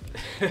Ronin.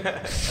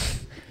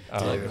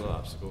 Like a little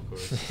obstacle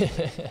course.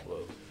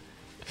 Whoa.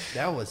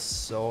 That was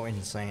so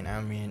insane. I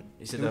mean,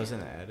 You said that was in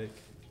the attic?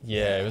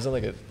 Yeah, it was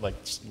like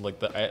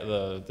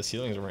the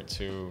ceilings weren't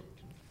too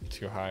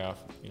high off,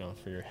 you know,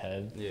 for your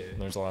head. Yeah. And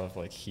there's a lot of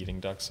like heating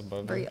ducts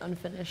above. very them.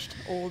 unfinished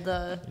old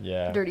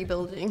Yeah. dirty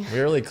building. We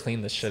really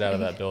cleaned the shit out of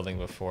that building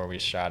before we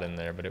shot in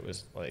there, but it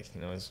was like,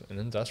 you know, it was an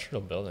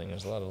industrial building.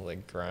 There's a lot of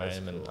like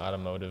grime and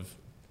automotive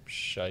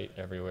shite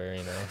everywhere,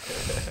 you know.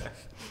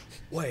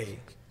 wait,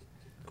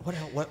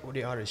 what were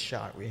the other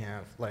shot we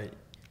have? Like,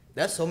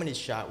 there's so many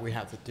shot we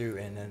have to do,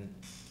 and then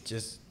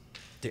just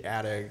the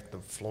attic, the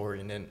floor,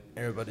 and then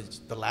everybody.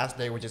 The last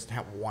day we just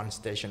have one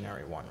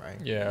stationary one, right?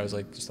 Yeah, it was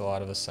like just a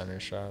lot of the center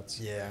shots.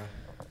 Yeah,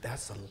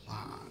 that's a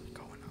lot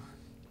going on,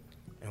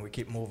 and we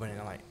keep moving, and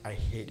like I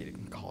hate it.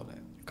 Call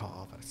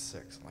off at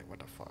 6. Like what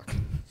the fuck?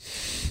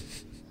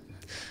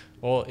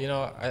 Well, you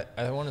know,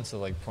 I wanted to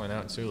like point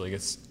out too, like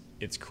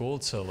it's cool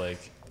to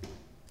like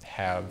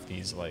have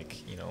these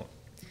like, you know,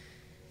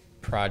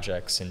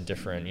 projects in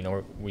different, you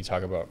know, we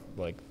talk about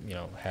like, you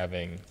know,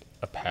 having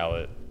a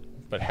palette,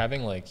 but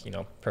having like, you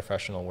know,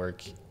 professional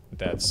work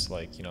that's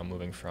like, you know,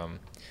 moving from,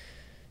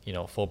 you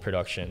know, full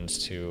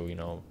productions to, you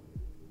know,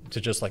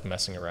 to just like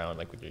messing around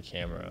like with your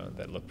camera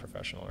that look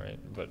professional, right?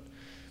 But,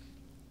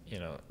 you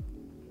know,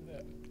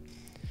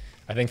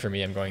 I think for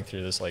me, I'm going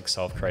through this like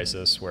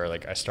self-crisis where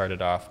like I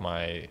started off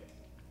I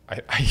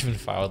even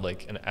filed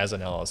like as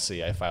an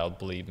LLC. I filed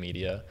Bleed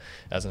Media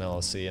as an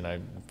LLC, and I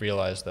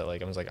realized that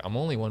like I was like, I'm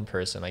only one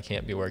person. I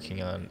can't be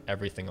working on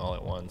everything all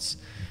at once.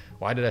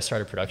 Why did I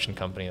start a production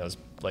company that was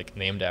like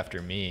named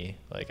after me?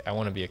 Like I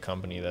want to be a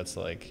company that's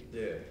like,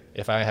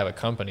 if I have a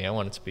company, I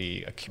want it to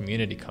be a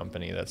community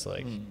company that's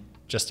like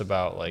just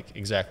about like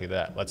exactly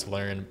that. Let's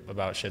learn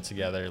about shit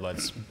together.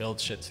 Let's build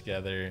shit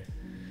together.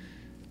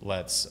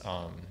 Let's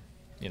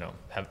you know,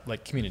 have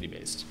like community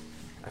based.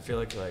 I feel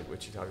like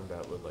what you're talking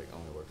about would like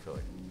only work for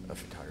like a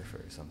photographer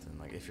or something.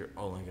 Like if you're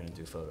only gonna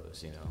do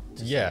photos, you know.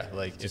 Just Yeah,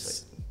 like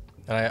it's.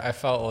 And I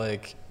felt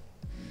like,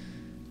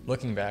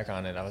 looking back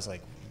on it, I was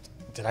like,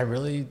 did I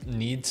really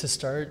need to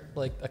start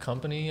like a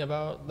company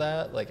about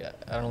that? Like,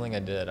 I don't think I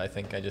did. I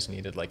think I just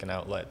needed like an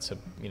outlet to,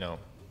 you know,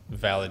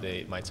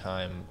 validate my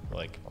time,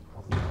 like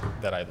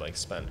that I'd like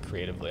spent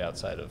creatively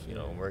outside of, you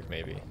know, work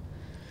maybe.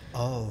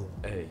 Oh,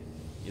 Hey,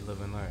 you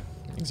live and learn.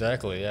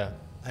 Exactly. Yeah.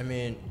 I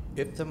mean,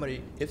 if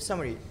somebody,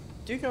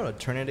 do you know the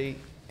Trinity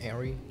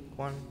Airy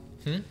one?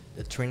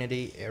 The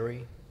Trinity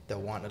Airy, the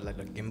one that like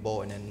the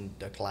gimbal and then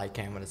the glide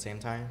cam at the same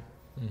time.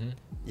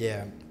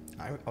 Yeah,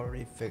 I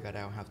already figured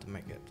out how to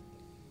make it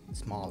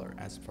smaller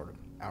as for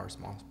our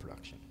small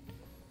production.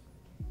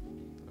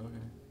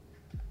 Okay.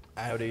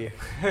 I already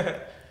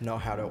know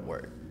how to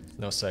work.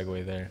 No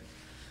segue there.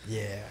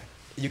 Yeah,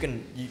 you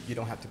can. You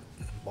don't have to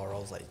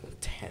borrow like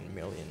 10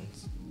 million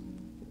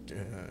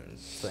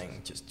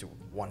thing just to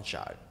one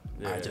shot.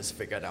 I just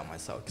figured out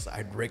myself because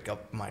I'd rig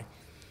up my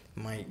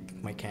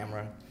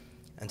camera,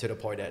 and to the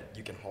point that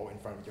you can hold in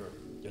front of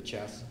your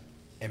chest,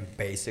 and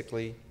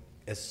basically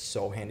it's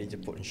so handy to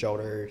put in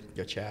shoulder,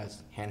 your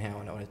chest, handheld,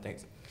 and other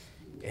things,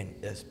 and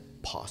it's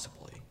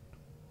possibly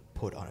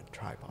put on a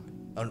tripod,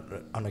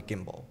 on a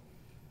gimbal,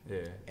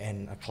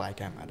 and a glide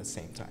cam at the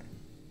same time.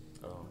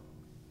 Oh.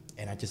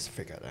 And I just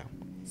figured it out.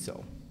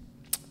 So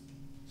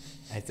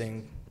I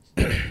think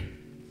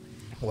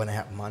when I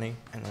have money,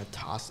 I'm gonna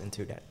toss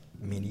into that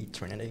mini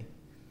Trinity,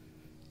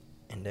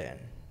 and then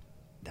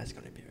that's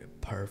gonna be a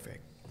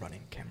perfect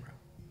running camera.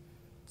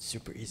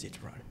 Super easy to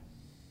run.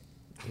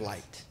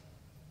 Light.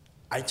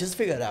 I just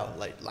figured out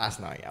like last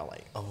night. I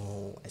like,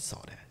 oh, I saw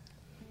that.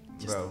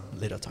 Just Bro,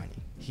 little tiny.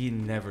 he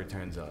never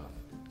turns off.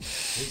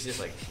 He's just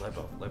like light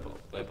bulb, light bulb,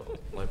 light bulb,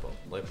 light bulb,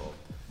 light bulb.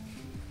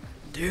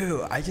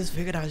 Dude, I just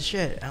figured out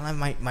shit. And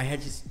like my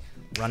head just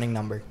running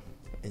number.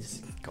 It's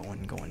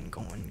going.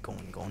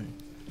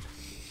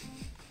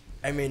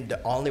 I mean,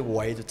 the only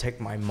way to take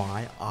my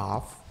mind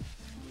off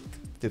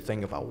to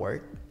think about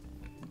work,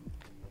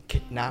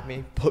 kidnap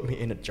me, put me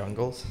in the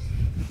jungles,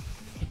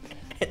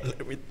 and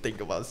let me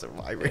think about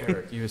surviving.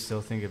 Eric, you would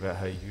still think about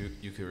how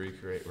you could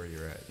recreate where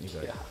you're at. You'd be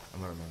like,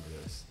 I'm gonna remember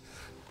this.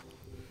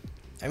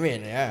 I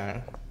mean,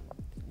 yeah.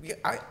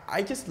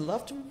 I just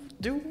love to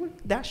do what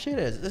that shit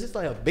is. This is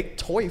like a big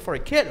toy for a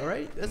kid,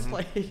 right? It's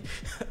like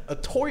a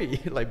toy,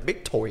 like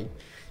big toy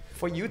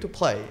for you to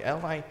play.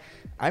 And like,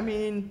 I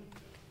mean,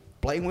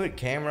 playing with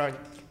camera,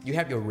 you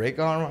have your rig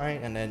on, right?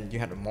 And then you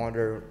have the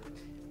monitor.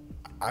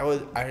 I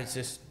was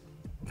just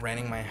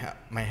running my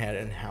head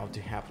in how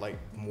to have like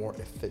more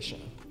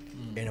efficient,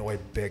 in a way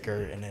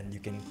bigger, and then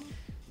you can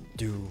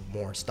do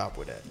more stuff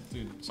with it.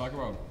 Dude, talk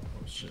about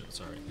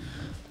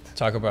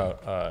Talk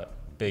about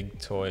big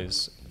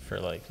toys for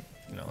like,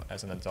 you know,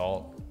 as an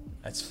adult.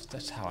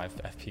 That's how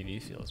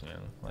FPV feels, man.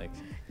 Like,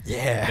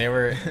 Yeah. they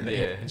were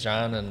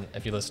John, and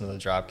if you listen to the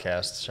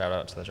Dropcast, shout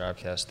out to the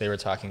Dropcast. They were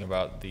talking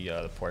about the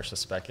Porsche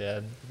spec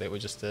ad that we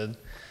just did,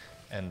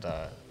 and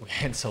we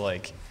had to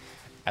like,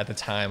 at the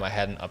time I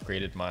hadn't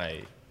upgraded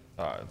my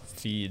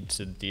feed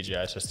to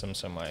DJI system,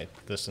 so my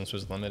distance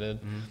was limited,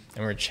 and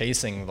we were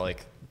chasing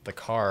like the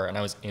car, and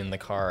I was in the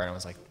car, and I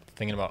was like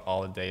thinking about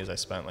all the days I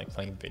spent like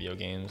playing video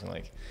games and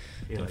like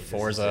doing like,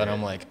 Forza, and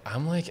I'm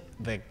like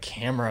the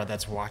camera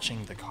that's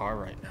watching the car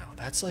right now.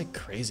 That's like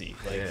crazy.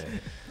 Like,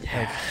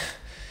 like,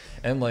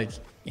 and like,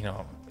 you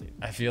know,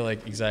 I feel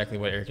like exactly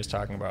what Eric is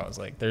talking about is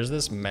like there's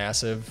this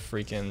massive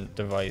freaking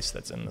device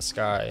that's in the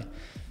sky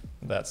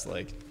that's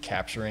like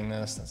capturing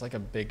this. That's like a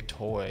big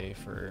toy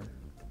for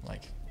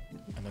like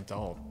an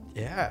adult.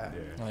 Yeah.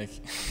 Like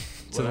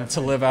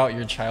to live out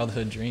your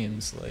childhood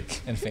dreams,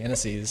 like, and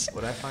fantasies.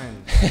 What I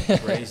find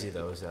crazy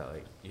though is that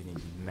like you need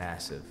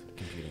massive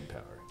computing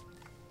power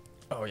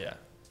Oh yeah.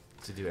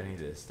 to do any of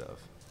this stuff.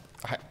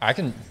 I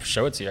can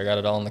show it to you. I got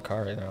it all in the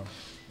car right now.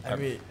 I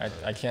mean,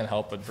 I can't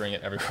help but bring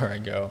it everywhere I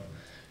go.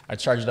 I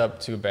charged up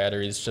 2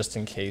 batteries just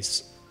in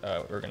case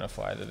we're gonna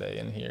fly today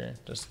in here.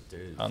 Just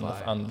Dude, on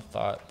fly. the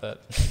thought that.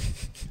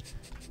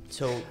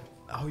 so,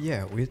 oh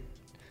yeah,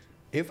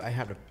 if I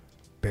had a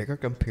bigger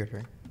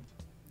computer,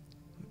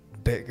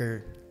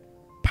 bigger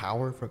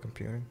power for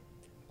computing,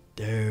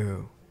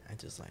 dude, I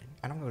just like,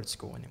 I don't go to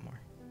school anymore.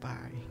 Bye.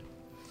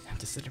 I'm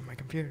just sitting on my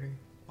computer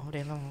all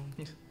day long,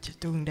 just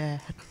doing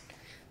that.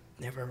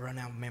 Never run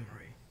out of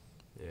memory.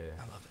 Yeah.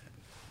 I love it.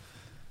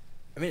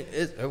 I mean,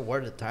 it's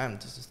worth the time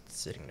just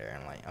sitting there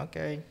and like,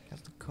 okay,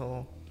 that's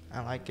cool.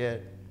 I like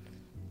it.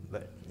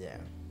 But yeah,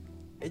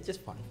 it's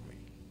just fun for me.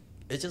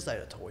 It's just like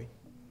a toy.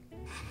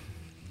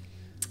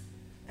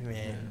 I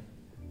mean,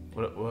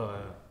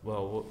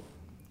 Well,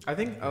 I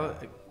think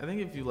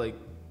if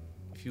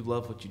you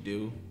love what you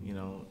do, you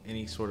know,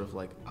 any sort of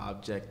like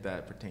object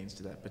that pertains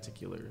to that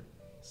particular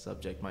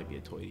subject might be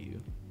a toy to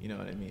you. You know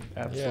what I mean?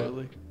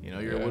 Absolutely. You know,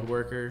 you're a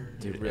woodworker.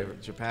 Dude,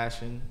 It's your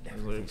passion.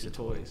 It's your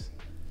toys.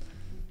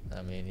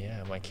 I mean,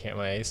 yeah, my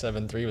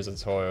A7 III was a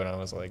toy when I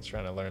was like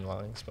trying to learn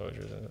long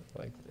exposures, and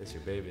like it's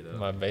your baby though.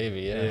 my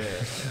baby, yeah.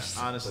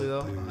 Honestly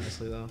though,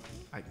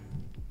 my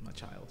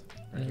child.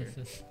 right here.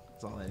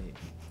 That's all I need.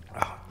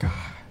 Oh God.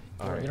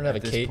 All right, You don't have a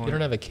at this cage. You point-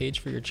 don't have a cage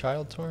for your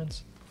child,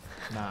 Torrance?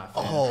 Nah. Fam.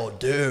 Oh,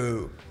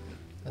 dude.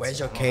 Where's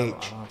your cage? I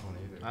don't have one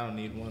either. I don't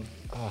need one.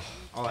 Oh,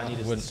 All I need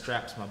is the wouldn't-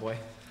 straps, my boy.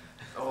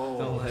 Oh.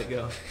 Don't let it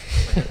go.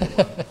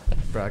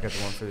 Bro, I got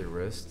the one for the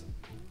wrist,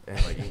 and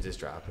like you can just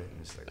drop it, and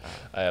it's like,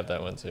 I have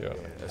that one too. yeah,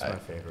 that's my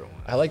favorite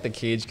one. I like the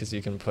cage because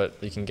you can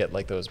get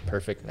like those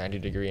perfect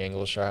 90-degree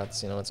angle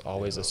shots. You know, it's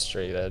always a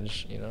straight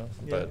edge. You know,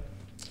 Yeah. but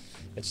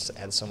it just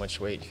adds so much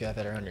weight. If you have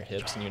that around your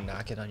hips and you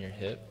knock it on your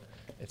hip,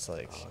 it's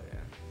like Oh yeah.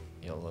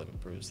 you'll have a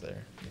bruise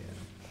there.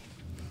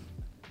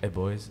 Hey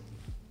boys,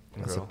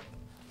 and What's girl,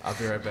 I'll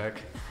be right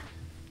back.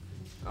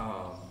 I'm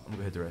gonna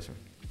go hit the restroom.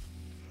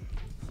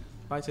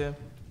 Bye, Tim.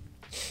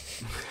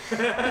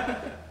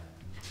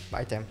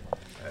 Bye, Tim.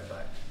 Alright,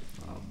 bye.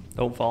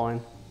 Don't fall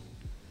in.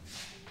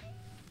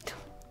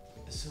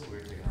 It's so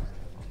weird taking off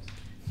my headphones.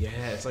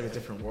 Yeah, it's like a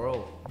different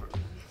world.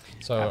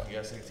 So You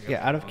guys think it's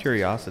Yeah, out of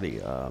curiosity,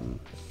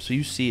 so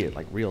you see it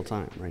like real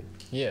time, right?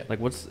 yeah. Like,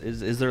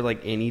 is there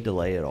like any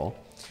delay at all?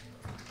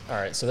 All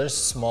right, so there's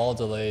small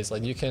delays.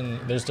 Like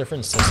there's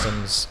different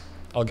systems.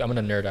 I'm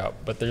gonna nerd out,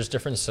 but there's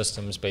different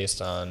systems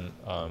based on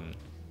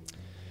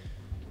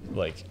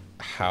like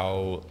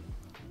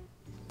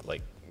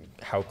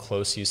how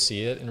close you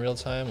see it in real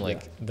time.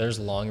 Like there's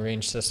long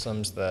range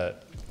systems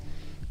that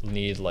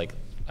need like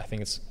I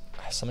think it's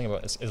something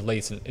about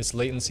it's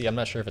latency. I'm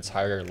not sure if it's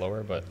higher or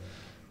lower, but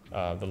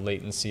the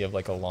latency of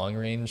like a long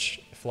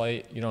range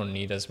flight, you don't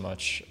need as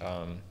much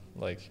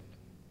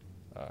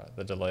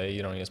the delay.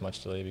 You don't need as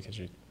much delay because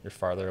you're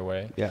farther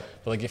away. Yeah.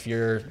 But like if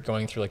you're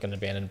going through like an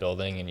abandoned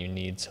building and you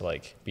need to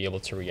like be able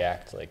to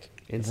react like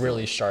Instantly.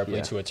 really sharply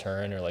Yeah. to a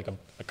turn or like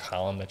a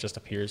column that just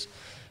appears,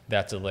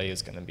 that delay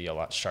is going to be a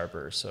lot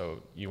sharper.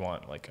 So you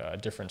want like a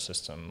different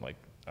system like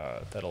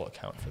that'll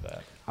account for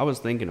that. I was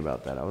thinking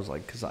about that. I was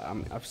like, because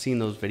I've seen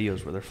those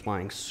videos where they're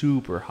flying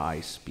super high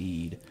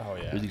speed. Oh,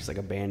 yeah. Through these like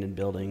abandoned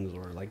buildings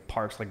or like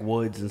parks, like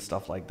woods and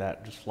stuff like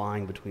that, just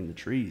flying between the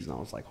trees. And I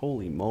was like,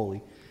 holy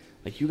moly,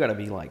 like you got to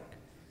be like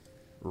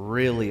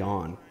really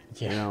on,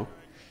 you Yeah. know?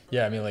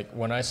 Yeah, I mean, like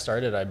when I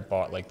started, I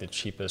bought like the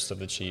cheapest of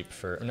the cheap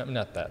for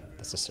not that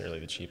necessarily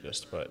the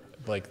cheapest, but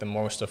like the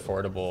most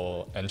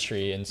affordable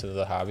entry into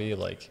the hobby,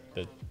 like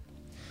the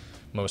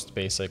most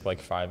basic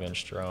like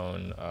 5-inch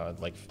drone,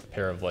 like a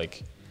pair of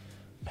like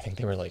I think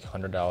they were like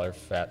 $100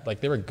 Fat, like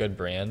they were good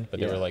brand, but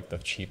they Yeah. were like the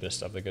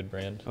cheapest of the good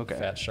brand, Okay.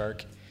 Fat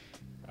Shark,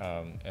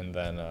 and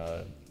then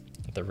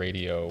the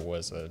radio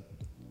was a.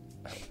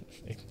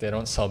 They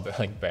don't sell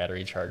like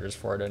battery chargers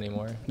for it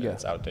anymore. Yeah.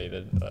 It's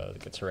outdated.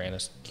 Like a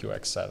Tyrannus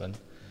QX7,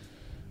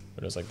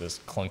 but it was like this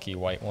clunky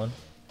white one,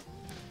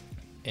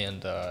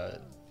 and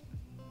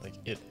like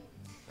it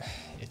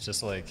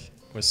just like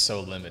was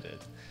so limited,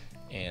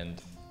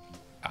 and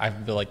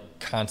I've been like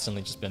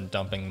constantly just been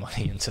dumping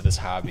money into this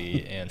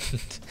hobby and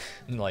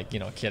like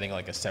getting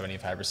like a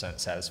 75%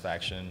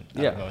 satisfaction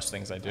out of most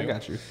things I do. I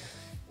got you.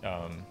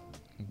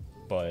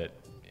 But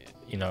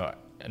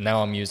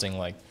now I'm using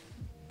like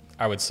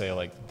I would say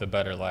like the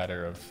better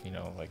ladder of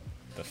like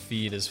the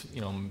feed is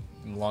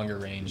longer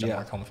range. I'm Yeah.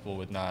 more comfortable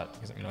with not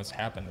because it's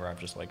happened where I've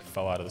just like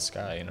fell out of the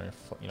sky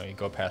you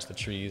go past the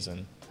trees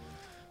and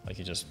like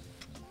you just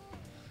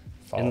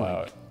fall And, like-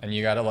 out and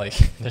you gotta like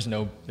there's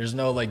no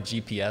like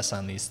GPS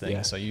on these things,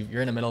 Yeah. so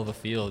you're in the middle of the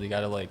field, you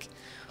gotta like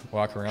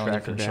walk around the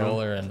Track her down.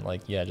 controller and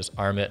like just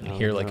arm it and Oh,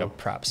 hear like a no.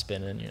 prop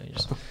spinning, you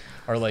just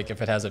or like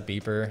if it has a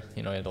beeper,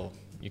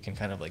 you can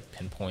kind of like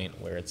pinpoint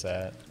where it's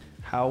at.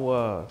 How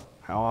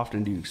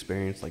often do you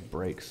experience like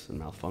breaks and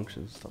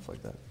malfunctions, stuff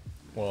like that?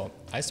 Well,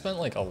 I spent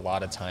like a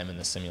lot of time in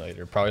the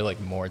simulator, probably like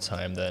more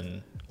time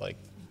than like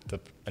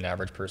an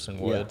average person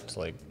would. Yeah. It's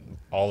like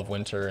all of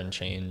winter and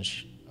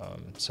change.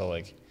 So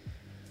like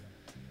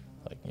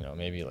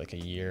maybe like a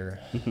year,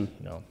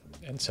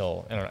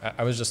 until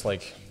I was just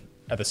like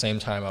at the same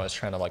time I was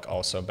trying to like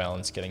also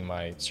balance getting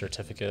my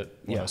certificate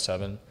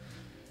 107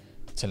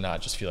 to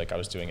not just feel like I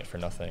was doing it for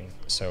nothing.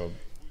 So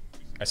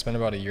I spent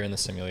about a year in the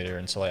simulator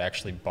until I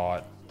actually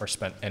bought or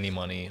spent any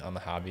money on the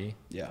hobby.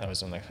 Yeah. I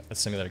was on a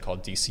simulator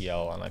called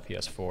DCL on my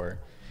PS4,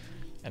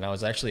 and I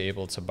was actually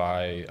able to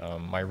buy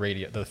my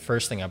radio. The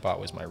first thing I bought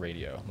was my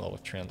radio, a little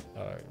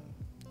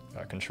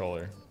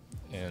controller,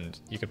 and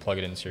you could plug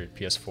it into your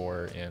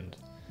PS4 and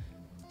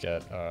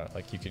get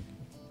like you could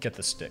get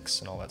the sticks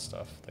and all that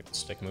stuff, like the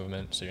stick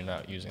movement, so you're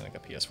not using like a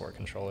PS4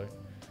 controller.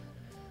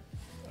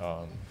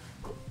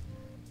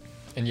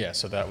 And yeah,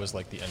 so that was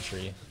like the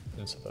entry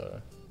into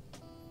the.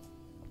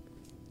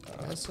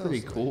 That's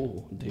pretty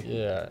cool, dude.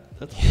 Yeah.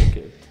 That's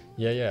wicked.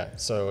 Yeah.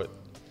 So,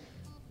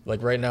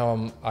 like right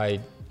now,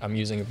 I'm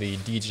using the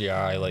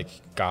DJI like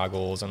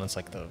goggles, and it's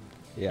like the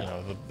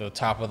the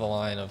top of the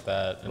line of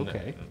that. And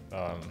Okay.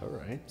 All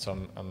right. So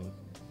I'm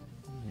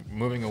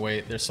moving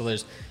away.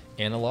 There's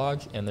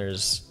analog and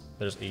there's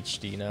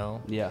HD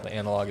now. Yeah. The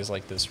analog is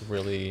like this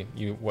really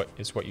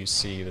what you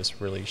see, this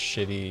really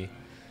shitty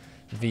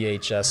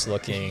VHS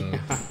looking.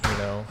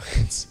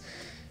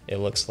 it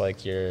looks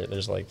like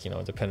there's like,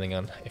 depending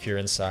on if you're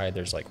inside,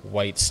 there's like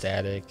white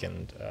static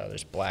and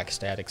there's black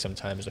static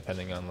sometimes,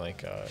 depending on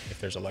like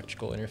if there's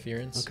electrical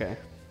interference. Okay.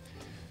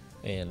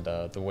 And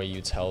the way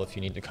you tell if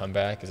you need to come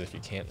back is if you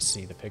can't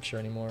see the picture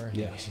anymore.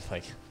 Yeah. You just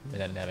like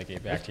and then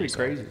navigate back That's to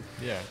pretty yourself.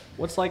 crazy. Yeah.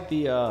 What's like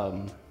the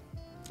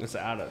it's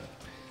out of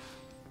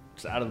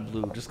the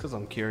blue, just because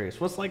I'm curious.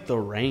 What's like the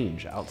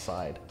range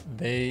outside?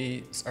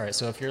 All right,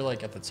 so if you're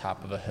like at the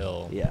top of a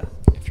hill, Yeah.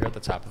 if you're at the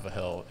top of a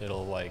hill,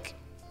 it'll like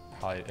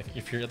probably,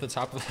 if you're at the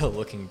top of the hill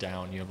looking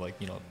down, you have like,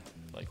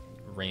 like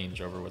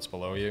range over what's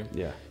below you.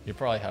 Yeah. You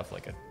probably have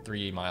like a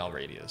 3-mile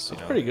radius,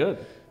 That's pretty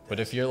good. But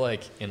if you're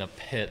like in a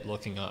pit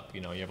looking up,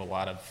 you have a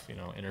lot of,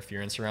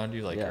 interference around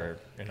you, like Yeah. or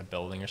in a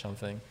building or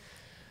something.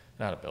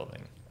 Not a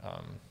building,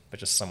 but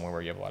just somewhere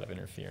where you have a lot of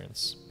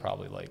interference,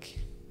 probably like,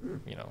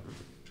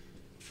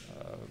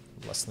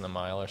 less than a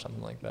mile or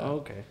something like that. Oh,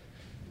 okay.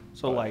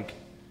 So like,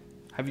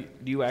 do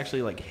you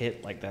actually like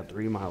hit like that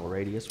 3-mile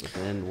radius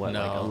within what,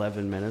 like No.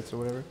 11 minutes or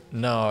whatever?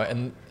 No,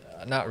 and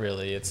not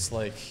really. It's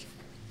like,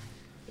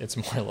 it's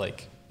more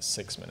like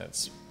 6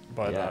 minutes.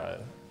 But Yeah.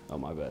 Oh,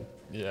 my bad.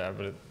 yeah,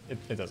 but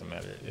it doesn't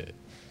matter.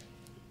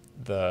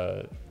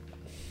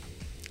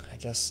 I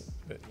guess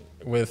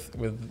with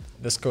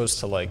this goes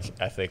to like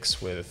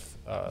ethics with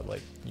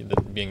like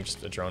being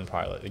just a drone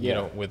pilot.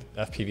 Yeah. With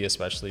FPV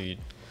especially,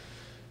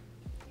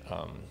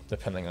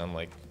 depending on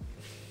like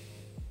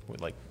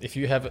if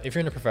you're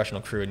in a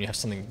professional crew and you have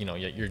something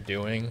you're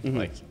doing,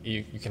 like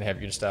you can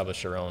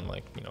establish your own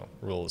like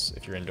rules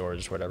if you're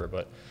indoors or whatever,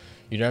 but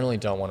you generally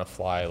don't want to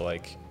fly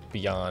like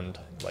beyond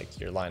like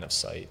your line of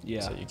sight. Yeah.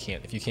 So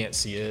if you can't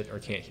see it or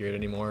can't hear it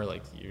anymore,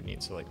 like you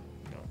need to like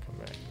come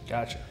back.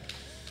 Gotcha.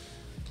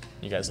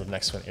 You guys live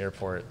next to an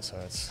airport, so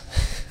it's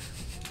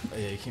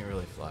Yeah, you can't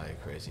really fly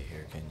crazy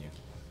here, can you?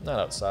 not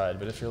outside,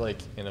 but if you're like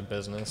in a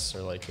business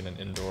or like in an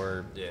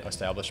indoor Yeah.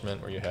 establishment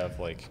where you have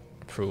like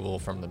approval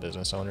from the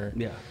business owner,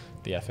 Yeah.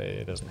 the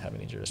FAA doesn't have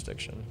any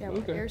jurisdiction. Yeah,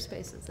 what Okay.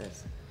 airspace is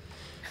this?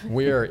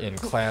 We are in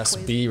Class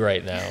Crazy. B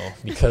right now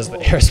because the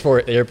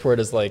airport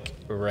is like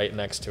right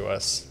next to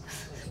us.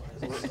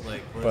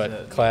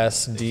 But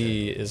Class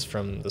D is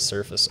from the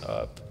surface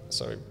up,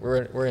 so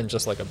we're in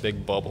just like a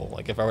big bubble.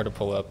 Like if I were to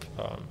pull up,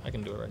 I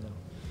can do it right now.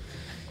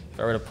 If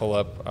I were to pull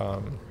up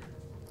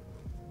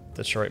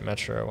Detroit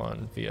Metro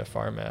on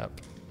VFR map,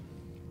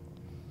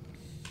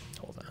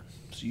 hold on.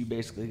 So you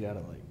basically gotta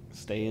like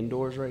stay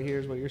indoors right here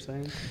is what you're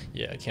saying?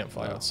 Yeah, I can't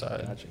fly Oh,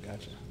 outside.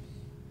 Gotcha.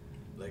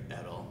 Like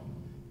at all.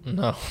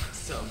 No.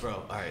 So, bro,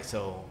 all right.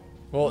 So,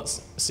 Well,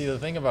 see, the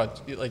thing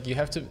about like you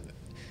have to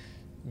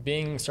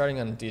starting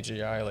on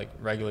DJI like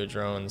regular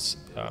drones,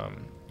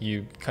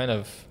 you kind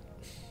of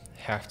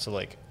have to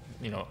like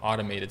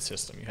automated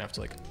system. You have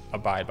to like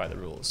abide by the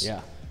rules.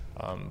 Yeah.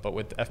 But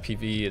with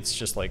FPV, it's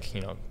just like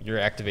you're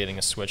activating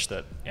a switch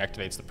that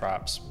activates the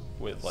props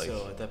with like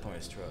so at that point,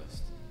 it's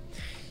trust.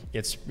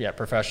 it's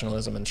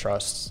professionalism and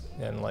trust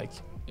and like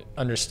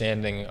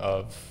understanding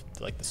of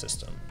like the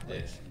system.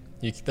 Like,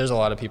 there's a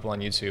lot of people on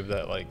YouTube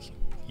that like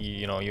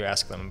you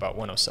ask them about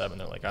 107,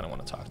 they're like, I don't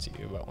want to talk to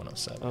you about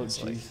 107. Oh,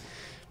 It's like, jeez.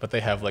 but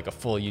they have like a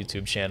full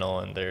YouTube channel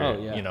and they're Oh,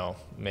 yeah.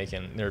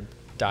 they're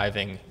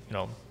diving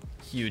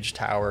huge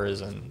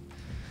towers and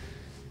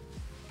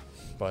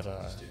but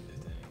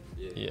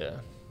yeah.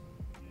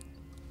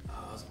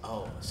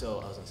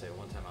 So I was gonna say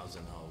one time I was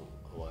in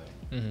Hawaii,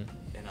 Mhm.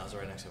 and I was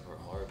right next to Pearl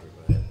Harbor,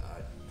 but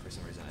for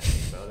some reason I didn't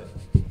think about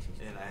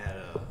it, and I had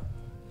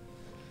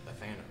a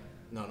Phantom,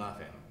 no, not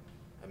Phantom,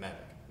 a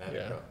Mavic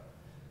Yeah.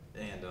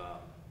 Pro, and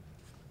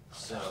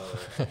so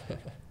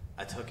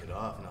I took it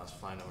off and I was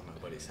flying over my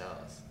buddy's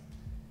house,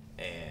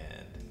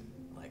 and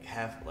like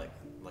half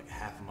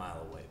a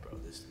mile away, bro,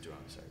 this drone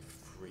started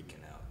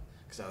freaking out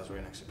because I was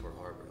right next to Pearl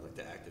Harbor, like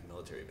the active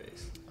military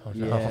base. Oh,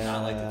 no. Yeah.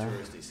 Not like the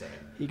touristy side.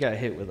 He got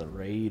hit with a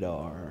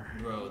radar.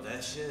 Bro,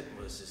 that shit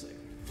was just like,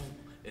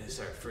 and it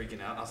started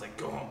freaking out. I was like,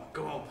 go home,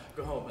 go home,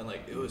 go home. And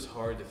like, it was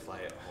hard to fly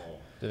at home.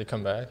 Did it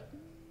come back?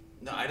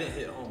 No, I didn't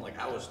hit home. Like,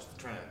 I was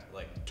trying to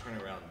like turn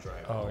around and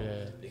drive Oh, home.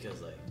 yeah.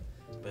 Because like,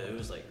 but it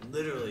was like,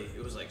 literally,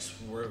 it was like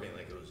swerving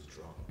like it was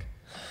drunk.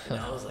 And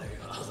I was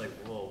like,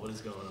 whoa, what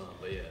is going on?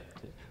 But yeah.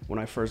 When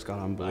I first got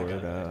on board,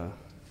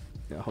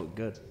 got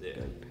good. Yeah.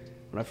 Good.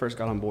 When I first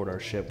got on board our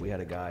ship, we had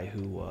a guy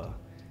who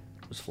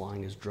was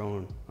flying his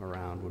drone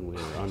around when we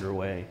were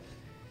underway.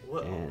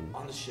 What, And-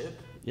 on the ship?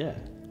 Yeah.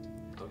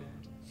 Okay.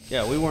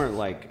 Yeah, we weren't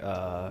like,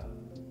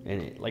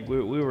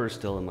 we were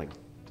still in like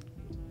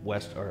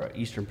West or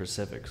Eastern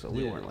Pacific, so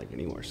we Yeah. weren't like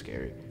anywhere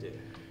scary. Yeah.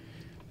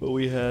 But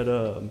we had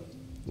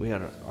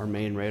our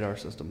main radar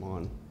system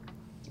on,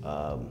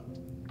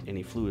 and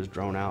he flew his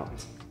drone out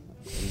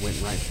and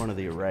went right in front of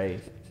the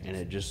array, and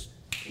it just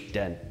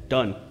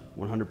done,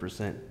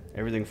 100%.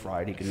 Everything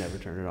fried. He could never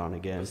turn it on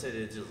again. I said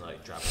it just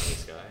like dropped out of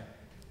the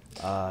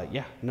sky.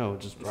 Yeah, no,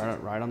 just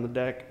right on the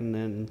deck, and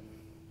then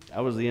that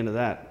was the end of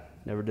that.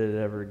 Never did it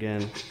ever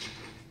again. I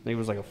think it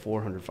was like a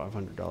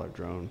 $400-$500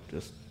 drone,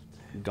 just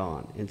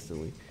gone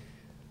instantly.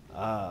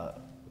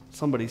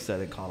 Somebody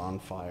said it caught on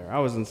fire. I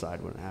was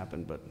inside when it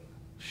happened, but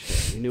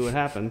shit, we knew what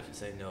happened.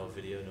 Say no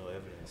video, no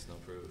evidence, no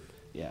proof.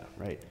 Yeah,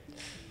 right.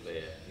 But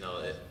yeah,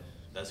 no,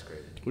 that's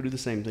crazy. We do the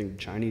same thing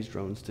Chinese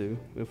drones do.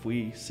 If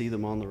we see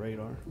them on the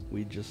radar,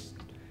 we just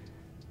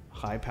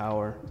high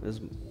power as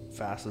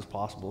fast as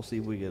possible. See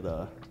if we get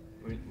When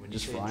you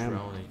just say fly 'em.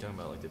 drone, are you talking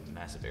about like the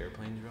massive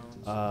airplane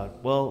drones?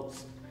 Well,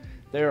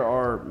 there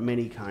are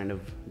many kind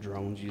of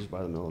drones used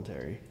by the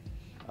military.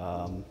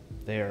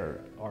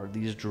 There are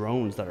these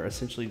drones that are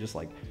essentially just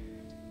like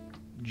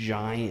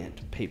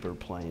giant paper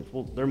planes.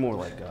 Well, they're more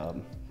like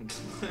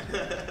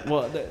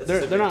well,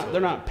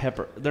 they're not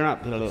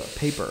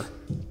paper,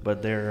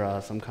 but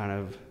they're some kind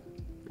of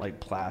like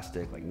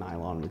plastic, like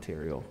nylon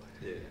material.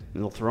 Yeah.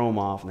 And they'll throw them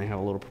off, and they have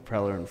a little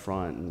propeller in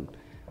front and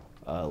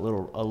a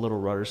little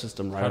rudder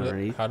system right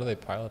underneath. How do they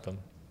pilot them?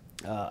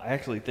 I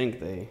actually think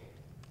they.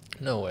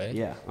 No way.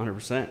 Yeah,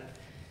 100%.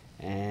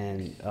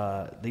 And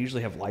they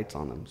usually have lights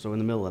on them, so in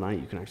the middle of the night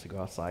you can actually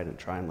go outside and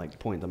try and like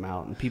point them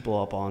out. And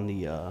people up on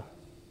the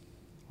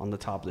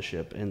top of the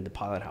ship in the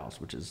pilot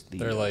house, which is the.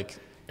 They're like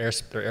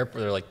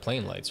they're like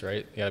plane lights,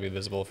 right? You gotta be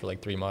visible for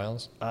like 3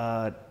 miles.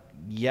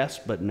 Yes,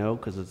 but no,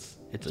 because it's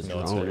a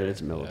drone. military.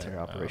 It's a military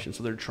Yeah. operation,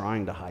 so they're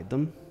trying to hide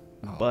them,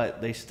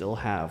 but they still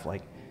have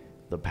like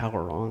the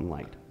power on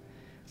light.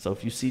 So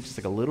if you see just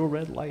like a little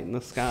red light in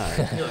the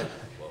sky,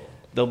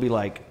 they'll be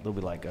like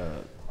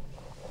a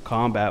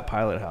combat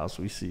pilot house.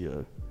 We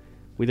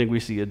think we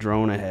see a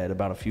drone ahead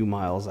about a few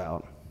miles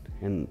out,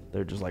 and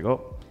they're just like,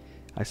 oh,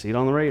 I see it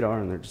on the radar,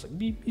 and they're just like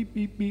beep beep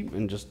beep beep,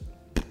 and just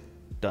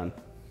done.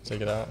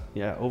 Take it out.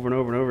 Yeah, over and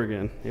over and over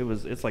again.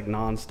 It's like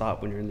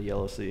nonstop when you're in the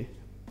Yellow Sea,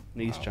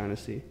 the East China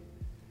Sea.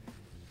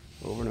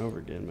 Over and over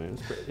again, man.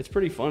 It's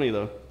pretty funny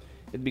though.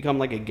 It'd become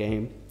like a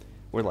game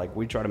where like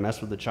we try to mess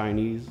with the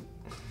Chinese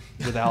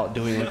without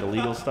doing like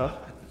illegal stuff.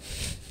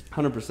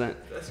 100%.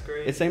 That's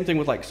great. It's same thing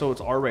with like, so it's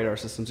our radar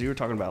systems. You were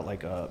talking about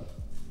like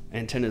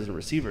antennas and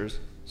receivers.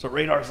 So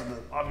radars are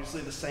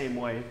obviously the same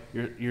way.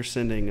 You're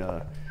sending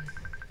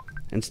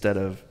instead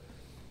of,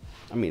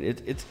 I mean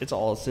it's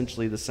all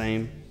essentially the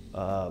same.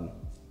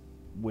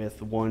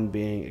 With one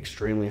being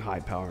extremely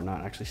high power,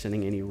 not actually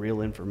sending any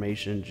real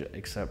information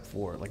except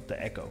for like the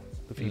echo,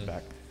 the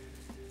feedback.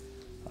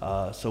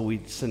 So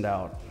we send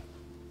out,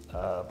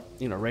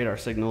 radar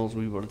signals.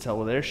 We will tell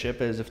where their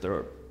ship is if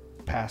they're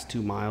past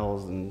 2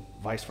 miles, and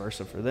vice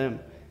versa for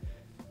them.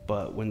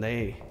 But when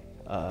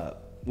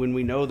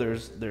we know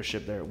there's their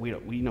ship there, we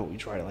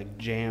try to like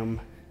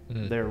jam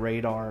their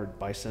radar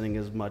by sending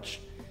as much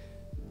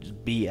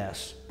just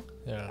BS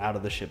out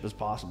of the ship as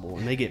possible.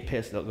 And they get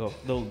pissed.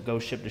 They'll go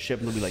ship to ship,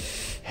 and they'll be like,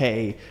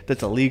 hey,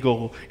 that's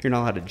illegal, you're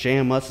not allowed to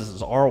jam us, this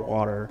is our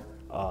water,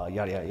 yada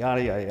yada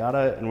yada yada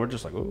yada. And we're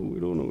just like, oh, we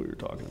don't know what you're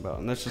talking about.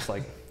 And that's just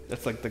like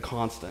the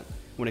constant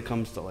when it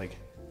comes to like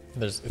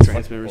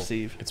transmit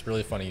receive. It's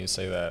really funny you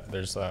say that.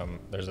 There's a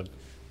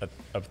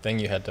thing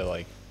you had to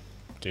like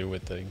do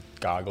with the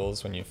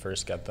goggles when you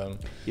first get them.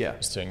 Yeah.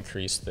 Is to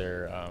increase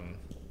their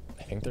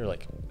I think they're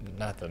like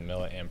not the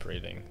milliamp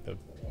rating, the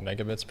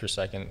megabits per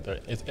second. I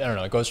don't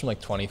know. It goes from like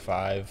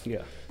 25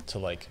 to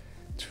like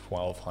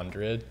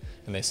 1200,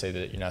 and they say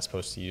that you're not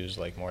supposed to use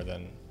like more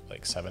than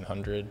like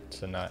 700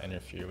 to not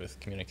interfere with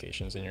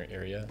communications in your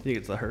area. I think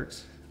it's the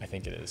hertz. I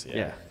think it is.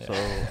 Yeah.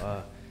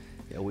 So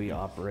we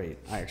operate.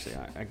 I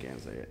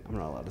can't say it. I'm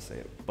not allowed to say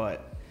it,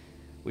 but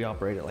we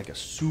operate at like a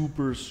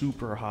super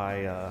super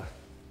high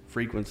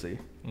frequency.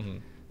 Mm-hmm.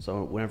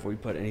 So whenever we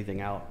put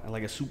anything out at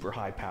like a super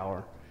high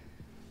power,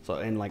 so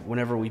and like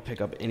whenever we pick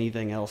up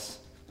anything else.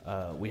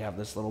 We have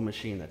this little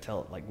machine that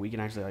we can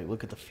actually like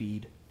look at the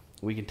feed.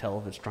 We can tell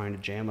if it's trying to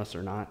jam us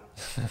or not.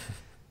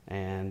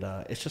 And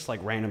it's just like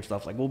random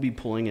stuff. Like we'll be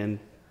pulling in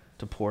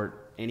to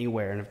port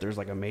anywhere, and if there's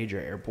like a major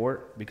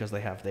airport, because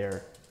they have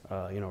their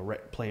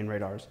plane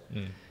radars,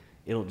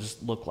 it'll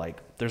just look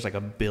like there's like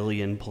 1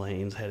 billion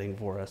planes heading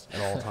for us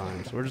at all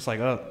times. We're just like,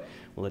 oh,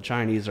 well, the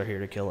Chinese are here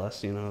to kill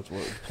us. It's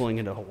we're pulling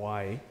into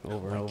Hawaii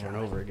over and over and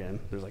over again.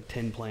 There's like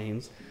 10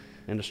 planes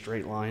in a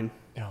straight line.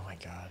 Oh my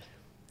God.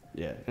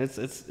 Yeah, it's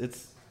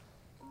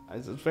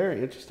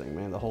very interesting,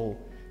 man. The whole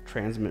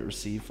transmit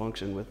receive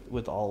function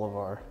with all of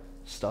our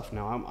stuff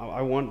now.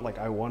 I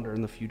wonder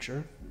in the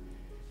future,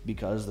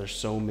 because there's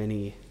so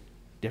many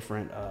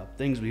different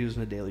things we use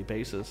on a daily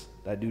basis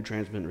that do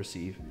transmit and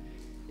receive,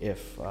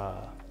 if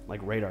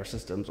like radar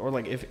systems, or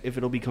like if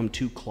it'll become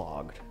too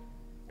clogged,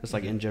 just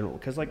like in general,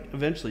 because like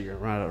eventually you're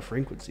gonna run out of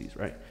frequencies,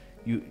 right?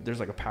 There's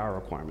like a power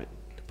requirement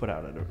to put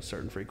out at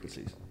certain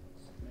frequencies.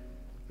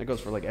 That goes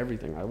for like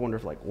everything. I wonder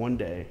if like one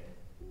day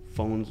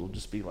phones will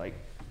just be like,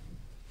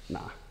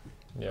 nah.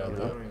 Yeah,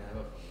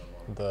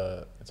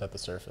 it's at the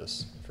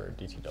surface for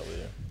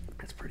DTW.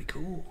 That's pretty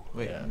cool.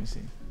 Wait, let me see.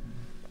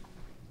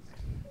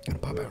 Gonna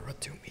pop out right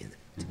to me.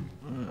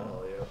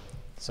 Oh yeah.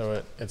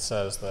 So it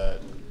says that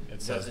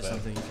That's just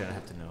something you kind of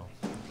have to know.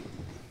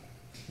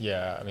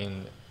 Yeah, I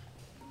mean,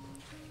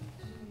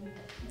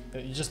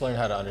 you just learn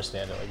how to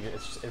understand it. Like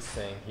it's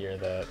saying here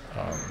that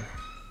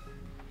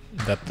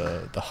that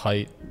the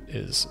height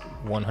is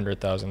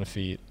 100,000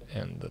 feet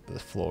and that the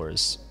floor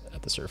is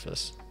at the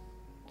surface.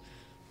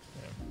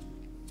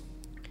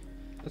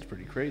 Yeah. That's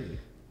pretty crazy.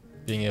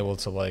 being able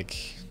to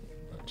like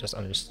just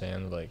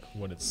understand like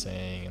what it's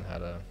saying and how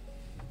to,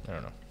 I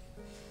don't know,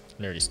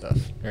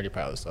 nerdy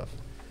pilot stuff.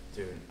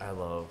 Dude, I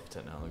love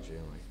technology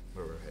and like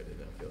where we're headed.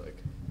 I feel like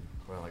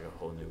we're on like a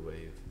whole new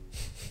wave.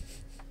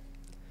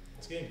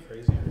 It's getting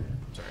crazier.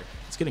 Sorry.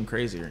 It's getting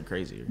crazier and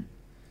crazier.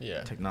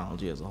 Yeah.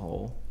 Technology as a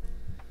whole.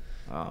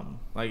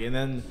 Like, and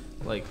then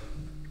like,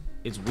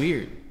 it's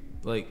weird.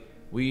 Like,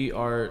 we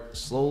are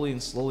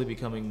slowly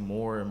becoming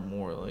more and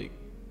more like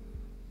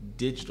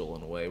digital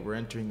in a way. We're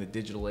entering the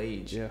digital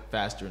age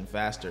faster and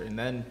faster. And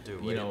then,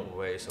 Dude, you know,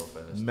 way so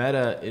fast.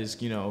 Meta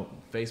is, you know,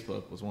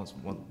 Facebook was once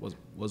what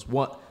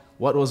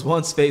was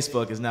once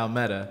Facebook is now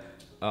Meta.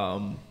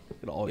 It'll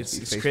always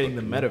be It's Facebook creating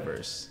the to me.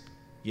 metaverse,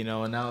 you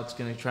know, and now it's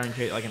going to try and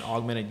create like an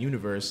augmented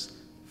universe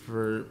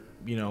for,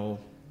 you know,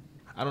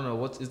 I don't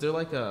know, is there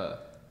like a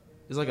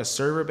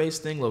server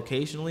based thing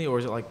locationally, or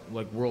is it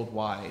like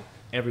worldwide?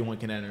 Everyone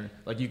can enter.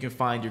 Like, you can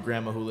find your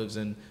grandma who lives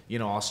in, you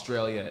know,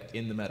 Australia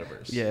in the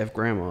metaverse. Yeah, if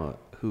grandma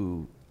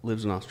who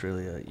lives in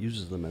Australia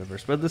uses the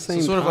metaverse, but at the same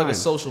So sort of like a time-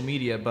 social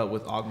media, but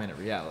with augmented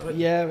reality.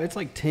 Yeah, it's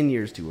like 10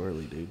 years too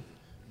early, dude.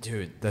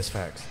 Dude, that's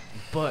facts.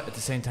 But at the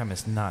same time,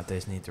 it's not. They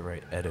just need the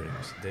right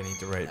editors. They need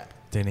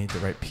the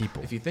right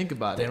people. If you think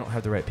about They it, don't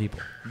have the right people.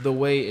 the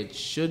way it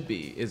should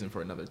be isn't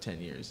for another 10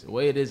 years. The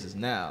way it is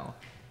now,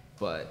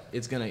 but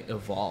it's going to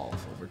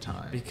evolve over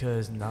time.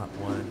 Because not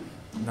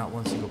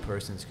one single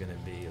person's gonna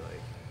be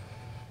like.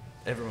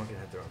 Everyone can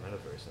have their own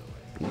metaverse. So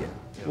like,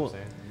 you know what I'm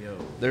saying? Yo.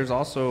 There's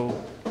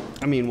also,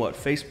 I mean, what,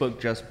 Facebook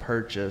just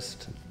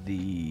purchased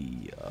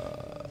the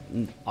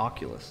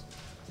Oculus.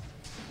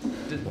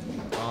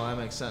 Oh, that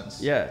makes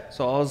sense. Yeah,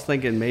 so I was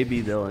thinking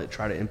maybe they'll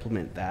try to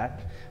implement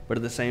that, but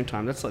at the same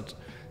time, that's such.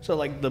 So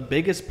like the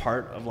biggest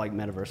part of like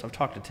metaverse, I've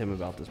talked to Tim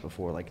about this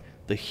before. Like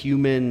the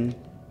human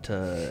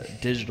to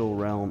digital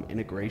realm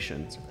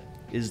integration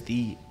is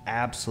the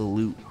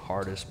absolute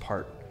hardest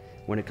part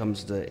when it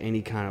comes to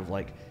any kind of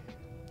like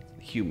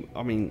human.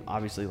 I mean,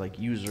 obviously like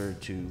user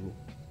to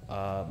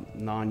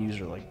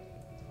non-user like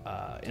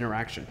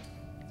interaction.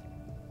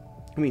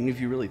 I mean,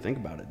 if you really think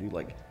about it, dude,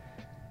 like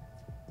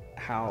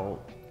how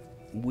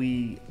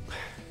we,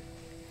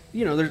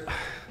 you know,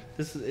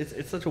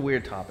 it's such a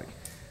weird topic.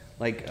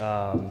 Like,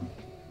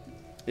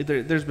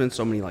 there's been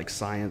so many like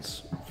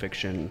science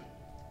fiction,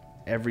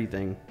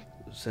 everything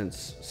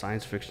since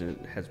science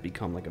fiction has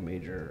become like a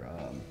major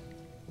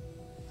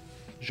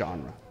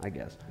genre, I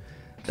guess,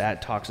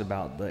 that talks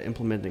about the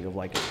implementing of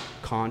like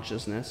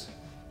consciousness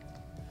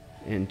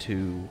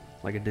into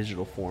like a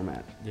digital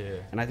format. Yeah.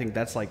 And I think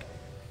that's like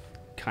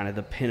kind of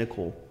the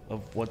pinnacle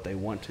of what they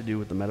want to do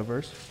with the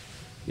metaverse,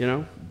 you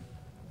know?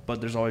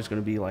 But there's always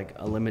going to be like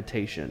a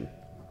limitation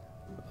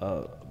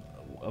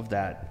of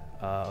that,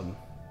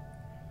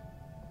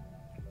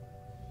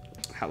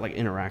 how like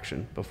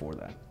interaction before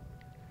that.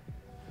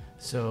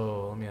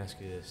 So let me ask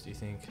you this: do you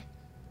think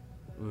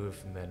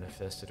we've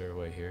manifested our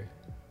way here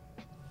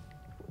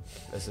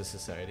as a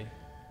society?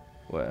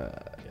 Well,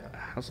 Yeah.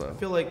 how so? I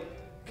feel like,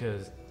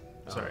 Because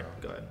sorry,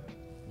 go ahead.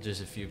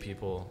 just a few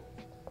people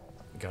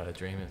got a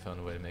dream and found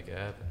a way to make it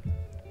happen.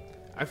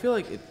 I feel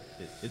like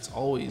it's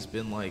always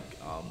been like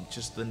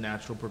just the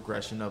natural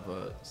progression of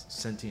a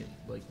sentient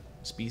like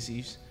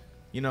species,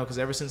 you know, because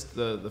ever since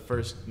the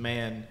first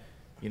man,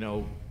 you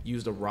know,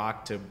 used a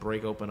rock to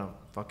break open a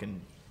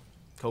fucking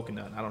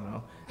coconut, I don't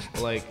know,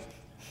 like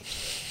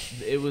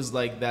it was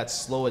like that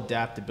slow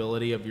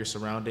adaptability of your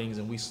surroundings,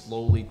 and we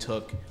slowly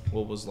took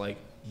what was like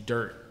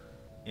dirt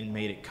and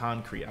made it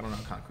concrete. I don't know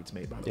how concrete's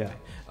made, by the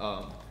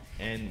way.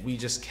 And we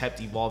just kept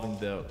evolving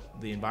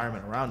the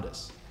environment around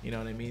us. You know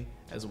what I mean?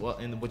 As well,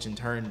 and which in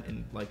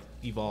turn like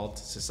evolved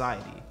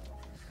society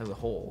as a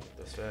whole.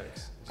 That's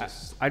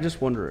facts. I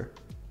just wonder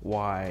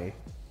why.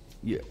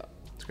 Yeah,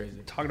 It's crazy.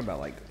 talking about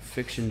like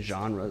fiction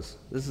genres.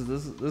 This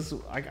is.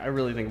 I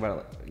really think about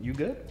it. Like, you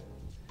good?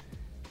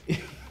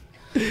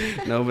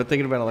 No, but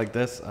thinking about it like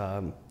this,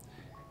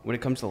 when it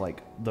comes to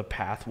like the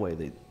pathway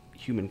that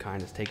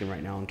humankind has taken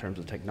right now in terms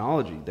of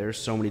technology, there's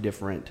so many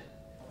different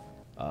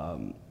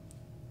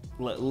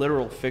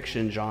literal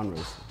fiction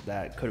genres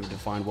that could have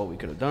defined what we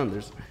could have done.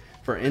 There's,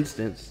 for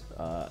instance,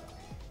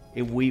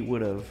 if we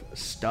would have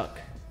stuck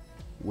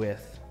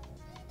with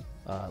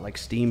like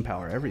steam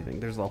power everything,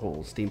 there's the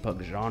whole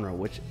steampunk genre,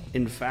 which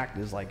in fact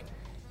is like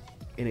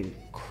an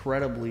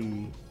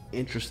incredibly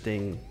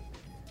interesting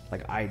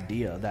like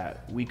idea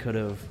that we could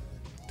have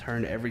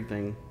turned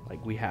everything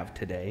like we have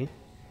today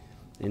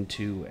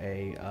into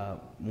a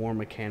more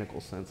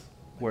mechanical sense,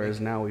 whereas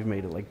now we've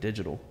made it like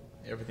digital.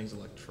 Everything's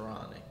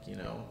electronic, you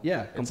know.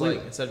 Yeah, It's completely.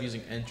 like instead of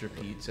using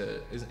entropy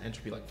isn't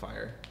entropy like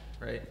fire,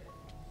 right?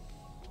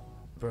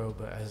 Bro,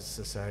 but as a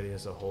society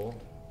as a whole,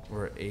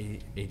 we're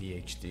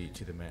ADHD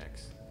to the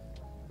max.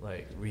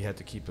 Like, we have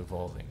to keep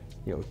evolving.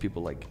 Yeah, with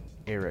people like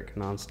Eric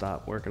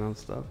nonstop working on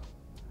stuff.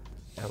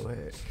 LA.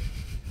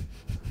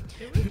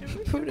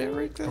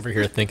 Over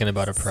here thinking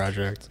about a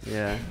project.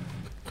 Yeah,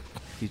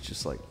 he's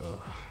just like, ugh.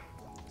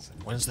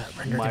 When's that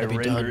render My gonna be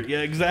render. done? Yeah,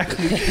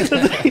 exactly.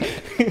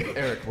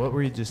 Eric, what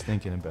were you just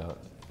thinking about?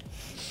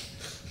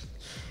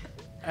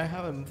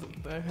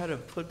 I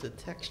haven't put the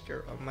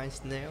texture on my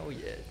snail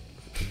yet.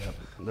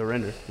 The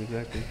render,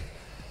 exactly.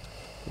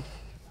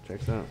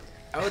 Checks out.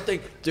 I would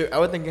think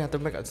you have to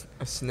make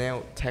a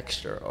snail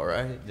texture, all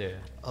right? Yeah.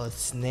 A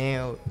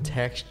snail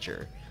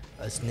texture,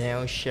 a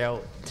snail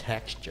shell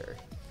texture.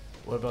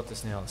 What about the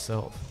snail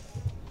itself?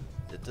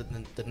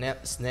 The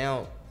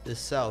snail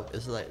itself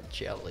is like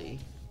jelly,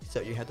 so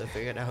you have to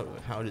figure out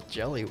how the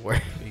jelly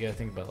works. You gotta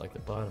think about like the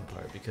bottom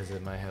part because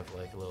it might have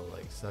like little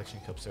like suction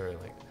cups or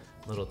like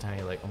little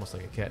tiny like almost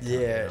like a cat. Yeah.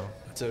 You know?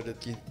 So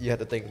that you have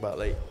to think about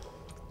like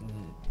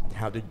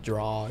how to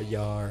draw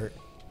your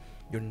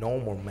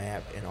normal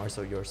map and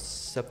also your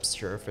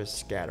subsurface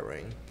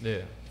scattering.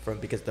 Yeah.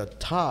 Because the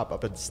top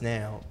of the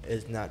snail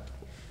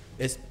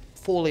is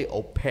fully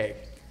opaque,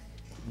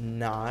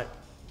 not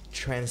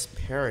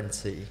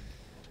transparency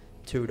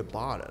to the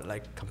bottom,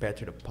 like compared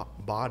to the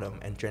bottom,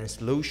 and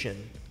translucent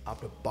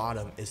of the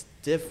bottom is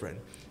different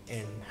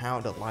in how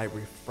the light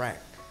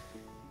refract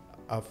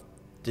of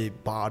the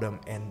bottom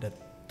and the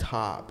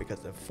top, because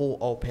the full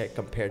opaque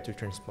compared to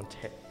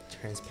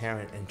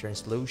transparent and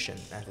translucent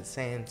at the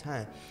same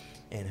time,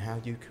 and how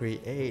you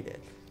create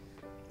it.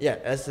 Yeah,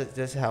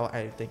 that's how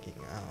I'm thinking.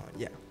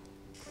 Yeah,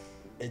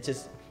 it's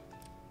just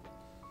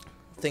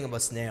think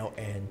about snail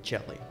and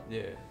jelly.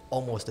 Yeah.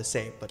 Almost the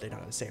same, but they're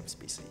not the same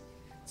species.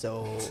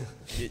 So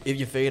if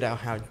you figured out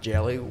how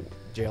jelly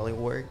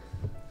work,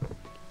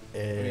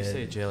 When you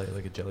say jelly,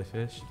 like a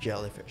jellyfish?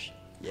 jellyfish,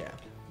 yeah.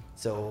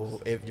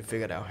 So if you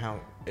figured out how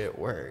it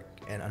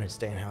worked and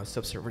understand how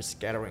subsurface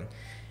scattering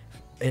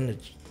in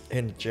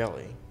the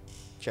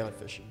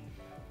jellyfish,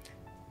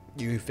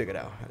 you figured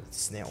out how the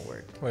snail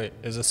worked. Wait,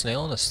 is a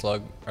snail and a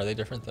slug, are they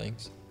different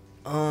things?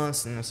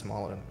 Snail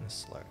smaller than a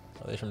slug.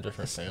 Are they from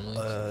different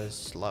families?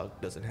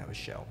 Slug doesn't have a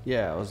shell.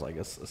 Yeah, I was like,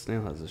 a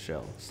snail has a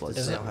shell. Slug Is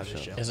doesn't it- have a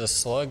shell. Is a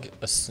slug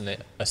a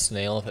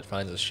snail if it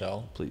finds a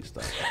shell? Please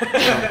stop.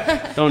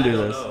 Don't do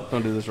this.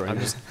 Don't do this right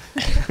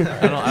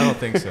now. I don't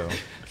think so.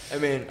 I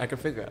mean, I can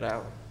figure it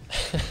out.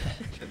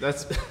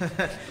 That's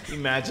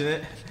imagine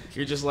it.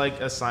 You're just like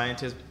a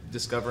scientist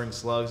discovering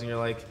slugs, and you're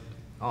like,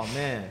 oh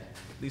man,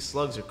 these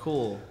slugs are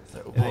cool.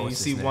 like, And whoa, then you it's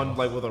a see snail. one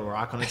like with a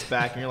rock on its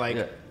back, and you're like,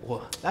 Yeah.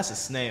 whoa, that's a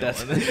snail.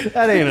 That's, And then-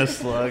 that ain't a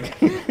slug.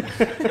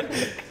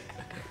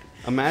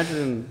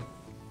 Imagine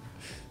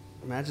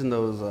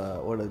those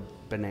what are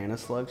banana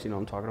slugs? You know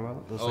what I'm talking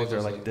about? Those things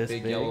are those, like this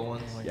big big. yellow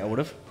ones. Yeah. What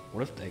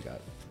if they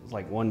got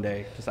like one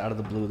day just out of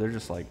the blue? They're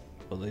just like,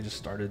 well, they just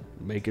started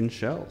making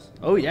shells.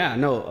 Oh yeah,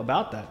 no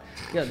about that.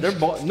 Yeah, they're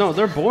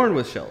born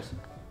with shells.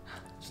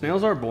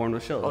 Snails are born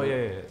with shells. Oh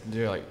yeah.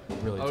 They're like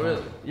really Oh, tiny.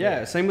 really?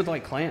 Yeah. Same with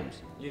like clams.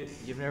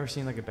 You've never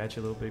seen like a batch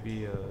of little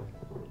baby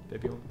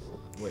ones?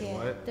 Wait, Yeah,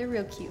 what? they're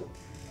real cute.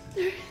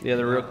 Yeah,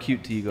 they're real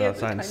cute till you go They're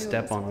outside and tiny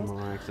step on little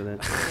them on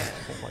accident.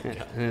 Oh my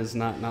god. And it's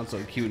not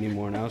so cute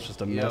anymore. Now it's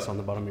just a mess Yeah. on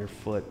the bottom of your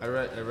foot. I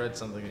read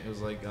something. It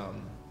was like,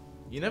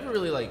 you never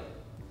really like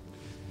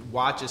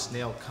watch a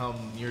snail come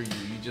near you.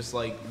 You just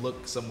like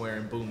look somewhere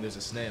and boom, there's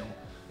a snail.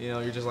 You know,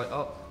 you're just like,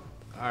 oh,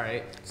 all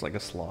right. It's like a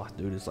sloth,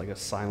 dude. It's like a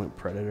silent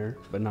predator,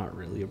 but not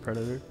really a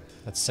predator.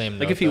 That's same.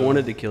 Like note, if he though.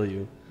 wanted to kill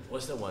you.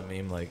 What's that one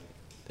meme like?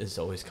 It's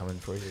always coming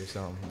for you or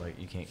something. Like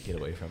you can't get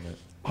away from it.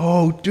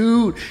 Oh,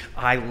 dude,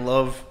 I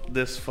love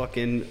this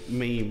fucking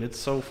meme. It's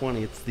so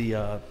funny. It's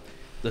the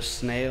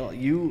snail.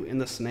 You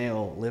and the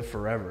snail live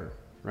forever,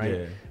 right?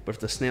 Yeah. But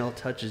if the snail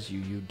touches you,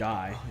 you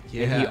die.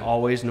 Yeah. And he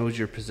always knows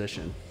your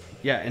position.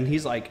 Yeah, and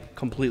he's like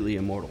completely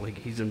immortal. Like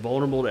he's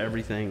invulnerable to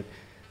everything.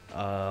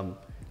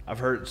 I've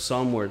heard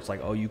some where it's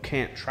like, oh, you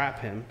can't trap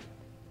him.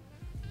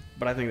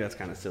 But I think that's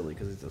kind of silly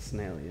because it's a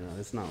snail, you know.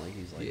 It's not like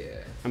he's like.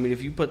 Yeah. I mean,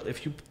 if you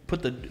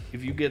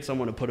get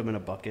someone to put him in a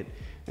bucket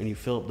and you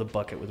fill up the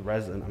bucket with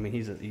resin, I mean,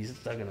 he's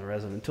stuck in the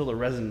resin until the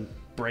resin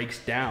breaks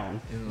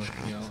down In like,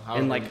 you know, in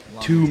however like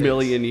long 2 it takes,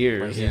 million Like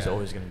years. he's Yeah.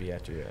 always gonna be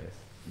after you guys.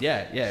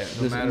 Yeah.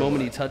 No the matter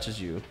moment he what.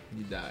 touches you,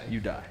 you die. you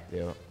die.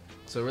 Yeah.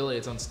 So really,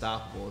 it's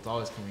unstoppable. It's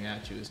always coming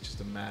at you. It's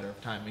just a matter of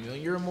time. And, you know,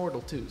 you're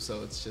immortal too,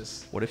 so it's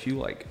just. What if you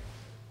like,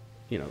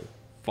 you know,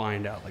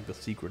 find out like the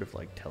secret of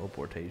like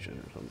teleportation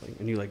or something,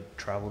 and you like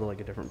travel to like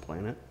a different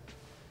planet?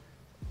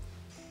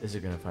 Is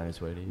it gonna find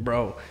its way to you?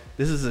 Bro,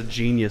 this is a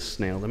genius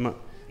snail.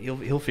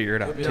 He'll figure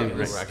it out Yeah, too. yeah,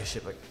 right? rocket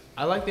ship like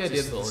I like the idea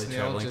just that the slowly snail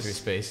traveling through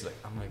just. space. Like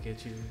I'm gonna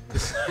get you.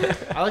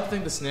 I like to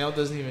think the snail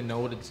doesn't even know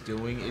what it's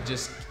doing.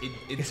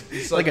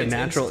 It's like a it's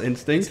natural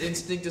instinct. It's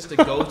instinct just to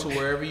go to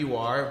wherever you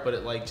are, but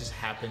it like just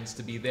happens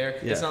to be there.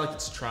 Yeah. It's not like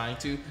it's trying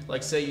to.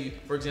 Like say you,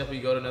 for example,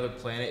 you go to another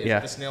planet. Yeah.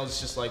 The snail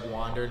just like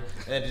wandered,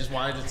 and then it just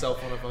winds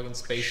itself on a fucking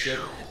spaceship,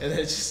 and then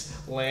it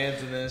just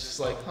lands, and then it's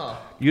just like, huh?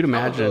 You'd I'm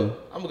gonna imagine. go-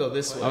 I'm gonna go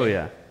this way. Oh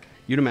yeah.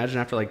 You'd imagine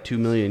after like 2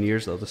 million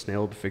years though, the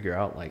snail would figure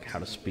out like how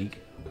to speak.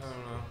 I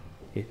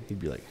don't know. He'd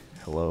be like,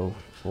 "Hello,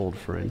 old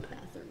friend."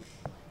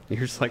 And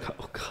you're just like,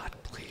 "Oh God,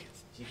 please."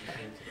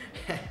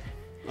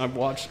 I've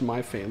watched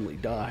my family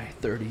die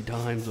 30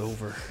 times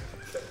over.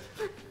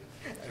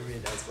 I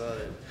mean, that's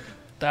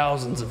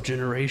Thousands of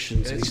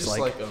generations. And And it's he's just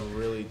like, like a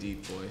really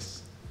deep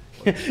voice.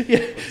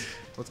 yeah.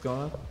 What's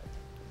going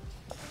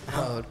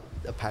on?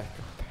 the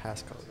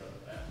passcode.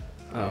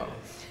 Oh.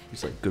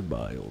 He's like,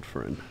 goodbye, old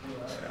friend.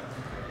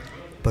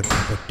 But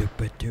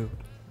do.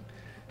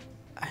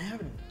 I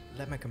haven't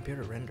let my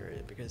computer render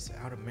it because it's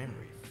out of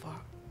memory.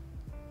 Fuck.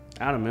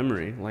 Out of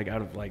memory, like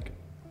out of like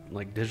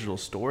digital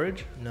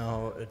storage.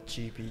 No, a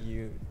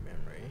GPU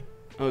memory.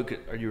 Oh, okay.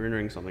 Are you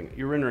rendering something?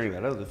 You're rendering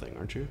that other thing,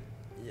 aren't you?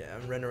 Yeah,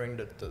 I'm rendering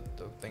the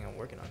thing I'm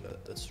working on,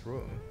 this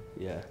room.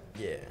 Yeah.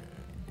 Yeah,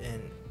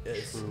 and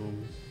it's True.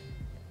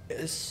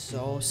 it's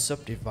so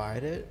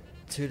subdivided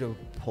to the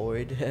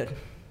point that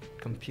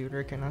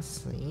computer cannot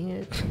see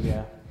it.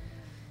 Yeah.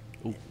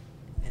 Ooh.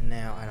 And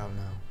now I don't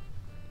know.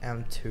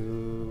 I'm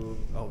too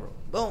over.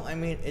 Well, I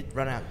mean, it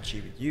ran out of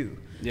GPU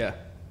Yeah.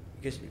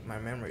 because my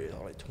memory is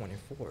only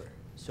 24,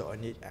 so I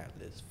need at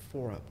least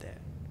 4 of that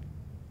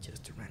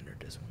just to render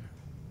this one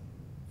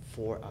out.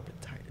 4 of the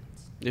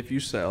Titans. If you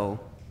sell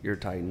your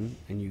Titan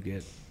and you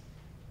get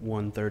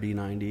one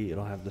 3090,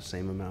 it'll have the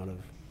same amount of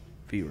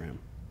VRAM.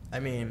 I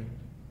mean,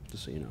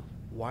 Just so you know.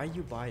 why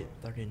you buy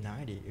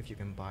 3090 if you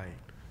can buy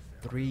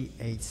 3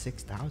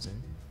 A6000?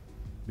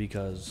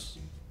 Because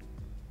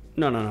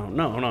no,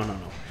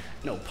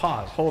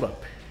 pause, hold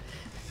up.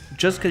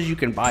 Just because you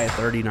can buy a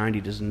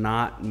 3090 does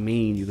not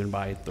mean you can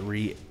buy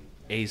 3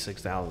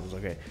 A6000s.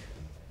 Okay,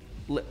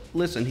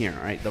 listen here,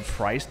 all right? The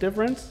price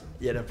difference,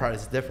 Yeah, the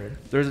price is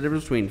different. there's a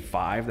difference between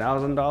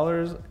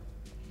 $5,000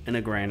 and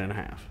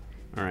 $1,500.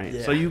 All right,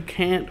 so Yeah. you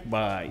can't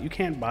buy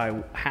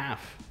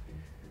half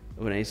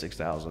of an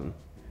A6000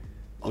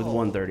 with Oh.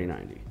 one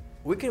 3090.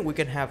 We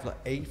can have like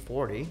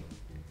 840.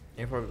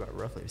 840 about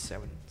roughly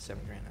seven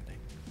grand, I think.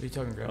 Are you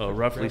talking graphics? Oh,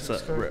 roughly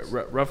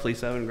roughly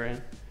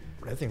 $7,000.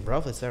 I think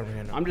roughly 7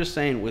 grand. I'm just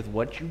saying with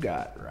what you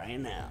got right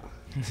now.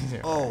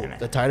 Oh,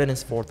 the Titan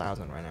is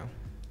 4,000 right now.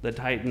 The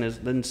Titan is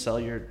then sell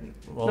your.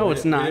 Well, no, we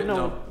it's didn't- not. We didn't,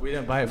 No, we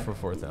didn't buy it for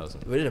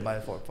 4,000. We didn't buy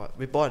it for 5.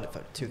 We bought it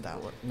for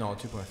 2,000. No,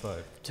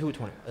 2.5.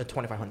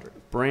 2,500.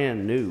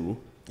 brand new.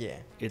 Yeah.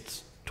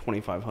 It's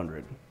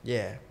 2,500.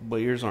 Yeah. But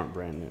yours aren't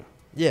brand new.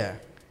 Yeah.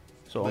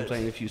 So I'm But-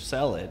 saying if you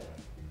sell it,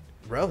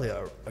 Roughly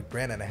a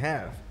grand and a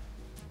half.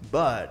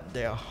 But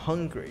they are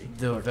hungry.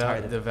 The for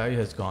Titan. the value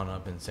has gone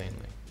up insanely.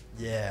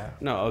 Yeah.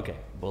 no, okay.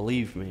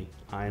 Believe me,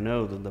 I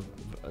know that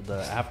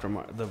the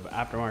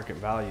aftermarket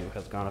value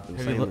has gone up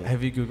insanely.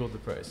 Have you Googled the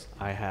price?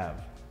 I have.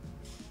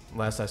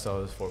 Last I saw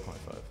it was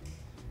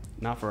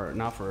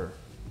 4.5.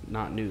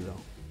 Not new though.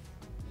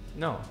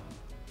 No.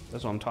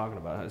 That's what I'm talking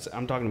about.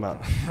 I'm talking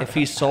about if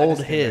he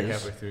sold his.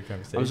 Halfway through the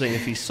conversation. I'm saying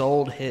if he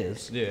sold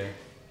his, Yeah.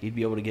 he'd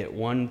be able to get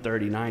one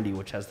 3090,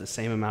 which has the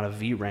same amount of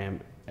VRAM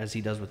as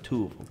he does with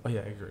 2 of them. Oh yeah,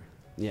 I agree.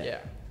 Yeah. Yeah.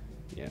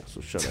 Yeah.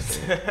 So shut up.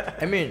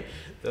 I mean,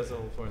 That's the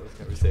whole point of this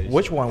conversation.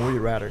 which one would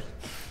you rather?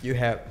 You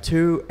have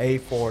 2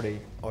 A40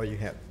 or you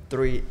have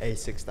 3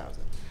 A6000?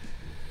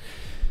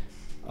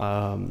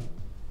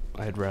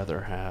 I'd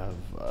rather have.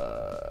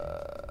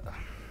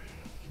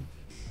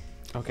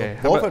 Okay.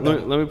 Well, both how of about,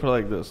 them- let me put it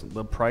like this: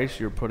 the price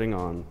you're putting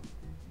on.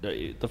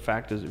 The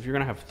fact is, if you're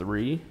gonna have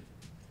 3,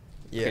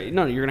 Yeah. okay,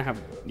 no, you're gonna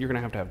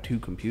have to have 2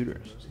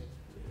 computers,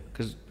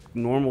 because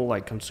normal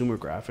like consumer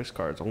graphics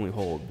cards only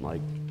hold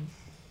like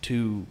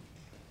 2.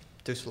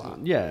 2 slot.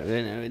 Yeah,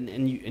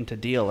 and to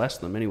DLS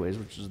them anyways,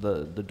 which is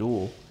the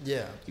dual.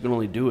 Yeah. You can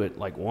only do it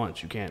like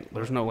once. You can't.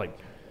 There's no like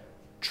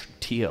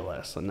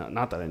TLS,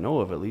 not that I know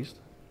of at least.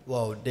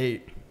 Well,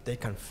 they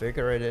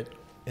configure it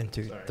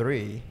into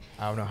 3.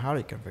 I don't know how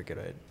they configure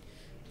it,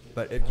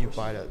 but if you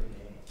buy the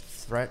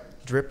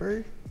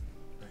Threadripper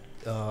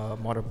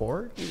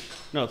motherboard,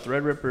 No,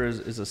 Threadripper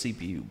is a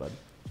CPU, bud.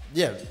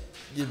 yeah,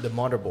 the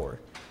motherboard,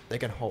 they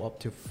can hold up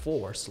to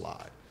 4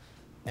 slot,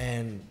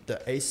 and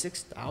the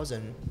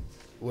A6000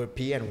 with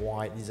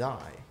PNY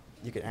design,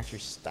 you can actually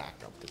stack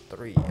up to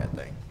 3, I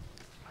think,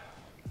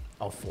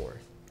 or 4.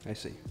 I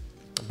see.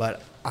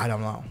 But I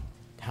don't know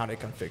how they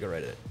configure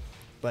it,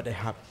 but they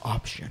have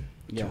option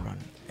Yeah. to run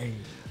A.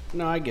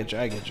 No, I get you.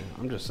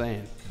 I'm just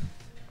saying,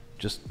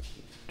 just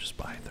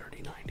buy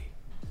 3090.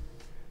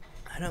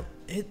 I don't.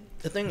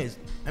 The thing is,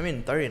 I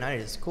mean,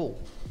 3090 is cool,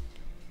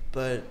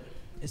 but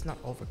it's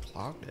not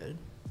overclocked.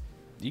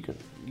 You can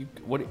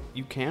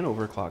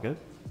overclock it.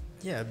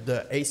 Yeah,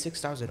 the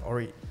A6000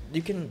 already.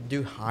 You can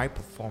do high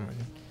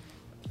performance,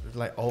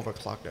 like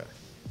overclock it.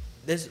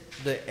 The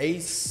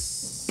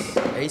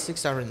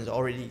A6000 is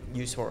already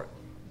used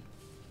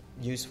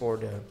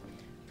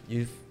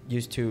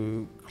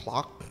to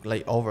clock,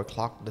 like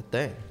overclock the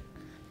thing.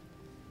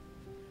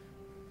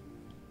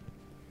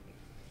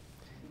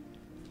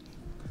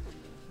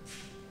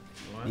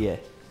 Yeah.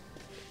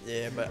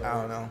 Yeah, but I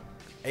don't know.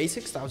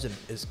 A6000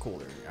 is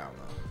cooler. I don't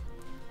know.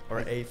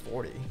 Or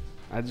A40.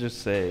 I'd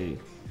just say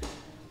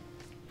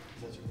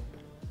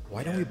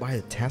Why don't we buy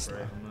a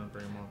Tesla?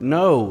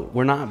 no.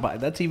 We're not.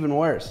 That's even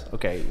worse.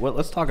 Okay. Well,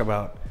 let's talk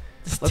about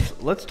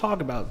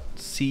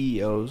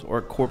CEOs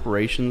or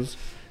corporations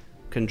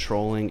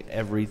controlling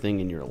everything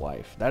in your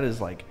life. That is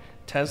like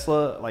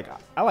Tesla. Like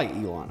I like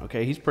Elon.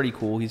 Okay, he's pretty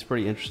cool. He's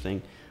pretty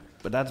interesting,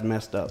 but that's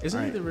messed up. Isn't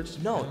he right? the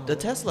richest? No, the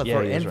Tesla Yeah,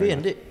 for he is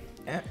NVIDIA.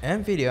 right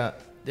NVIDIA,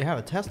 they have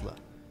a Tesla.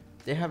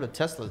 They have a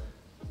Tesla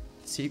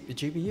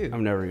GPU. I've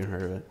never even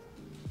heard of it.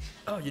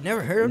 Oh, you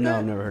never heard of No, that?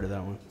 I've never heard of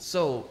that one.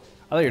 So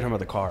I thought you were talking about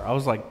the car. I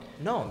was like,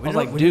 No, I was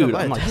like, dude,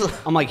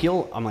 I'm like,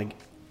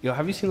 yo,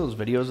 have you seen those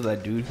videos of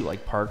that dude who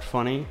like parked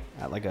funny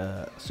at like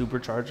a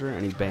supercharger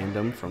and he banned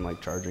him from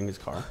like charging his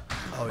car?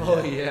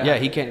 Oh yeah. Yeah,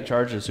 he can't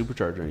charge his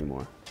supercharger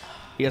anymore.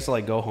 He has to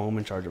like go home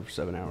and charge it for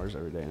 7 hours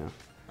every day now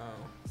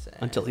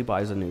until he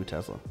buys a new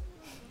Tesla.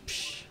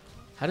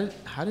 how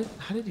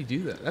did he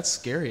do that? That's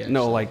scary. Actually.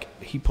 No,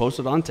 like he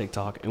posted on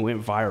TikTok and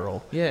went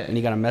viral. Yeah. And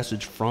he got a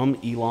message from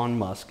Elon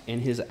Musk in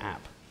his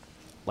app,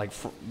 like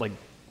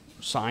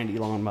signed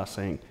Elon Musk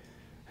saying,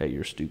 "Hey,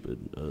 you're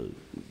stupid.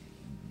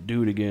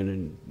 Do it again,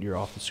 and you're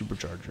off the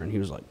supercharger." And he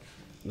was like,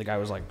 the guy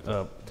was like,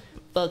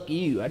 "Fuck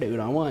you. I do what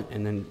I want."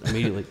 And then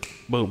immediately,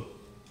 boom.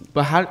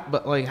 But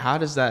how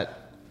does that?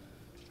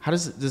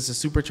 Does the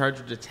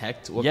supercharger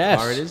detect what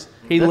car it is?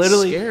 He That's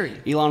literally.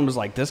 scary. Elon was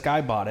like, "This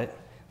guy bought it.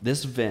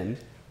 This VIN.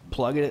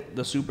 Plug it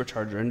the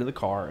supercharger into the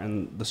car,"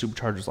 and the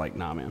supercharger's like,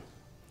 "Nah, man."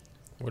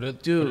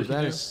 Dude,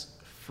 that is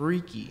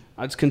freaky.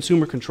 It's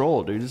consumer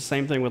control, dude. It's the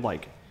same thing with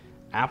like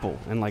Apple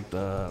and like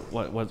the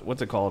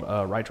what's it called?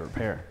 Right to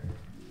repair.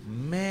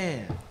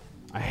 Man,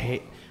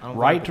 I don't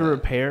right like to that.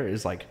 repair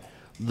is like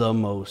the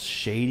most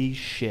shady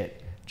shit.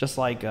 Just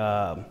like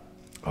oh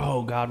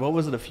god, what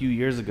was it a few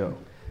years ago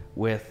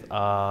with it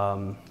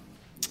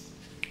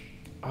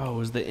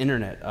was the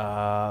internet.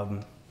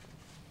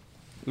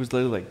 It was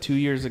literally like 2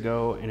 years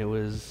ago, and it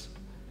was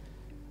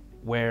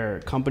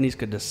where companies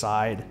could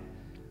decide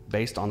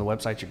based on the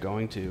website you're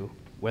going to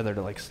whether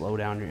to like slow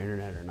down your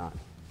internet or not.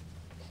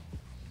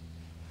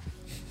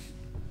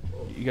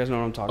 You guys know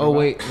what I'm talking about? oh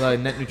wait,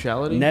 net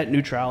neutrality. Net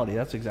neutrality.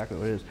 That's exactly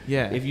what it is.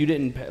 Yeah. If you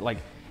didn't pay, like,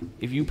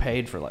 if you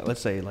paid for like,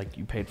 let's say like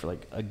you paid for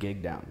like a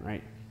gig down,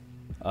 right?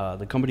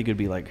 The company could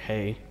be like,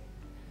 "Hey,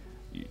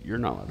 you're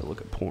not allowed to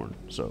look at porn,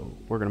 so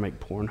we're gonna make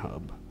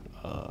Pornhub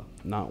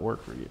not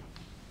work for you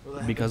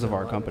because of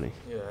our company."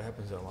 Yeah, it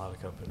happens in a lot of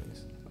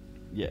companies.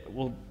 Yeah.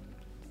 Well,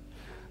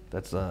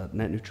 that's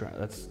net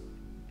neutrality.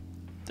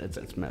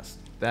 That's messed.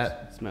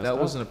 That messed that up.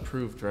 wasn't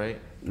approved, right?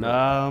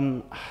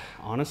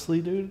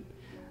 Honestly, dude,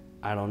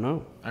 I don't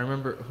know. I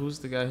remember who's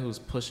the guy who was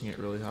pushing it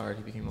really hard.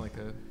 He became like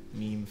a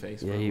meme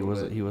face. Yeah, for a he little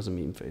was bit. he was a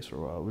meme face for a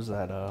while. Was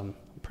that I'm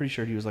pretty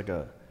sure he was like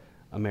a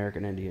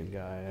American Indian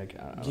guy.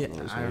 I don't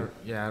know his name.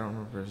 I don't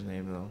remember his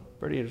name though.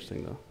 Pretty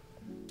interesting though.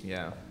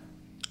 Yeah.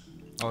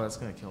 Oh, that's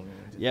gonna kill me.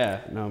 Yeah,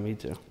 no, me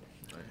too.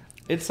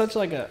 It's such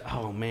like a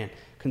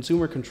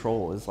consumer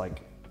control is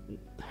like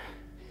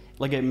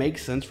it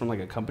makes sense from like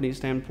a company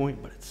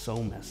standpoint, but it's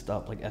so messed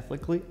up. Like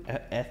ethically,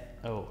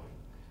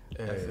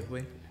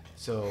 Ethically.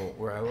 So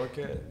where I work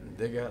at,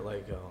 they got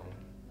like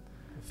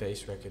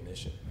face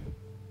recognition.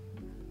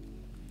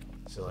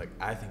 So like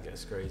I think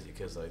that's crazy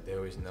because like they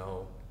always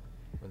know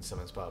when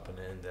someone's popping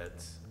in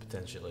that's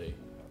potentially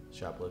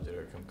shoplifted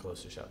or come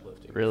close to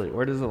shoplifting. Really?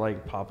 Where does it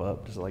like pop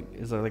up? Does it like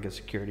is there like a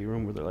security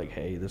room where they're like,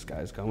 "Hey, this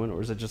guy's coming,"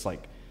 or is it just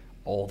like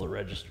all the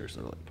registers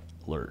are like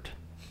alert?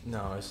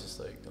 No, it's just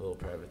like a little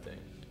private thing.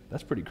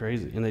 That's pretty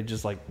crazy. And they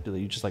just like do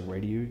they just like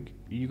radio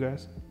you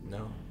guys?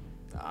 No,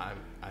 I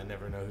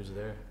never know who's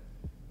there.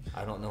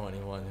 I don't know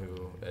anyone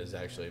who is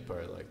actually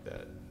part of like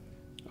that.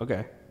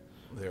 Okay.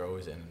 They're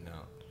always in and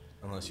out,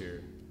 unless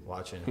you're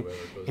watching whoever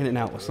goes In and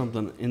out the with room.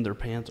 something in their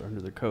pants or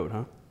under their coat,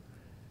 huh?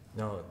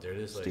 No, they're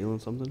just like Stealing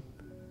something?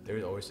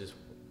 there's always this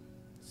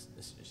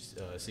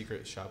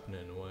secret shopping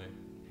in a way.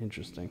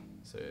 Interesting.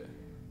 So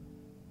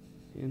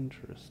yeah,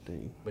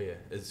 Interesting. but yeah,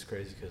 it's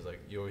crazy because like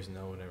you always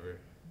know whenever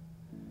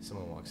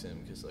someone walks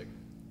in because like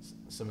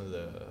some of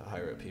the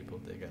higher up people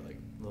they got like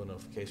little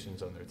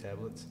notifications on their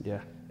tablets.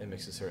 Yeah. It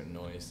makes a certain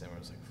noise. And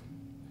everyone's like,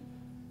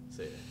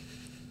 so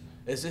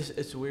yeah,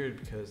 it's weird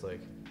because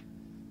like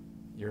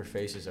your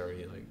face is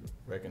already like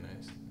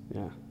recognized.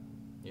 Yeah.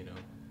 You know.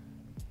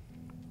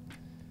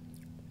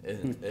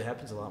 It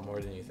happens a lot more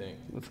than you think.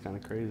 That's kind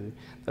of crazy.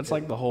 That's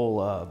like the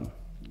whole,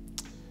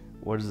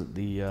 what is it?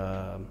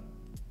 The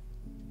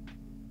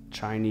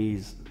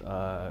Chinese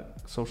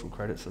social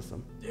credit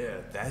system. Yeah,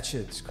 that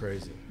shit's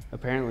crazy.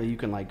 Apparently, you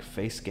can like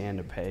face scan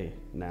to pay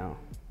now.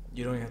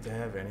 You don't have to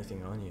have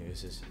anything on you.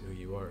 It's just who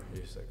you are.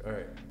 You're just like, all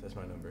right, that's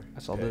my number. I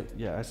saw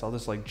Okay. I saw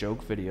this like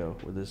joke video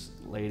where this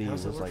lady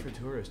How's was that work like, for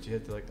tourists? Do you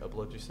have to like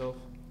upload yourself?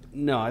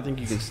 no, I think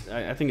you can.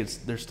 I think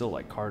there's still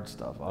like card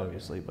stuff,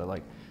 obviously, but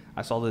like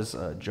I saw this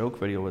joke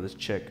video where this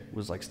chick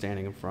was like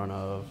standing in front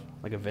of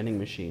like a vending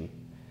machine,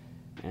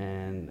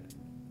 and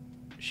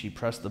she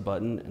pressed the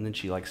button and then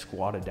she like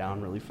squatted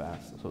down really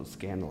fast so it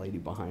scanned the lady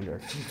behind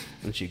her,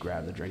 and she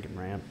grabbed the drink and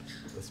ran.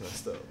 That's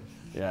messed up.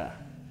 Yeah,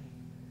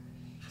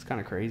 it's kind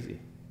of crazy.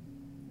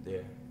 Yeah.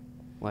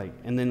 Like,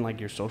 and then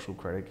like your social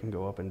credit can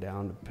go up and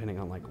down depending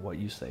on like what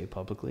you say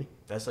publicly.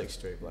 That's like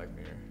straight Black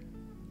Mirror.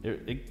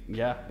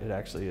 Yeah, it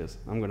actually is.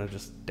 I'm gonna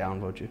just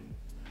downvote you.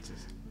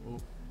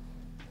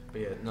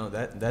 But yeah, no,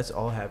 that's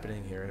all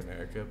happening here in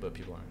America, but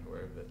people aren't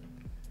aware of it.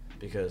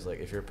 Because like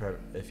if you're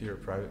a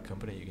private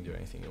company, you can do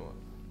anything you want.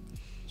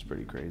 It's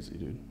pretty crazy,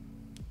 dude.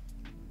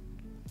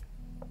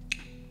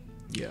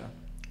 Yeah.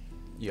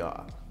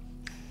 Yeah.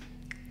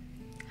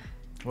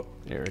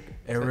 Eric.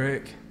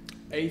 Eric.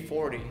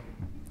 A40.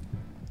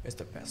 It's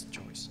the best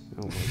choice.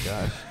 Oh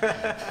my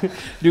god.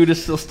 Dude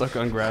is still stuck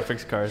on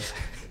graphics cards.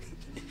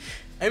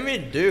 I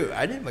mean, dude,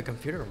 I need my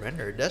computer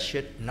render. That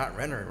shit not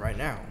rendering right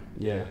now.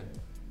 Yeah.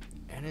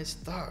 And it's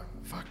stuck.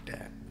 Fuck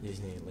that. You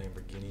just need a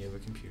Lamborghini of a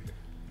computer.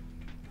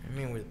 I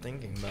mean, we're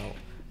thinking about.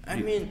 I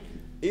mean,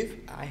 if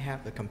I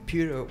have a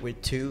computer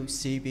with 2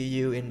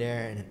 CPU in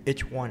there and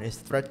each one is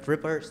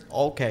Threadrippers,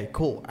 okay,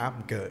 cool,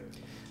 I'm good.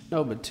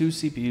 No, but 2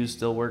 CPUs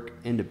still work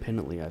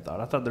independently. I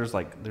thought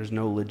there's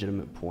no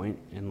legitimate point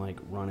in like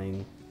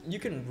running. You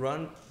can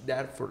run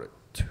that for the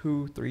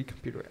 2-3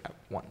 computer at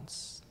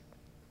once.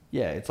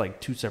 Yeah, it's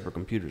like 2 separate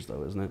computers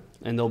though, isn't it?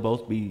 And they'll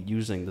both be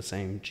using the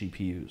same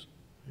GPUs.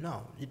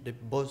 No, they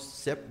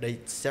both they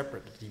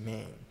separately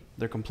main.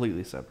 They're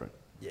completely separate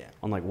Yeah,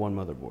 on like one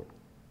motherboard.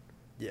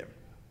 yeah.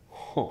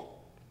 Huh.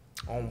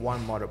 On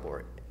one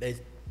motherboard,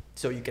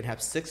 so you can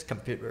have 6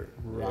 computer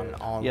run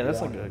on Yeah,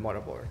 that's one like a-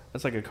 motherboard.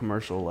 That's like a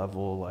commercial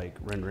level like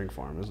rendering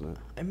farm, isn't it?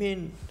 I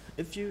mean,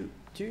 do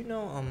you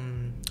know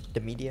the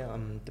media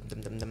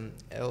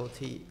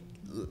LT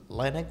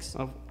Linux?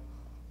 Oh,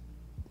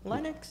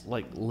 Linux?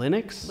 like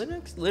Linux?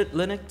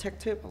 Linux Tech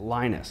Tip?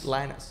 Linus.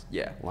 Linus,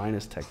 yeah.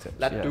 Linus Tech Tips.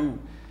 That yeah. dude.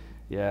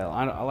 Yeah,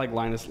 I like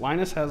Linus.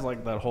 Linus has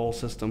like that whole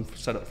system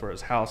set up for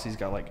his house. He's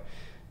got like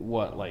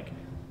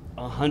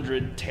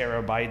 100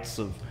 terabytes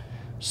of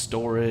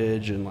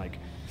storage and like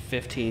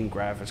 15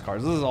 graphics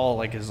cards. This is all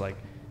like his like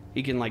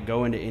he can like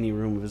go into any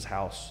room of his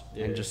house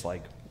and just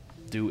like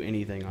do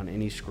anything on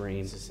any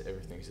screen. It's just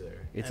everything's there.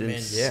 It's I mean,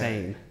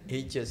 insane. Yeah.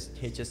 He just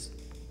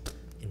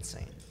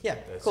insane. Yeah,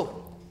 That's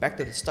cool. Back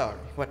to the story.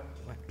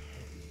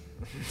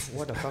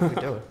 What the fuck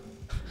we doing?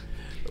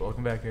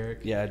 Welcome back, Eric.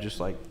 Yeah, just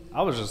like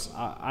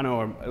I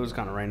know it was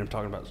kind of random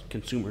talking about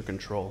consumer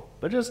control,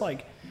 but just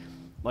like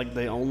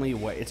the only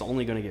way it's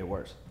only going to get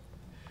worse.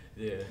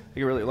 Yeah.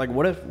 Like really, like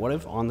what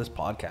if on this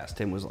podcast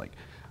Tim was like,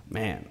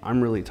 man,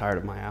 I'm really tired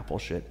of my Apple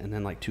shit, and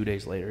then like 2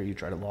 days later you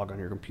try to log on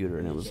your computer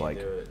and it was Can't like,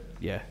 do it.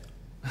 yeah,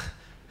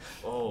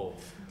 Oh,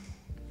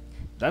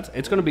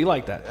 it's going to be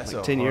like that That's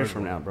like a 10 years hard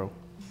from one. now, bro.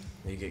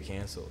 you get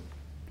canceled.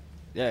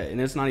 Yeah, and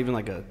it's not even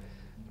like a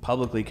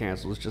publicly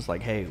canceled. It's just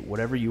like, hey,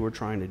 whatever you were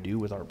trying to do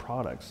with our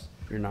products,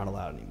 you're not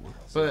allowed anymore.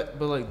 But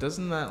like,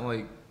 doesn't that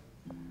like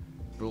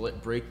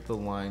break the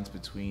lines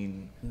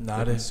between Not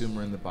the if-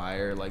 consumer and the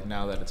buyer? Like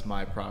now that it's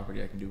my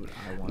property, I can do what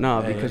I want.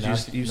 No, Hey, because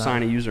not- you not-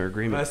 sign a user When I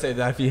agreement. say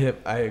that if you hit,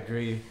 I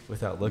agree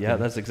without looking. Yeah,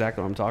 that's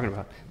exactly what I'm talking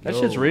about. That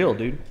Yo. shit's real,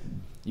 dude.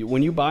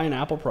 When you buy an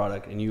Apple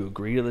product and you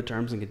agree to the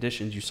terms and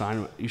conditions, you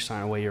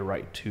sign away your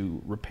right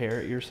to repair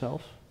it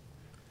yourself.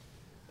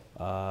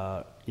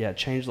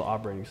 Change the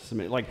operating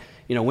system. Like,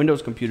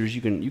 Windows computers,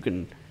 you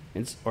can,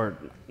 I'm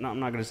not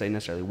going to say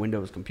necessarily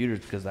Windows computers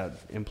because that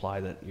imply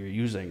that you're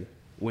using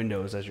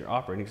Windows as your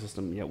operating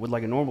system. Yeah, with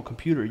like a normal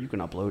computer, you can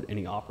upload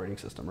any operating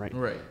system, right?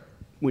 Right.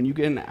 When you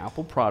get an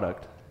Apple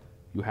product,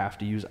 you have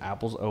to use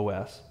Apple's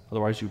OS.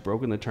 Otherwise, you've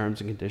broken the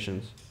terms and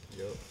conditions.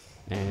 Yep.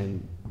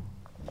 And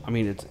I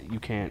mean, you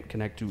can't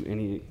connect to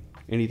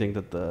anything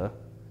that the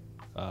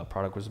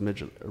product was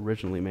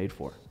originally made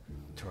for.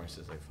 Torrance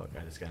is like, fuck,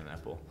 I just got an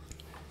Apple.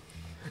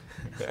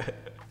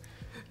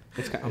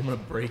 It's kind I'm gonna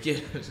break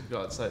it. Just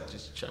go outside,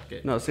 just chuck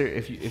it. no,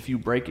 seriously. If you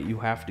break it, you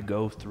have to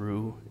go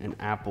through an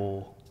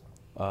Apple,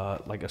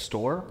 like a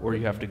store, or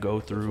you have to go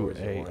through Before it's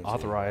a a warranty.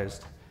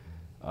 authorized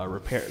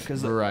repair.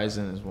 Because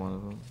Verizon is one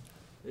of them.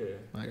 Yeah.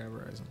 I got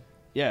Verizon.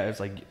 yeah, it's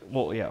like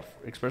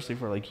especially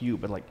for like you,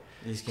 but like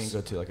You just can't go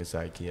to like a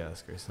side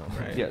kiosk or something.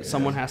 Right. yeah,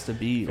 someone has to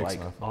be Fix like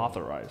my phone.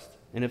 authorized,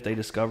 and if they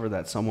discover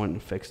that someone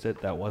fixed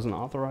it that wasn't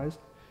authorized,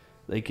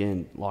 they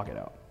can lock it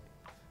out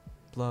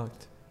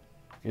Blocked.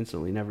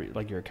 instantly. Never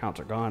like your accounts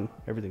are gone,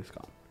 everything's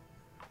gone.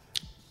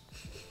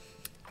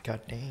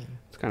 God damn.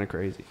 It's kind of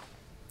crazy.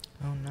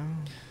 Oh no.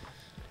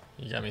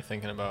 You got me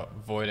thinking about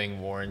voiding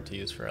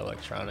warranties for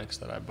electronics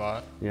that I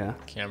bought, Yeah.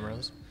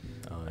 cameras.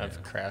 Oh,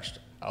 I've crashed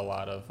a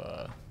lot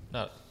of,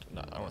 not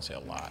I don't want to say a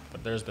lot,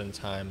 but there's been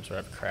times where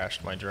I've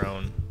crashed my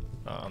drone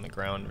on the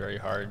ground very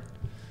hard,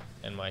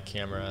 and my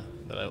camera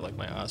that I like,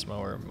 my Osmo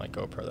or my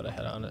GoPro that I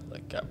had on it,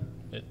 like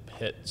it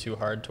hit too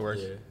hard to work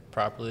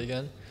properly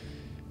again.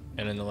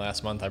 And in the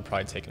last month, I've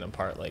probably taken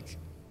apart like,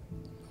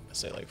 let's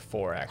say like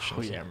 4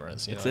 action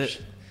cameras. That's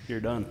it. You're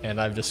done. And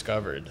I've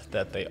discovered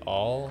that they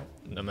all,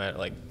 no matter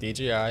like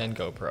DJI and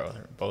GoPro,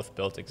 are both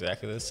built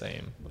exactly the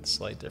same with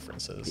slight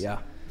differences. Yeah.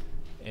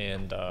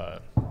 And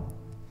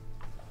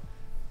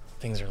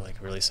things are like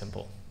really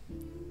simple.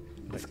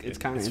 It's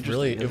kind of It's interesting.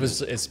 really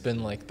isn't it's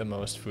been like the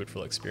most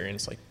fruitful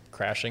experience, like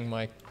crashing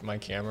my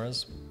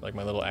cameras, like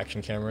my little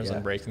action cameras, Yeah.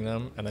 and breaking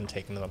them, and then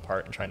taking them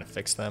apart and trying to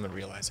fix them and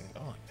realizing,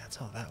 oh, that's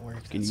how that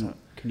works.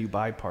 Can you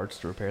buy parts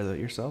to repair that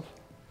yourself?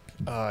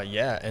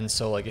 Yeah, and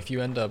so like if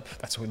you end up,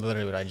 that's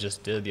literally what I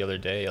just did the other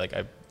day. Like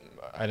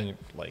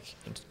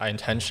I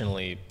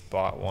intentionally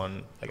bought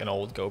one, like an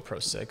old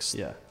GoPro 6.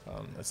 Yeah.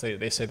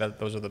 They say that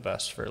those are the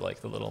best for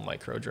like the little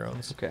micro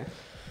drones. Okay.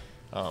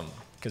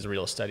 Because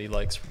Real Steady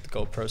likes the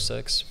GoPro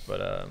 6,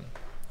 but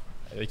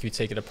like you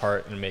take it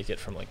apart and make it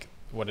from like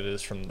what it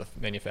is from the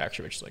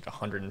manufacturer, which is like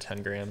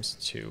 110 grams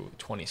to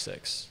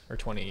 26 or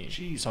 20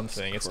 Jesus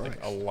something. It's like a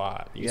Christ.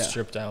 lot. You Yeah.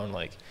 strip down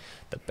like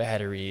the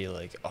battery,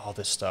 like all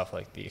this stuff,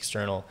 like the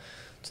external,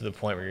 to the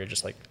point where you're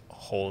just like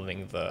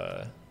holding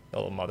the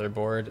little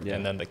motherboard Yeah.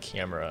 and then the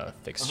camera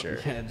fixture.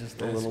 Yeah, just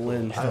a That's little cool.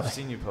 lens. I've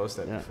seen you post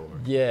that Yeah. before.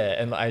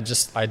 Yeah, and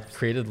I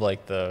created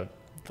like the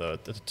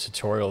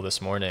tutorial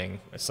this morning.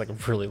 It's like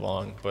really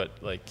long, but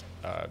like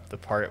the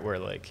part where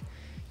like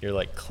you're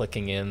like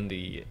clicking in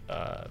the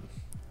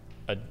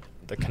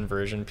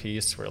conversion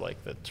piece where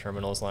like the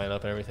terminals line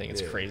up and everything.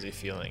 It's Yeah. crazy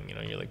feeling. You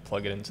know, you like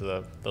plug it into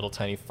the little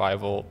tiny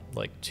 5-volt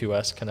like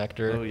 2S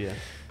connector. Oh yeah.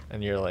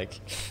 And you're like,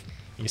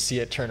 you see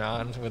it turn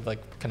on with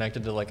like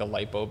connected to like a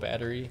LiPo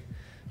battery,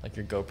 like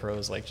your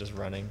GoPro's like just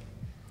running.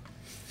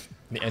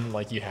 And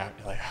like you have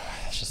like,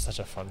 it's just such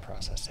a fun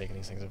process taking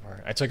these things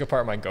apart. I took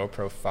apart my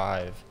GoPro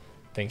 5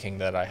 thinking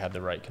that I had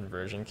the right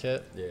conversion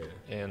kit. Yeah.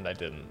 And I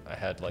didn't. I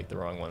had like the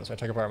wrong one. So I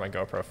took apart my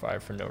GoPro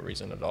 5 for no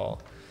reason at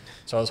all.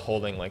 So I was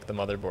holding like the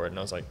motherboard and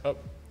I was like, oh,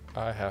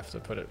 I have to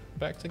put it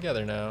back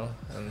together now.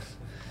 And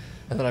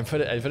then I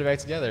put it back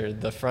together.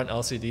 The front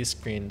LCD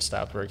screen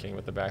stopped working,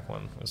 but the back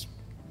one was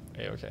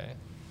A-okay.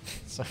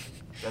 So,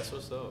 That's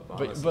what's up.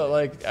 but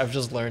like I've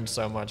just learned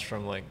so much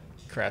from like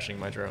crashing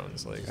my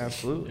drones. Like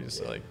Absolutely.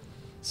 just like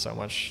so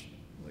much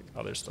like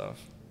other stuff.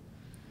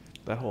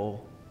 That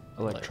whole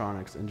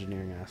electronics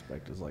engineering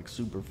aspect is like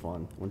super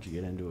fun once you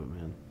get into it,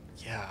 man.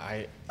 Yeah,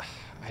 I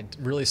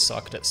really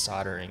sucked at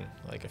soldering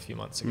like a few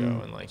months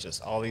ago, and like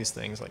just all these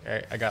things. Like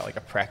I got like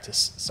a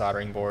practice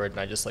soldering board, and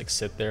I just like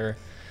sit there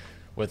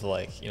with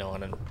like, you know,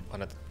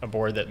 on a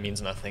board that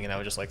means nothing, and I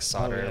would just like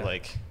solder yeah.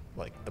 like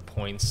the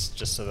points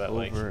just so that Over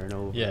like and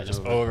over yeah, and just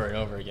over. over and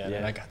over again. Yeah.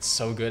 And I got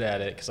so good at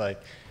it because like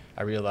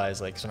I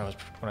realized like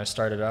when I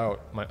started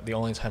out, the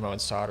only time I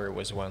would solder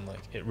was when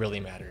like it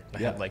really mattered. I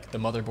Yeah. had like the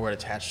motherboard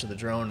attached to the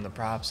drone and the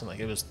props, and like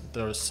there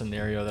was a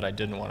scenario that I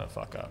didn't want to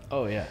fuck up.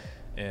 Oh yeah.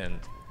 And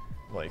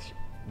like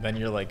then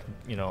you're like,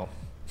 you know,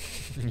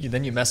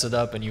 then you mess it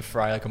up and you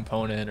fry a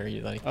component, or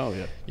you like Oh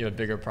yeah. you have a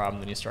bigger problem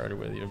than you started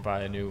with. You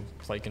buy a new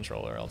flight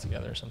controller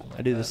altogether or something like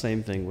that. I do the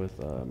same thing with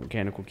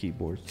mechanical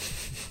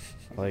keyboards.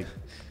 Like,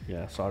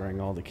 yeah, soldering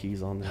all the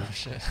keys on there. Oh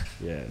shit.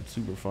 Yeah, it's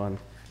super fun.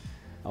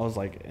 I was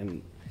like,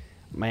 and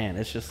man,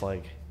 it's just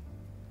like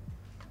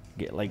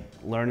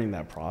learning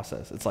that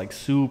process. It's like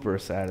super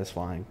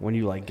satisfying when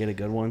you like get a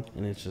good one,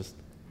 and it's just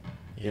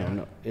Yeah. you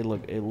know,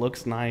 it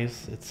looks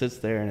nice. It sits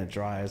there and it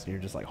dries, and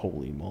you're just like,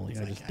 holy moly, I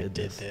Like, just I did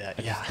did this. that.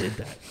 I Yeah. just did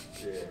that.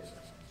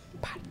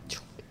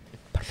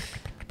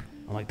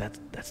 I'm like,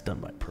 that's done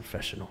by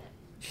professional.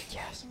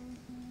 Yes.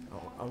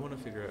 Oh, I want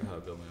to figure out how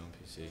to build my own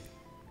PC.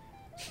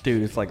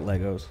 Dude, it's like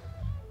Legos.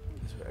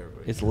 That's what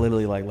everybody. It's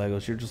literally like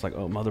Legos. You're just like,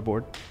 oh,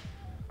 motherboard,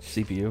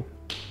 CPU,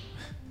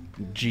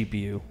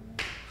 GPU.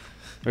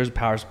 There's a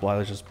power supply.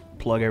 Let's just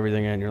plug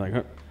everything in. You're like,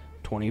 huh,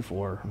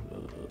 24.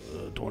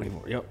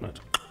 Yep, that's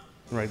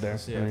right there.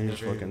 Yeah, and then you it's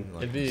just fucking.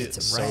 like- It'd be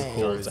It's so right.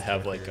 cool to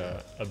have like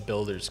a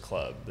builders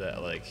club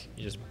that like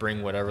you just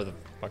bring whatever the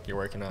fuck you're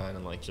working on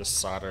and like just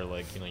solder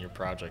like, you know, your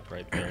project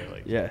right there.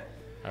 Like Yeah.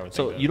 I would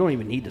So think you don't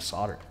even need to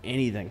solder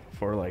anything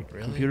for like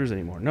Really? computers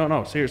anymore.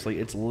 No, seriously.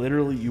 It's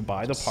literally you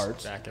buy the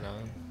parts. stack it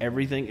on.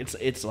 Everything.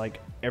 It's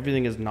like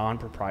everything is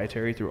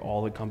non-proprietary through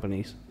all the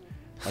companies.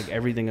 Like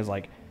everything is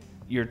like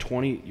your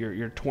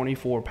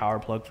 24 power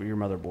plug for your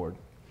motherboard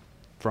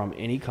from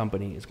any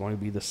company is going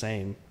to be the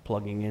same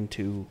plugging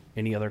into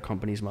any other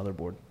company's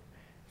motherboard.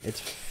 It's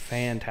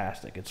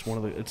fantastic. It's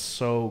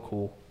so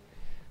cool.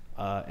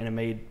 And it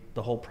made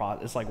the whole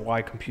it's like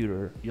why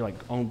computer, you like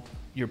own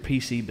your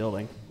PC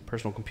building,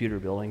 personal computer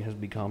building has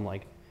become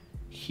like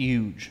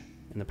huge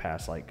in the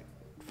past like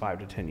 5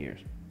 to 10 years.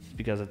 It's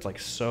because it's like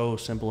so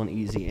simple and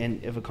easy.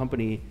 And if a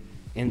company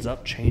ends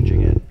up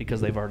changing it because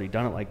they've already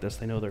done it like this,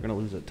 they know they're going to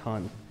lose a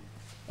ton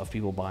of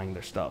people buying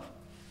their stuff,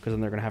 because then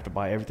they're going to have to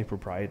buy everything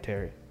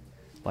proprietary,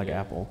 like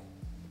Yeah. Apple,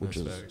 which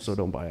That's is facts. so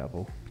don't buy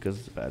Apple because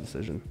it's a bad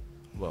decision.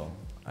 Well,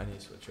 I need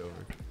to switch over.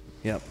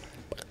 Yep.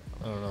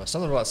 I don't know.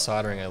 Something about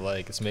soldering I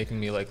like. It's making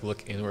me like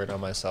look inward on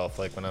myself,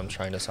 like when I'm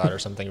trying to solder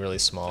something really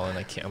small and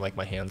I can't, like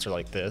my hands are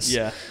like this.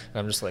 Yeah. And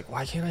I'm just like,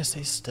 why can't I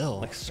stay still?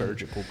 Like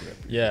surgical grip.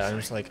 Yeah, I'm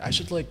just like, I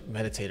should like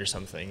meditate or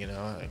something, you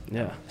know? Like,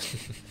 Yeah.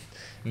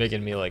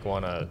 making me like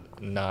want to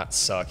not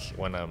suck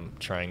when I'm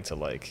trying to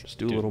like Just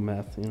do a little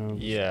meth, you know.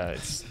 Yeah,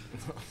 it's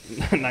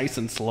Nice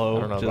and slow. I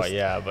don't know just- about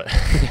yeah,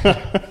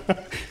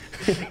 but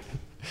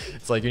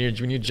it's like when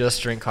you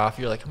just drink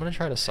coffee, you're like, I'm gonna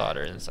try to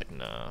solder, and it's like,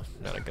 no,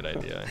 not a good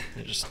idea.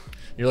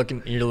 You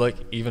look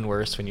even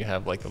worse when you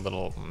have like the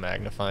little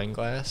magnifying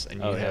glass and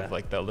you Oh, have yeah.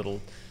 like that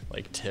little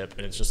like tip,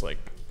 and it's just like,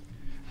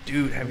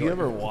 Dude, have you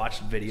ever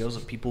watched videos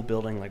of people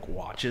building like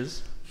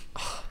watches?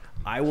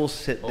 I will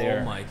sit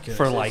there my goodness,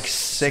 for like it's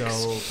 6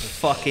 so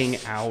fucking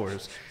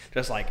hours,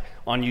 just like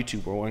on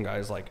YouTube, where one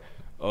guy's like,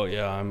 "Oh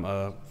yeah,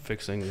 I'm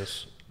fixing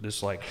this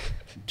like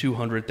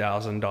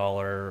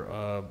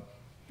 $200,000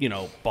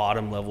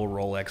 bottom level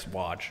Rolex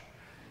watch,"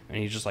 and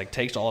he just like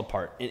takes it all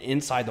apart. And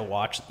inside the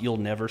watch, you'll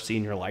never see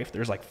in your life,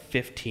 there's like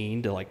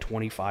 15 to like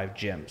 25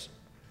 gems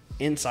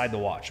inside the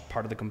watch,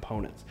 part of the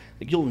components.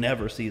 Like you'll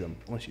never see them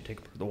unless you take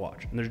apart the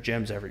watch, and there's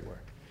gems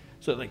everywhere.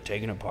 So like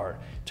taking apart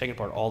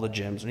all the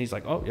gems, and he's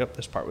like, oh yep,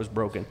 this part was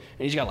broken,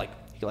 and he's got like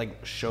he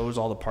like shows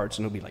all the parts,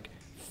 and it'll be like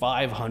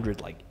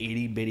 500 like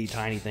itty bitty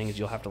tiny things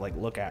you'll have to like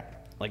look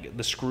at. Like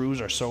the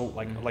screws are so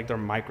like they're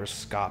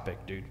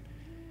microscopic, dude,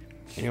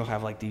 and you'll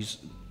have like these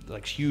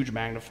like huge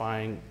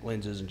magnifying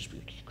lenses and just be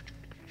like,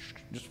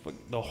 just like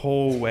the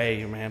whole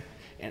way, man.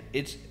 And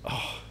it's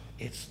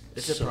It's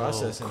so a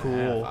process cool.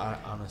 and a half.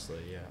 Honestly,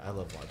 yeah, I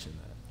love watching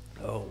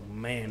that. Oh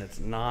man, it's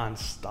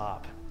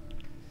non-stop.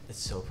 It's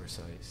so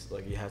precise.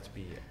 Like you have to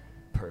be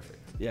perfect.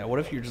 Yeah, what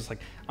if you're just like,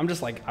 I'm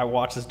just like, I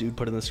watch this dude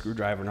put in the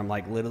screwdriver, and I'm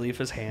like, literally, if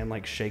his hand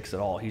like shakes at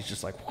all, he's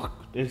just like,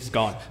 it's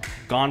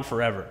gone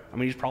forever. I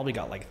mean, he's probably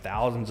got like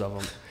thousands of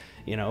them,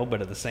 you know.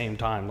 But at the same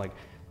time, like,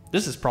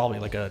 this is probably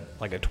like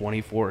a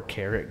 24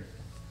 karat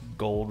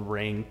gold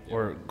ring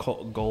or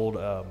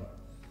gold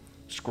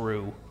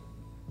screw.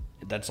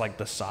 That's like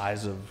the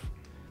size of,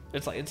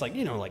 it's like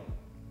you know, like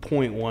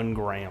 0.1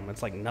 gram.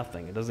 It's like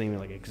nothing. It doesn't even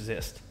like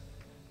exist,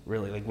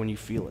 really. Like when you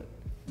feel it,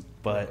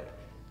 but.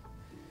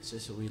 It's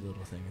just a wee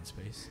little thing in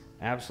space.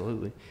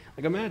 Absolutely.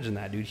 Like imagine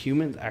that, dude.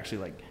 Humans actually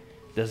like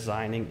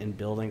designing and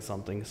building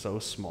something so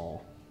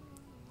small.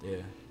 Yeah.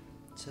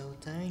 So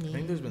I tiny.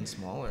 think there's been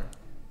smaller.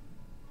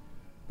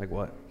 Like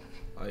what?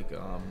 Like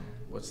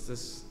what's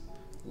this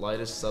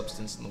lightest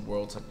substance in the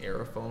world? It's like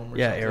aerofoam or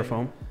Yeah,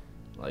 something. airfoam.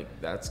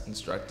 Like that's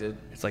constructed.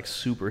 It's like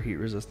super heat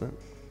resistant.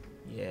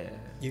 Yeah.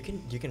 You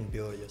can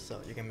build it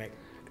yourself. You can make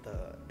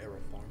the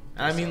aeroform.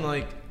 I mean,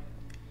 like,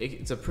 if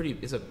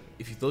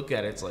you look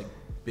at it, it's like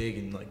big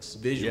in like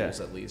visuals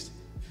at least,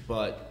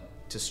 but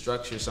to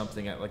structure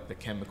something at like the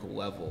chemical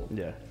level,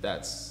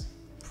 that's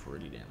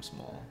pretty damn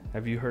small.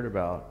 Have you heard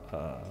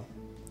about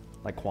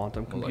like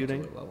quantum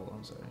computing? Molecular level,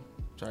 I'm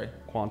sorry.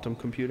 Quantum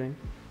computing?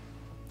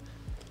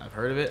 I've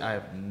heard of it. I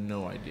have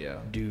no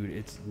idea. Dude,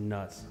 it's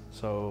nuts.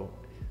 So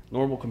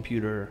normal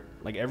computer,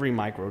 like every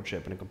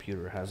microchip in a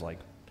computer has like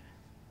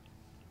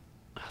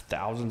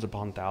thousands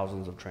upon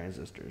thousands of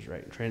transistors,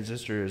 right?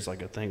 Transistor is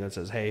like a thing that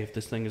says, hey, if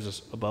this thing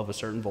is above a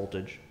certain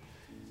voltage,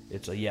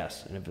 it's a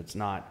yes, and if it's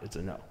not, it's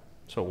a no.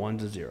 So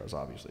ones and zeros,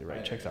 obviously,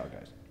 right? Checks out,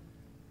 guys.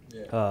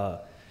 Yeah.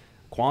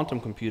 Quantum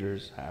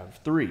computers have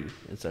 3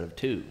 instead of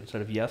 2.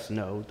 Instead of yes,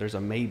 no, there's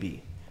a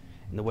maybe.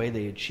 And the way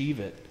they achieve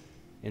it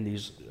in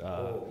these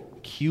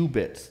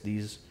qubits,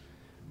 these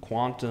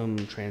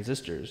quantum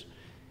transistors,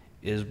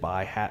 is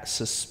by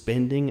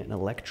suspending an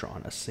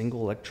electron, a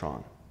single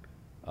electron,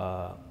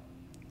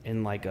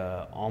 in like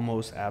a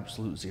almost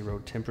absolute zero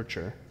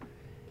temperature,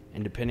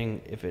 and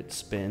depending if it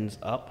spins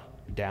up,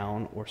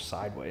 down, or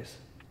sideways,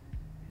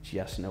 it's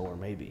yes, no, or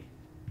maybe.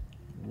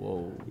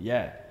 Whoa.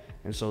 Yeah,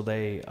 and so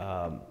they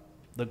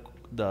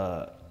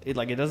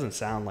it doesn't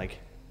sound like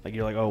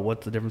you're like, oh,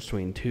 what's the difference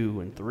between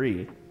 2 and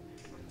 3?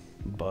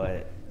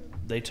 But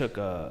they took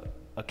a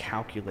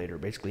calculator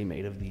basically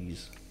made of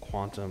these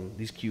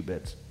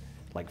qubits,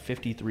 like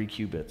 53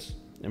 qubits,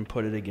 and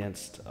put it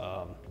against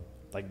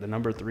like the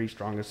number 3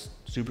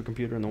 strongest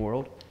supercomputer in the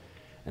world,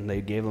 and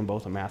they gave them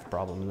both a math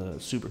problem. And the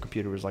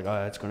supercomputer was like,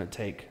 oh, it's going to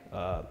take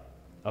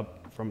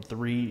up from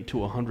 3 to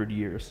 100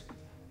 years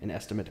an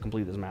estimate to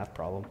complete this math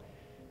problem.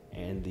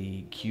 And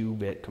the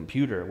qubit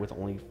computer with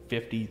only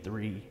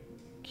 53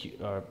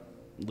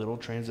 little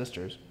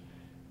transistors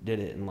did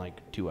it in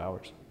like 2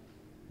 hours.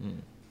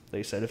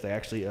 They said if they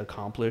actually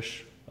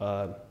accomplish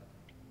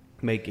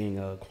making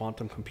a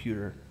quantum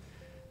computer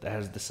that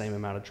has the same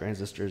amount of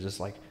transistors as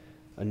like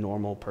a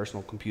normal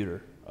personal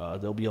computer,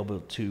 they'll be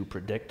able to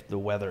predict the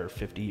weather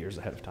 50 years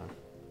ahead of time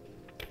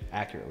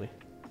accurately.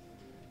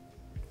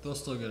 They'll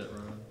still get it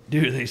wrong.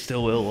 Dude, they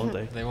still will, won't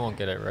they? They won't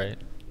get it right.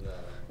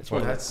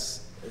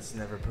 It's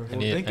never perfect.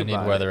 I need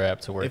weather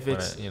app to work on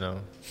it, you know.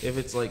 If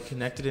it's like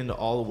connected into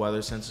all the weather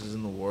sensors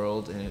in the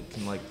world, and it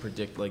can like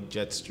predict like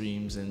jet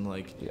streams and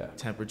like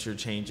temperature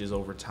changes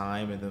over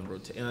time, and then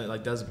and it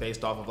like does it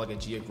based off of like a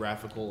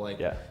geographical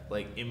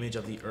like image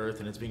of the Earth,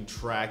 and it's being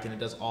tracked, and it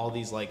does all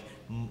these like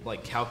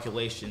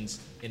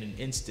calculations in an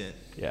instant.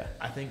 Yeah,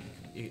 I think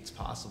it's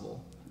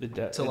possible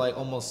to like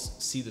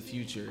almost see the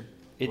future.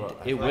 It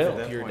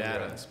will. Pure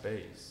data in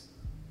space.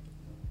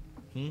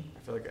 I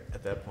feel like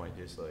at that point,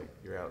 just like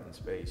you're out in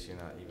space, you're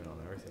not even on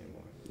Earth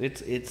anymore.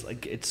 It's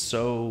like it's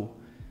so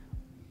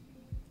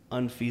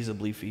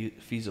unfeasibly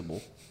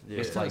feasible. Yeah.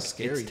 It's like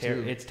scary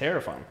too. It's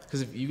terrifying.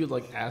 Because if you could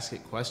like ask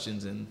it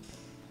questions and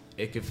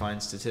it could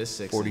find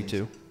statistics. 42.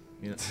 And,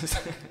 you know,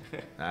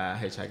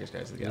 Hitchhiker's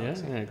Guide to the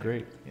Galaxy. Yeah,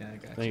 great. Yeah, I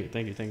got you.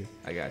 Thank you.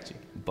 I got you.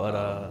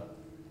 But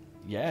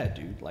yeah,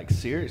 dude. Like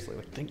seriously,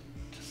 like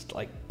just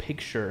like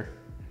picture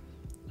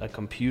a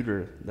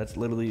computer that's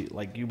literally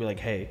like you'd be like,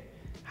 hey,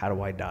 how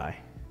do I die?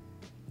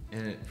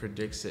 And it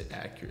predicts it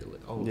accurately.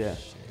 Oh, yeah.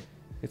 Shit.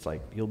 It's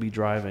like you'll be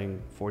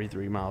driving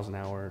 43 miles an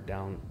hour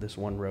down this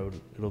one road.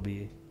 It'll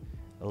be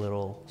a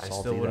little salty. I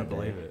still wouldn't that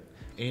day. believe it.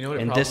 And you know what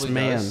it and probably this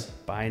man, does?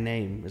 by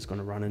name, is going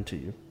to run into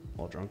you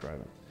while drunk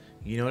driving.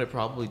 You know what it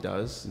probably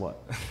does?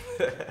 What?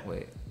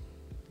 Wait.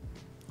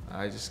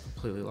 I just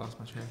completely lost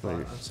my train of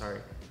thought. I'm sorry.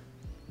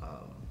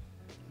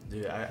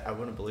 Dude, I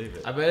wouldn't believe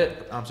it. I bet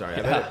it. I'm sorry.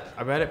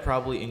 I bet it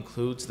probably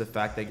includes the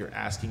fact that you're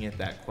asking it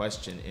that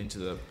question into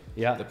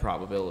the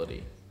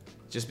probability,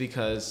 just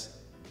because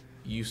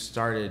you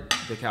started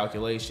the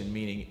calculation,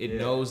 meaning it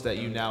knows that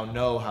you now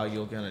know how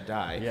you're gonna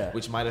die,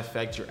 which might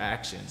affect your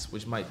actions,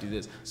 which might do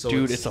this. So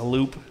Dude, it's a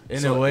loop.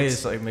 In a way,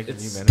 it's like making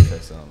you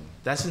manifest something.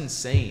 That's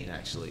insane,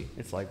 actually.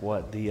 It's like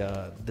what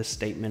the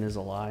statement is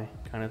a lie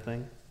kind of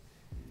thing.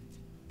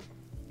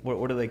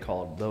 What do they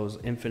call it? Those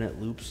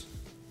infinite loops?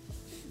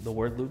 The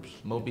word loops?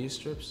 Mobius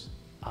strips.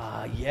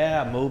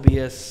 Yeah,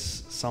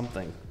 Mobius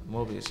something.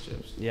 Mobius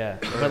strips. Yeah,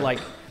 but like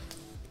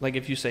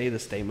if you say the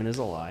statement is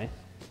a lie,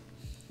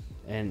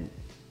 and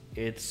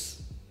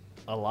it's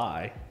a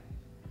lie,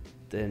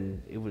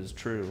 then it was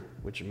true,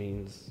 which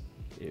means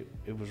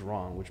it was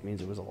wrong, which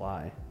means it was a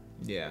lie.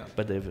 Yeah.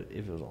 But if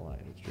it was a lie,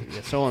 it's true.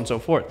 Yeah, so on and so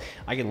forth.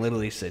 I can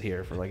literally sit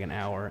here for like an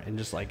hour and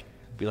just like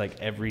be like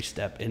every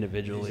step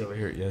individually. He's over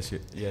here,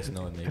 yes,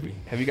 no, and maybe.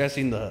 Have you guys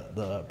seen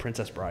the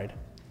Princess Bride?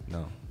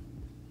 No.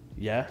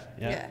 Yeah.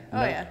 Yeah. No?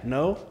 Oh, yeah.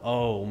 No?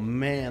 Oh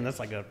man, that's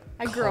like a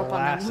I grew up on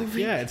that classic.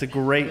 movie. Yeah, it's a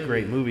great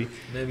movie.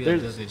 Maybe There's-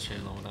 on Disney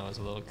Channel when I was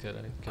a little kid,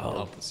 I couldn't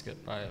help but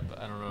skip by it, but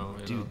I don't know.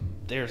 You Dude, know.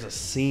 there's a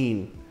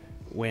scene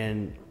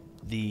when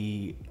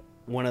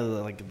one of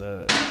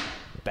the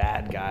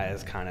bad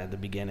guys kind of at the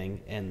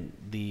beginning and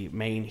the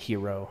main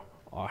hero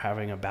are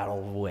having a battle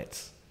of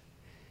wits,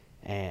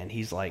 and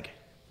he's like,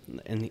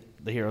 and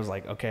the hero's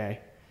like, okay,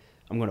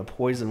 I'm gonna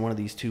poison one of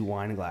these 2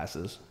 wine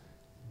glasses,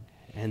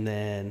 and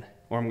then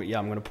I'm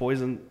gonna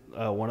poison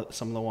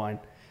some of the wine,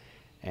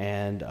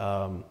 and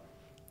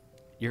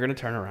you're gonna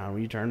turn around.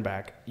 When you turn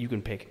back, you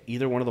can pick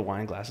either one of the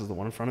wine glasses, the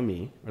one in front of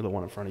me or the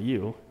one in front of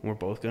you, and we're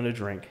both gonna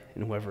drink,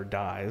 and whoever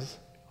dies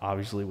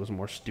obviously was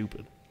more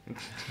stupid.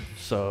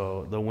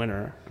 So the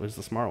winner was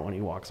the smart one.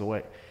 He walks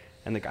away,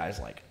 and the guy's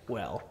like,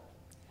 well,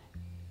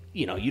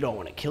 you don't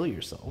want to kill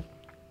yourself,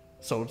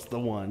 so it's the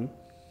one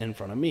in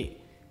front of me.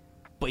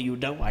 But you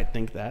know I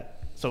think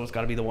that, so it's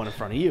got to be the one in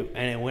front of you.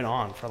 And it went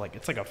on for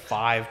it's like a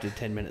 5 to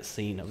 10 minute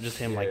scene of just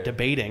him like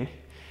debating,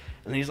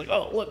 and then he's like,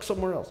 oh look,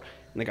 somewhere else,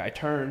 and the guy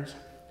turns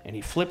and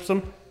he flips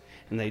him,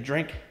 and they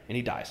drink, and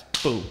he dies.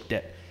 Boom,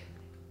 dead.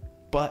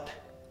 But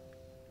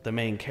the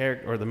main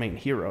character, or the main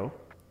hero,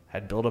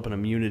 had built up an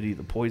immunity to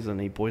the poison,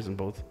 and he poisoned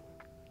both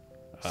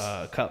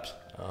cups.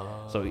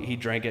 So he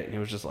drank it, and he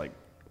was just like,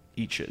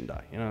 eat shit and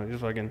die.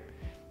 Just fucking.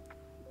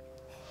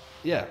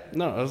 Yeah,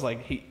 no, it was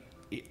like he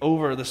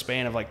over the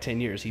span of like 10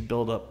 years, he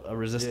built up a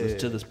resistance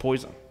to this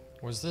poison.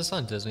 Was this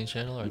on Disney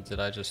Channel, or did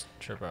I just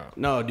trip out?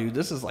 No, dude,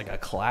 this is like a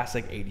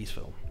classic 80s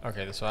film.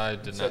 Okay, so I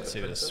did not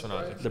see this when I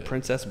was a kid. The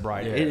Princess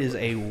Bride. It is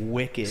a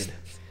wicked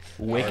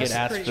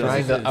ass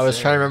film. I was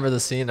trying to remember the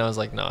scene. I was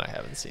like, no, I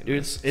haven't seen Dude,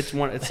 it.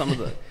 it's some of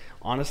the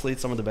honestly,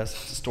 it's some of the best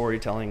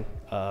storytelling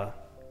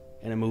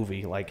in a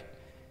movie like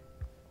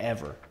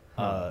ever.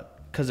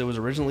 Because it was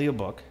originally a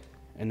book,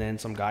 and then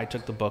some guy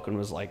took the book and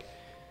was like,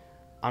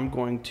 I'm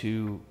going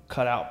to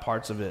cut out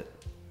parts of it,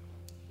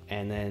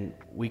 and then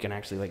we can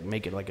actually like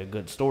make it like a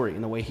good story.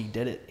 And the way he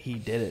did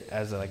it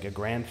as like a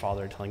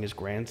grandfather telling his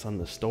grandson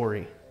the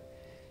story.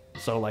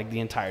 So like the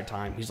entire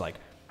time he's like,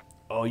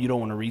 oh, you don't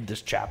want to read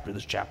this chapter.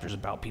 This chapter's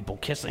about people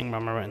kissing, blah,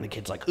 blah, blah. And the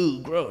kid's like,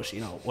 ooh, gross,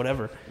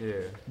 whatever. Yeah.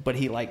 But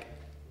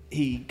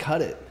he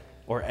cut it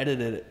or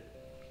edited it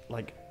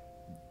like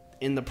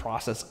in the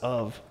process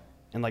of,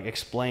 and like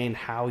explained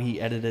how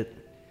he edited it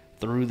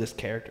through this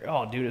character.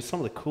 Oh, dude, it's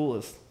some of the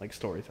coolest like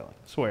storytelling.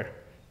 I swear.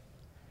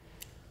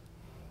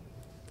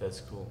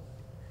 That's cool.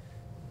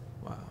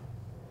 Wow.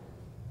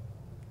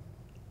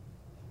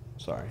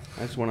 Sorry,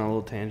 I just went on a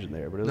little tangent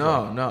there, but it was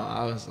No,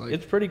 I was like,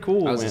 it's pretty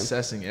cool. I was man.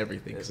 assessing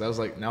everything because I was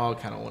like, now I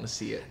kind of want to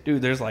see it.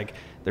 Dude, there's an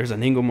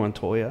Inigo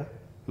Montoya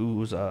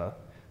whose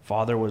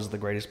father was the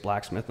greatest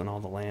blacksmith in all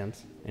the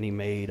lands, and he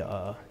made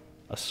a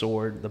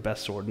sword, the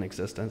best sword in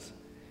existence,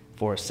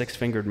 for a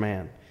 6-fingered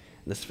man.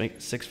 This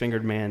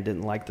 6-fingered man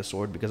didn't like the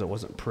sword because it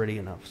wasn't pretty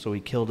enough, so he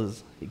killed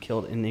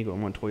Inigo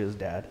Montoya's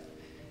dad.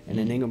 And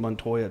Inigo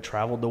Montoya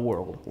traveled the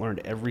world,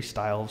 learned every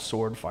style of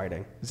sword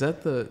fighting. Is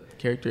that the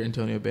character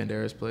Antonio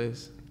Banderas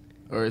plays,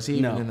 or is he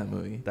even in that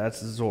movie?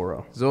 That's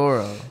Zorro.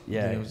 Zorro.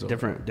 Yeah,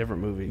 Zorro.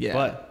 different movie. Yeah.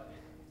 But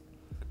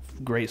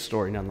great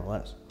story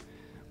nonetheless.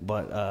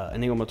 But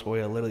Inigo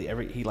Montoya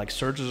literally he like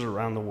searches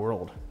around the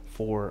world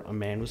for a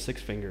man with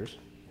 6 fingers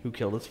who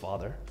killed his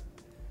father,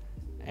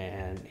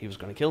 and he was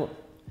going to kill him.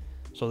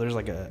 So there's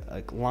like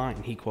a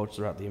line he quotes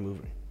throughout the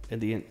movie,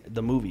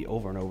 the movie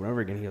over and over and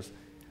over again. He goes,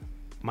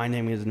 "My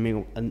name is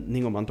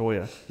Inigo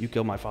Montoya. You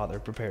killed my father.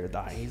 Prepare to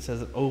die." He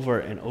says it over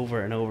and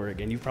over and over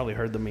again. You've probably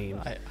heard the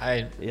meme.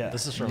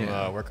 This is from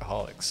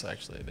Workaholics,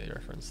 actually. They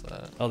reference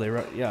that. Oh,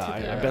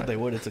 I bet they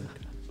would. It's an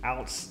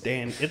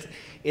outstanding.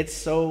 It's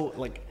so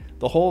like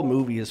the whole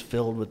movie is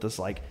filled with this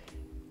like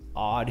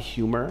odd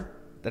humor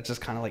that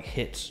just kind of like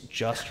hits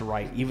just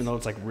right, even though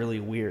it's like really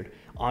weird.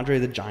 Andre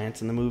the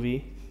Giant's in the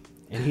movie,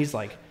 and he's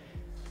like,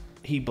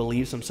 he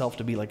believes himself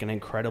to be like an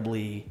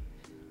incredibly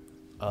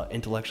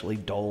intellectually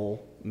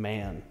dull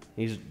man.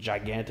 He's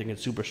gigantic and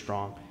super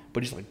strong,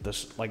 but he's like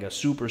this, like a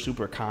super,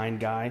 super kind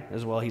guy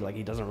as well. He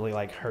doesn't really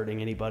like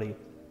hurting anybody.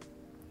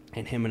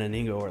 And him and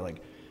Inigo are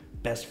like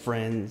best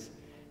friends,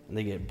 and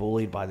they get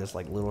bullied by this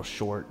like little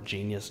short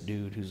genius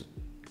dude who's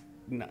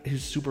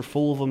super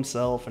full of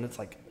himself. And it's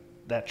like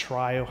that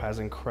trio has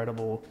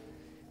incredible,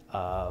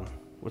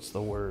 what's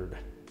the word?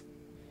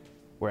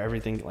 Where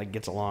everything like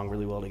gets along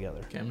really well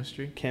together.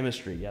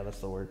 Chemistry, yeah, that's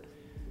the word.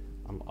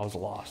 I was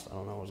lost. I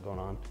don't know what's going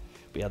on.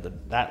 But yeah,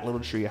 that little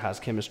trio has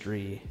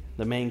chemistry.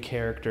 The main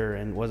character,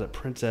 and was it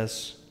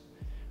Princess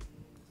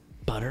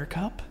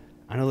Buttercup?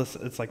 I know this.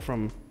 It's like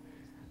from.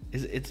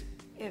 It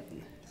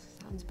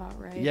sounds about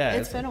right. Yeah,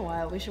 it's been a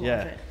while. We should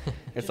watch it.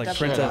 It's like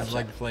Definitely Princess I'm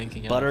like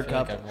blanking out. Buttercup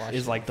I feel like I've watched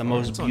is it like the before.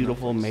 most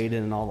beautiful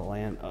maiden in all the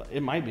land.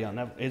 It might be on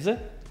Netflix. Is it?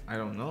 I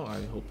don't know.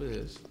 I hope it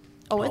is.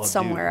 Oh, it's dude,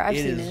 somewhere. I've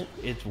seen it.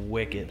 It's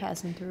wicked.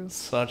 Passing through.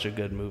 Such a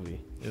good movie.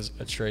 Is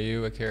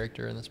Atreyu a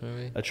character in this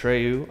movie?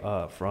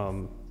 Atreyu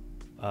from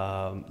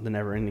The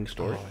Never-Ending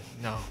Story. Oh,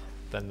 no.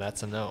 Then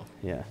that's a no.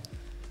 Yeah.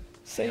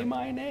 Say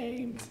my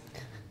name.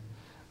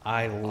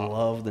 I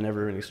love The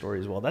Never-Ending Story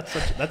as well.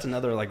 That's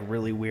another like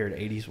really weird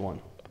 80s one.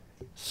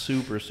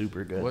 Super,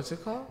 super good. What's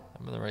it called?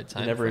 I'm in the right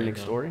time. The Never-Ending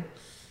frame, though. Story?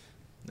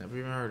 Never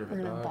even heard of We're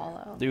it. gonna dog.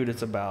 ball out. Dude,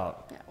 it's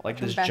about Yeah, like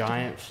watch 'em this back to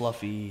giant back.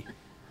 fluffy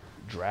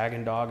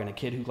dragon dog and a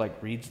kid who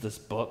like reads this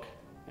book,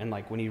 and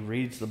like when he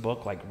reads the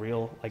book like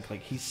real like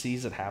he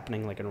sees it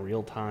happening like in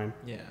real time,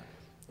 Yeah.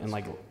 and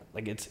like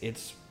it's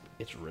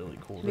really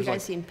cool. Have you There's, guys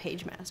like, seen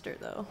Pagemaster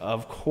though?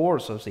 of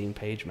course I've seen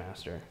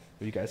Pagemaster. Have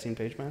you guys seen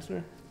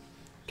Pagemaster?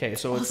 Okay,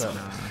 so it's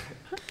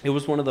it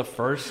was one of the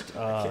first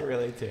Can't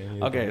relate to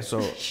anything. okay,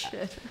 so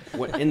Shit.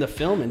 in the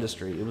film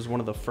industry, it was one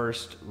of the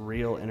first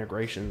real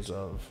integrations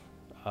of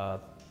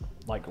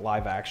like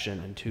live action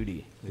and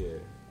 2D Yeah.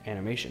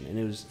 animation, and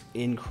it was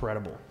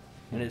incredible.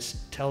 And it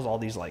tells all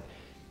these like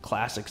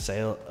classic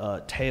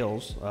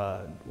tales.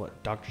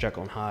 What Dr.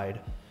 Jekyll and Hyde?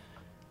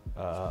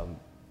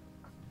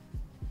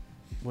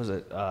 Was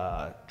it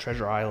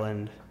Treasure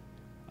Island?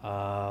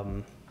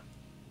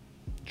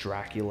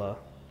 Dracula?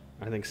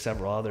 I think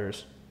several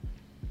others.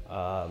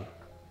 Oh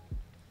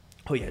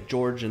yeah,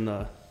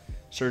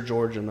 Sir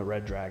George and the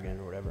Red Dragon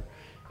or whatever.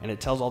 And it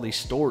tells all these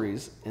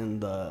stories in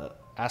the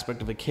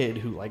aspect of a kid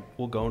who like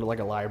will go into like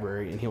a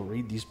library and he'll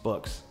read these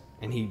books,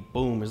 and he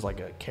is like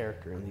a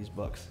character in these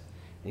books,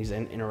 and he's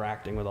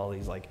interacting with all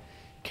these like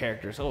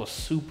characters. Oh,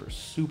 super,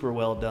 super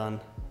well done.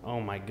 Oh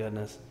my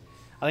goodness.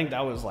 I think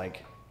that was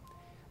like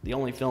the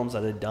only films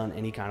that had done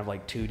any kind of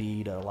like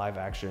 2D to live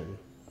action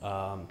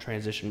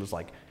transition was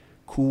like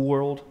Cool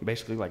World,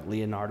 basically like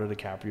Leonardo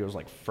DiCaprio's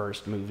like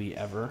first movie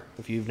ever.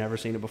 If you've never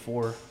seen it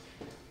before,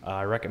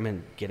 I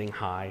recommend getting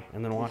high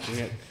and then watching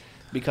it,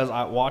 because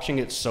watching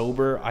it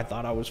sober, I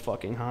thought I was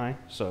fucking high.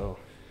 So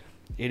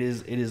it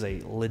is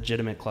a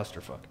legitimate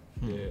clusterfuck.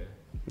 Yeah.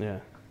 Yeah,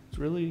 it's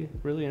really,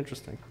 really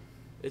interesting.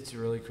 It's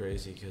really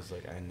crazy because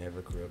like I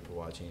never grew up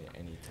watching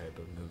any type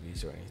of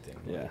movies or anything.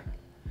 Yeah,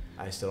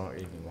 I still don't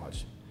even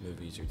watch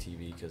movies or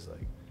TV because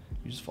like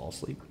you just fall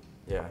asleep.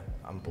 yeah,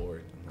 I'm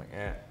bored. I'm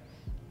like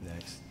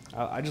next.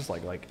 I just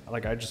like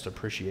I just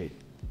appreciate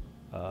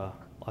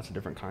lots of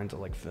different kinds of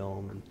like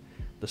film and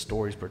the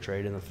stories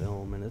portrayed in the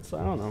film, and it's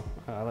I don't know,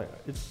 I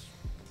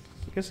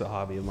guess a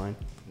hobby of mine.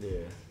 Yeah.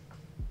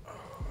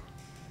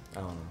 I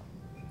don't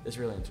know. It's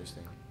really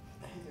interesting.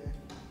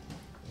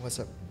 What's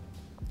up?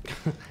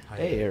 Hi,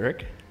 Hey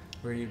Eric.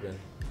 Where you been?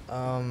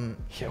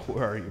 Yeah,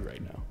 where are you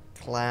right now?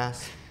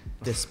 Class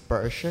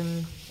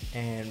dispersion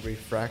and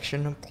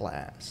refraction of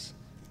class.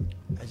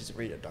 I just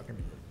read a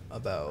document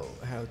about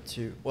how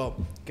to, well,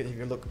 'cause if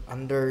you look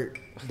under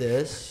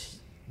this,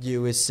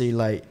 you will see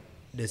like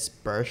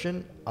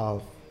dispersion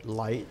of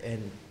light,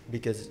 and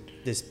because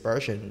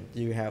dispersion,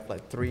 you have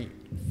like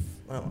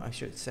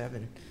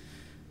seven,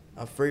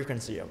 a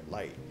frequency of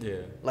light.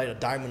 Yeah. Like a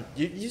diamond,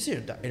 you see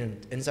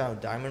inside a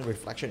diamond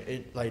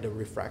reflection, like the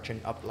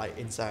refraction of light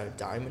inside a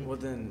diamond. Well,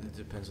 then it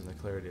depends on the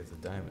clarity of the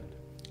diamond.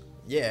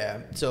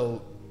 Yeah,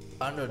 so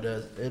under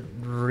the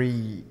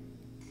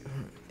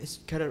it's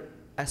kind of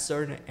a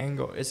certain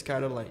angle. It's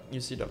kind of like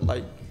you see the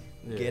light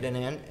getting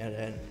in, and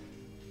then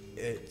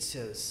it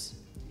just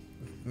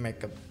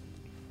make a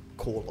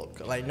cool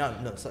look. Like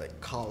not it's like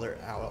color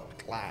out of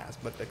glass,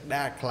 but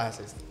that glass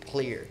is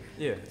clear.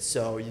 Yeah.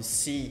 So you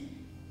see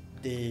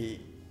the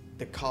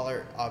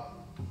color of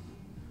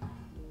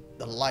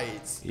the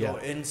lights go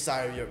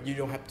inside of you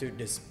don't have to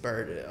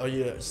disperse it, or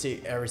you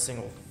see every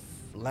single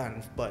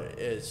length, but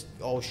it's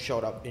all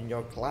showed up in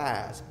your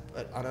glass,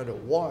 but under the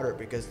water,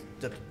 because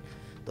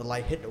the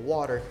light hit the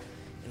water,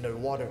 and the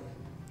water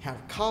have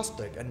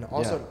caustic, and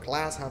also the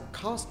glass have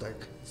caustic,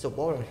 so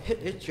water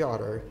hit each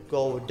other,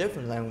 go a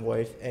different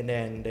length, and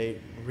then they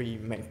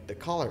remake the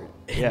color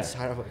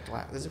inside of a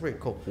glass. This is pretty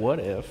cool. What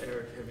if?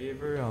 Eric, have you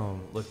ever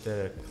looked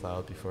at a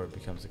cloud before it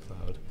becomes a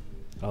cloud?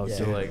 Oh, Yeah.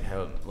 So like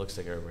how it looks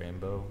like a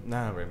rainbow,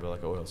 not a rainbow,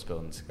 like an oil spill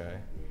in the sky.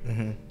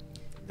 Mm-hmm.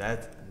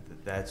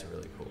 That's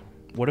really cool.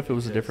 What if it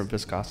was a Yes. different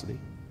viscosity?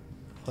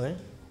 What?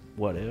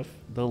 What if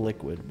the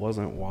liquid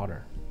wasn't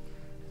water?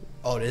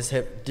 Oh, this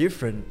have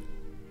different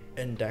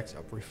index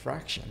of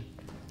refraction.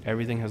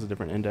 Everything has a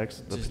different index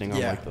depending on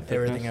yeah, like the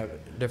thickness. everything have a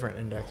different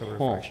index of Huh.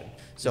 refraction.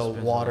 So Just depends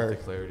on water, the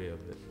clarity of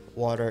it.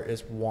 water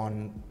is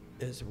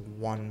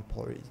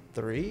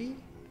 1.3.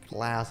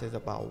 Glass is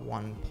about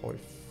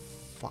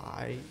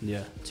 1.5.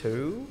 Yeah.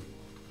 2,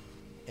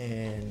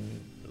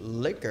 and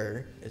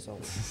liquor is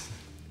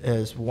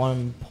is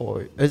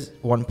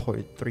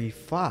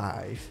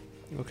 1.35,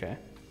 Okay.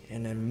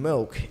 and then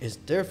milk is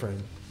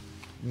different.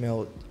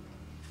 Milk,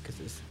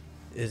 because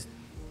is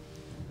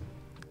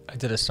I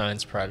did a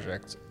science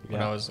project when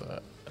Yeah. I was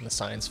in the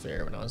science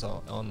fair when I was in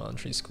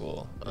elementary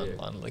school Yeah.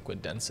 on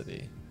liquid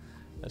density.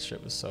 That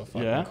shit was so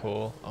fucking Yeah?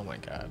 cool. Oh my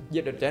god.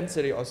 yeah. The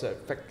density also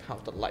affect how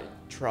the light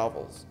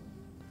travels,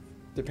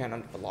 depend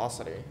on the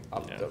velocity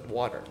of Yeah. the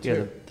water too.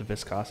 Yeah, the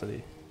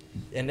viscosity.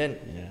 And then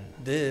Yeah.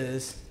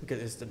 this, because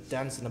it's the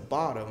dense in the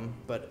bottom,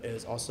 but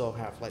it's also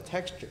have like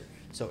texture,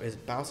 so it's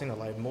bouncing the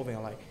light, moving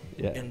the light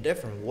Yeah. in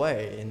different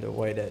way, in the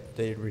way that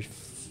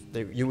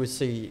you would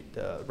see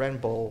the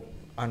rainbow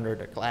under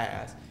the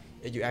glass.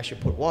 If you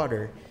actually put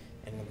water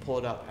and then pull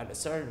it out at a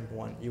certain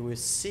one, you will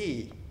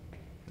see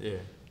Yeah.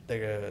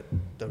 the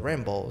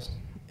rainbows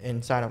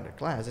inside of the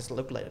glass. It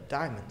look like a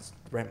diamond's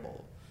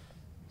rainbow.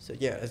 So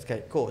yeah, it's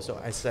okay, cool. So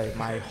I say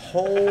my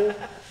whole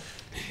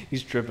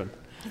He's tripping.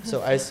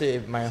 So I see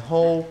my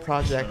whole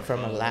project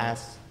from the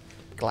last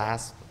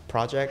glass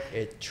project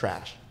is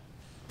trash.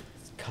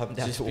 It's come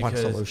down Just to one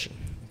because- solution.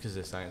 Because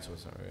the science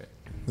wasn't right.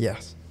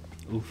 Yes.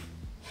 Oof.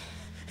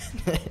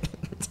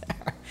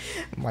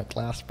 My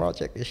glass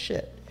project is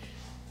shit.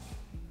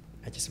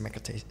 I just make a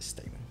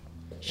statement.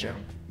 Sure.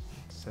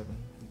 7.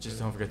 Just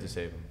don't forget to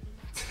save them.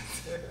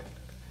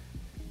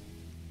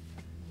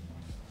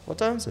 What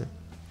time is it?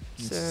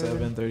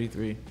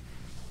 7:33.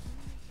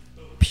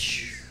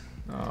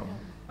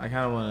 I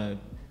kind of want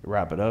to.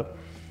 Wrap it up.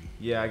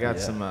 Yeah, I got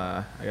Yeah.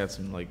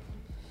 some.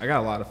 I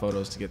got a lot of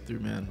photos to get through,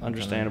 man. I'm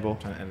Understandable.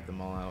 Trying to edit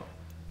them all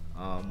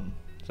out.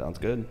 Sounds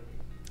good.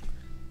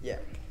 Yeah.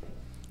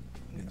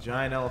 The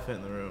giant elephant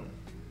in the room.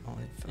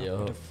 Yo.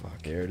 What the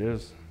fuck? There it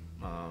is.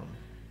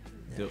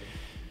 Do,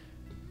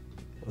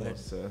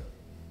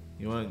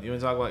 you want to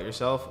talk about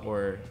yourself,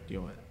 or do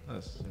you want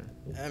us?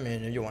 Or, I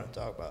mean, if you want to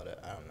talk about it,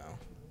 I don't know.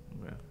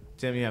 yeah.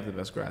 Tim, you have the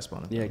best grasp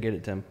on it. Yeah, get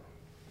it, Tim.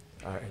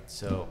 All right,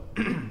 so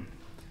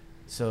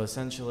so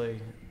essentially,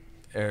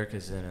 Eric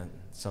is in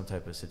some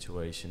type of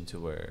situation to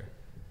where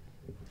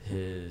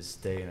his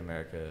stay in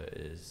America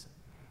is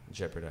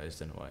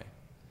jeopardized in a way.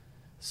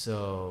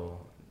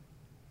 So,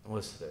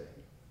 what's today?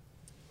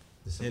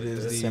 It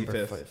is the December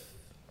 5th. 5th.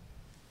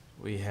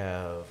 We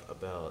have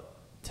about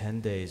 10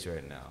 days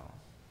right now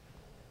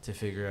to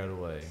figure out a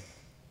way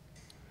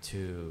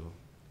to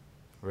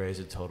raise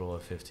a total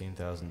of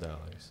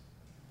 $15,000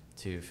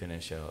 to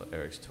finish out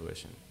Eric's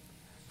tuition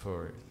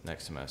for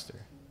next semester.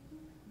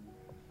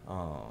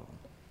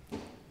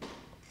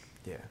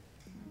 Yeah.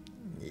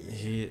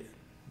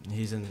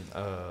 He's in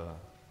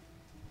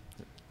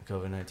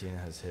COVID-19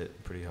 has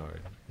hit pretty hard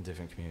in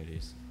different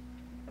communities,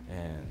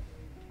 and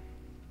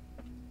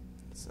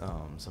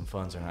some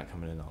funds are not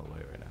coming in all the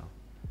way right now.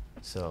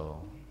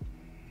 So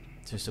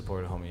to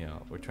support a homie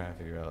out, we're trying to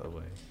figure out a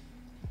way.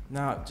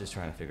 Not just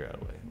trying to figure out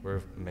a way.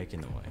 We're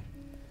making a way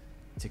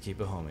to keep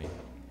a homie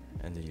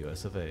in the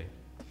U.S. of A. to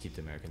keep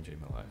the American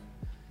dream alive.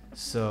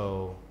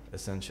 So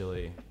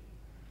essentially,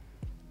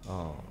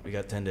 we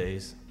got 10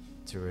 days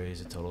to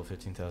raise a total of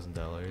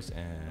 $15,000,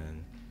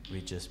 and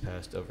we just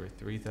passed over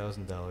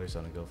 $3,000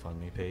 on a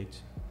GoFundMe page.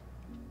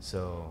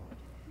 So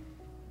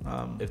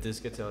if this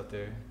gets out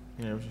there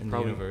Yeah, we should in the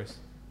probably. universe,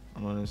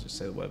 I'm gonna just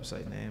say the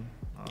website name.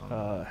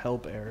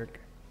 Help Eric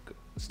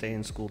stay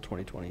in school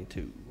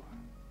 2022.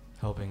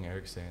 helping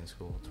Eric stay in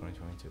school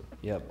 2022.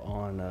 Yep,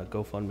 on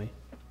GoFundMe.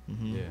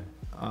 Mhm.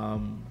 Yeah,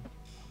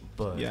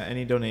 but Yeah,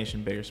 any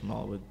donation, big or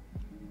small, would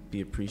be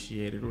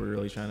appreciated. We're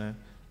really trying to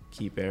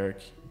keep Eric,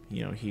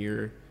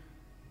 here,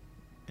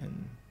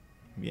 and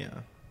yeah,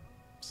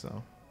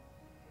 so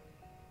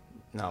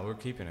no, we're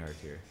keeping Eric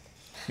here.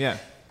 yeah,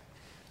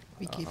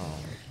 We keep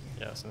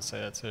Yeah, I was gonna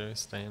say that too.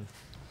 Staying.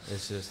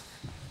 It's just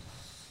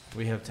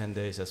we have 10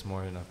 days. That's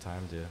more than enough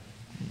time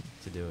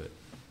to do it.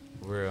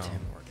 We're 10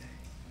 more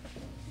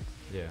days.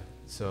 yeah.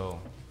 So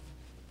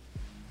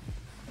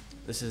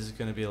this is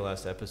gonna be the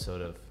last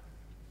episode of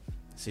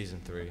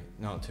season 3.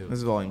 No, 2. this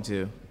is volume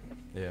 2.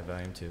 Yeah,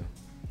 volume 2.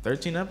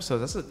 13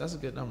 episodes. That's a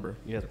good number.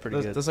 Yeah, it's pretty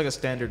that's, good. That's like a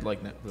standard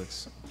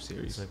Netflix It's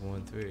series. like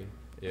 1-3.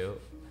 Yep.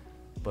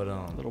 But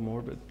A little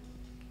morbid.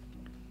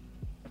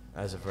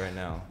 as of right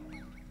now,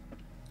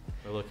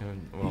 we're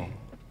looking. Well,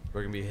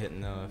 we're gonna be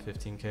hitting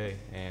 15K,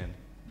 and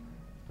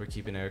we're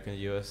keeping Eric in the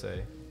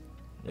USA.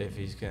 If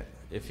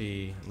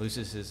he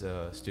loses his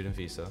student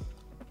visa,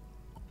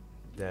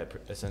 that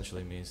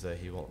essentially means that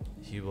he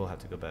will have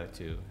to go back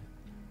to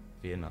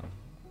Vietnam,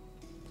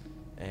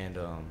 and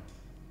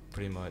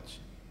pretty much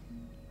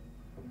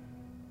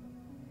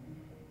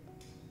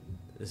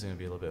this is gonna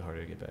be a little bit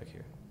harder to get back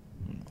here.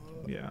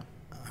 Yeah.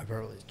 I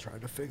probably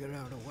tried to figure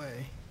out a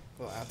way.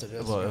 Well, after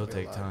this, Well, it's it'll gonna be a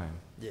take lot. time.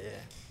 Yeah.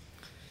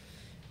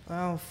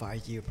 Well,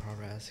 5-year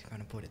progress.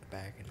 Gonna put it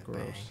back in the Gross.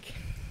 bank.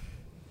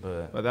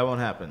 But But that won't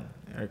happen.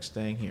 Eric's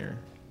staying here,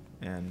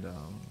 and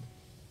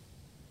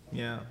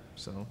yeah.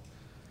 So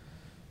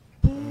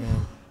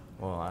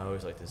well, I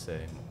always like to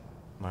say,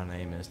 my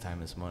name is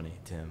time is money,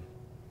 Tim.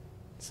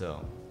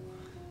 So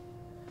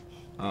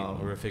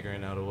we're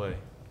figuring out a way.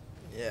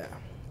 Yeah,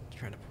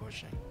 trying to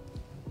push it.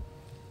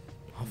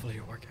 Hopefully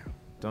it'll work out.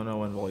 don't know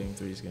when Volume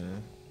 3 is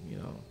gonna,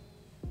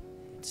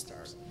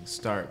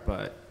 start,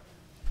 but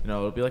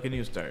it'll be like a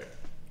new start.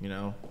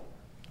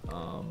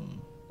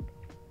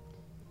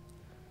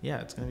 Yeah,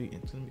 it's gonna be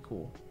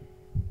cool.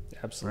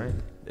 Absolutely.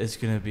 Right? It's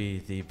gonna be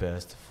the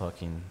best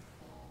fucking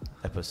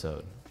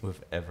episode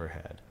we've ever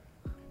had.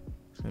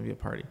 It's gonna be a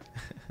party.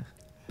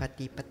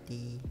 Pati.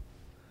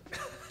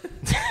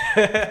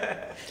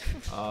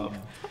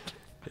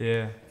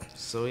 Yeah.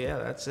 So yeah,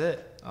 that's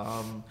it.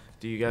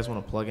 Do you guys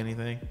want to plug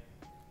anything?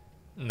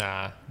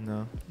 Nah,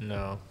 No.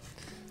 no.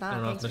 I Nah,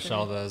 don't know if thanks for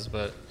Michelle that. does,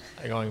 but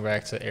going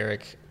back to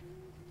Eric,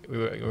 we've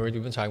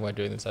been talking about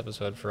doing this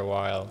episode for a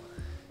while,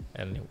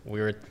 and we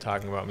were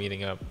talking about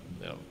meeting up,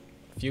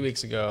 a few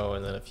weeks ago,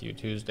 and then a few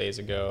Tuesdays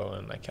ago,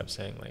 and I kept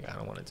saying like I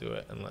don't want to do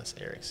it unless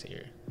Eric's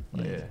here.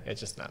 Like, Yeah. it's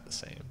just not the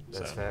same.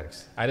 That's so.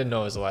 facts. I didn't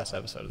know it was the last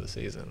episode of the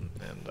season,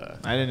 and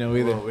I didn't know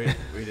either. Well,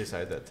 we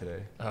decided that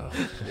today. oh,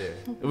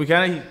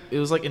 Yeah. It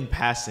was like in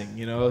passing,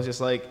 it was just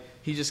like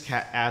he just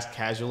asked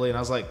casually, and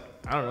I was like,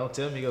 I don't know,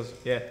 Tim. He goes,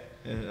 yeah,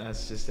 and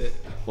that's just it.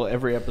 Well,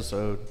 every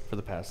episode for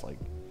the past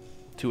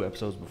 2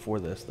 episodes before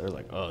this, they're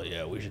like, "Oh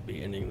yeah, we should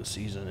be ending the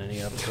season any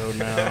episode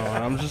now."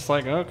 And I'm just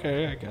like,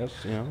 "Okay, I guess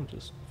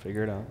just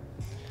figure it out."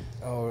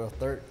 Oh, the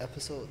 3rd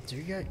episode. Do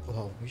you guys?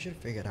 Well, we should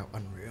figure it out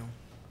Unreal,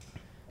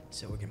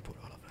 so we can put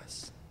all of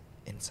us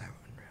inside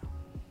Unreal.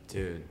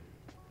 Dude.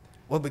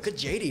 Well, because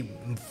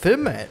JD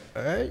film it,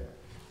 right?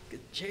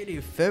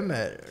 JD film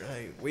it.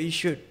 Like we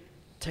should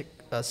take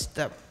a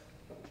step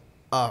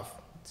off.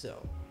 So,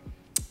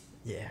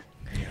 yeah,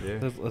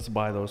 Yeah. Let's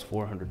buy those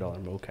 $400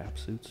 mocap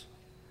suits.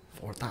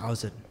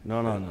 4,000.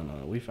 No.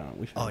 We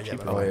found Oh yeah,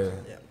 cheaper but ones.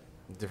 yeah.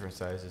 Different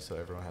sizes, so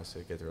everyone has to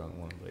get their own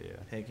one. But yeah,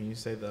 Hey, can you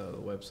say the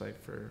website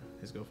for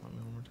his GoFundMe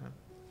one more time?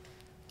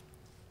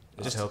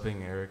 just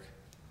helping Eric.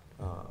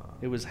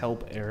 It was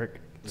help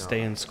Eric No,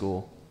 stay in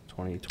school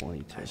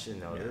 2022. I should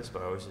know this,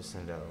 but I always just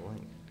send out a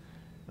link.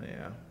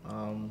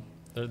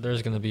 Yeah.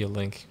 there's gonna be a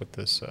link with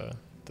this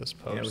this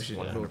post. Yeah, we should.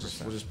 We'll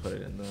 100%. just put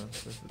it in the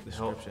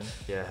Help,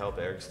 description help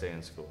Eric stay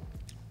in school.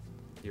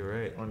 You're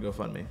right. on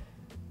GoFundMe.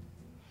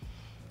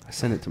 I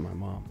sent it to my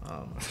mom.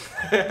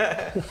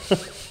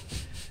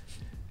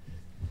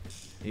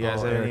 You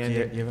guys have Eric, any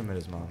you ending? haven't met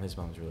his mom. His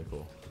mom's really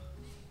cool.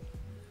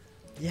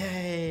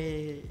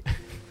 Yay!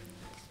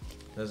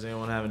 Does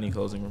anyone have any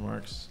closing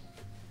remarks?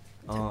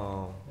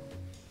 Well,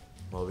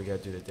 we gotta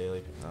do the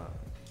daily.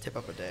 Tip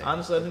of a day.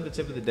 Honestly, I think the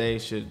tip of the day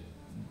should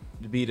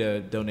be to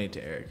donate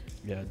to Eric.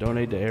 Yeah,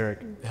 donate to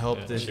Eric Help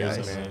Yeah, this she has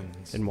guy, a man.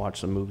 and watch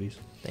some movies.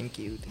 Thank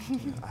you.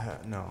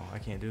 No, I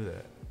can't do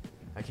that.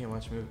 I can't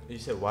watch movies. You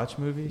said watch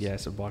movies? Yeah, I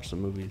said watch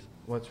some movies.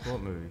 Watch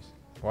what movies?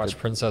 Watch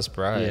Princess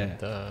Bride. Yeah.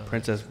 Duh.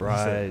 Princess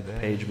Bride, that?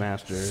 Page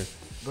Master,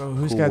 Bro,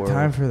 who's Cool got World.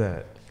 time for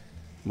that?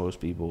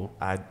 most people.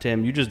 I,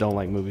 Tim, you just don't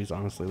like movies,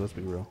 honestly. Let's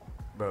be real.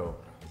 bro,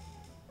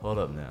 hold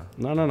up now.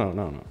 No.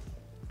 Gotta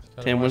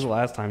Tim, watch- when's the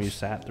last time you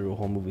sat through a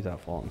whole movie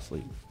without falling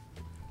asleep?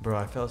 Bro,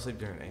 I fell asleep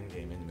during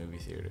Endgame in the movie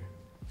theater.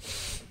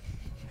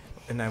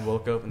 And I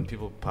woke up and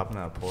people popping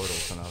out of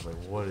portals, and I was like,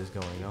 what is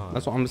going on?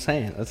 That's what I'm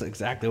saying. That's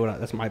exactly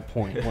that's my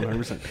point,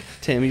 100%.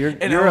 Tim, you're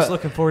and you're I was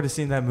looking forward to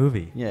seeing that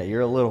movie. yeah,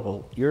 you're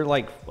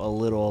like a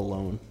little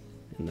alone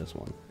in this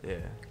one. Yeah,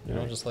 You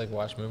don't just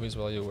watch movies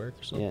while you work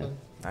or something?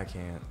 I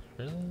can't.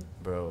 Really?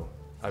 Bro,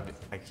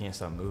 I can't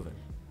stop moving.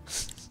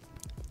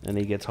 And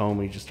he gets home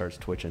and he just starts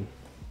twitching.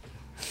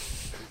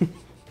 And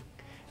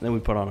then we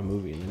put on a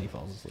movie and then he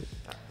falls asleep.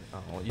 Oh,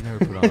 well, you never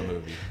put on a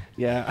movie.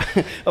 Yeah,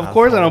 of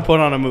course I don't put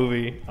on a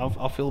movie.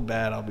 I'll feel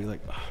bad. I'll be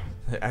like,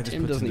 "Ugh, I just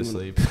Tim put you to doesn't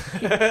sleep.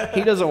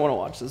 he doesn't want to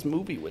watch this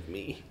movie with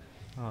me.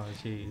 Oh,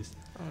 jeez.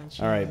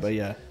 All right, but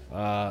yeah,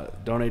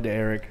 donate to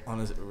Eric. On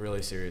a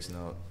really serious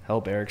note,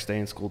 Help Eric stay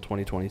in school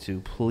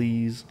 2022,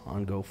 please,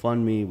 on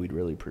GoFundMe. We'd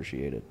really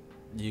appreciate it.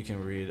 you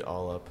can read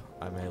all up.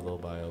 I made a little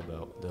bio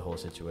about the whole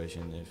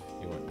situation if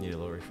you need a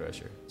little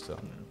refresher. So,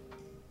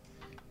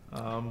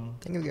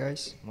 Thank you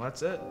guys. Well,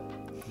 that's it.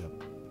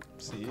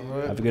 See you.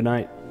 Have a good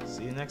night.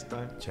 See you next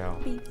time. ciao.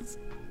 Peace.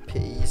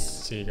 Peace.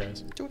 See you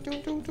guys. Do, do,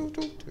 do, do,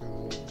 do,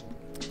 do.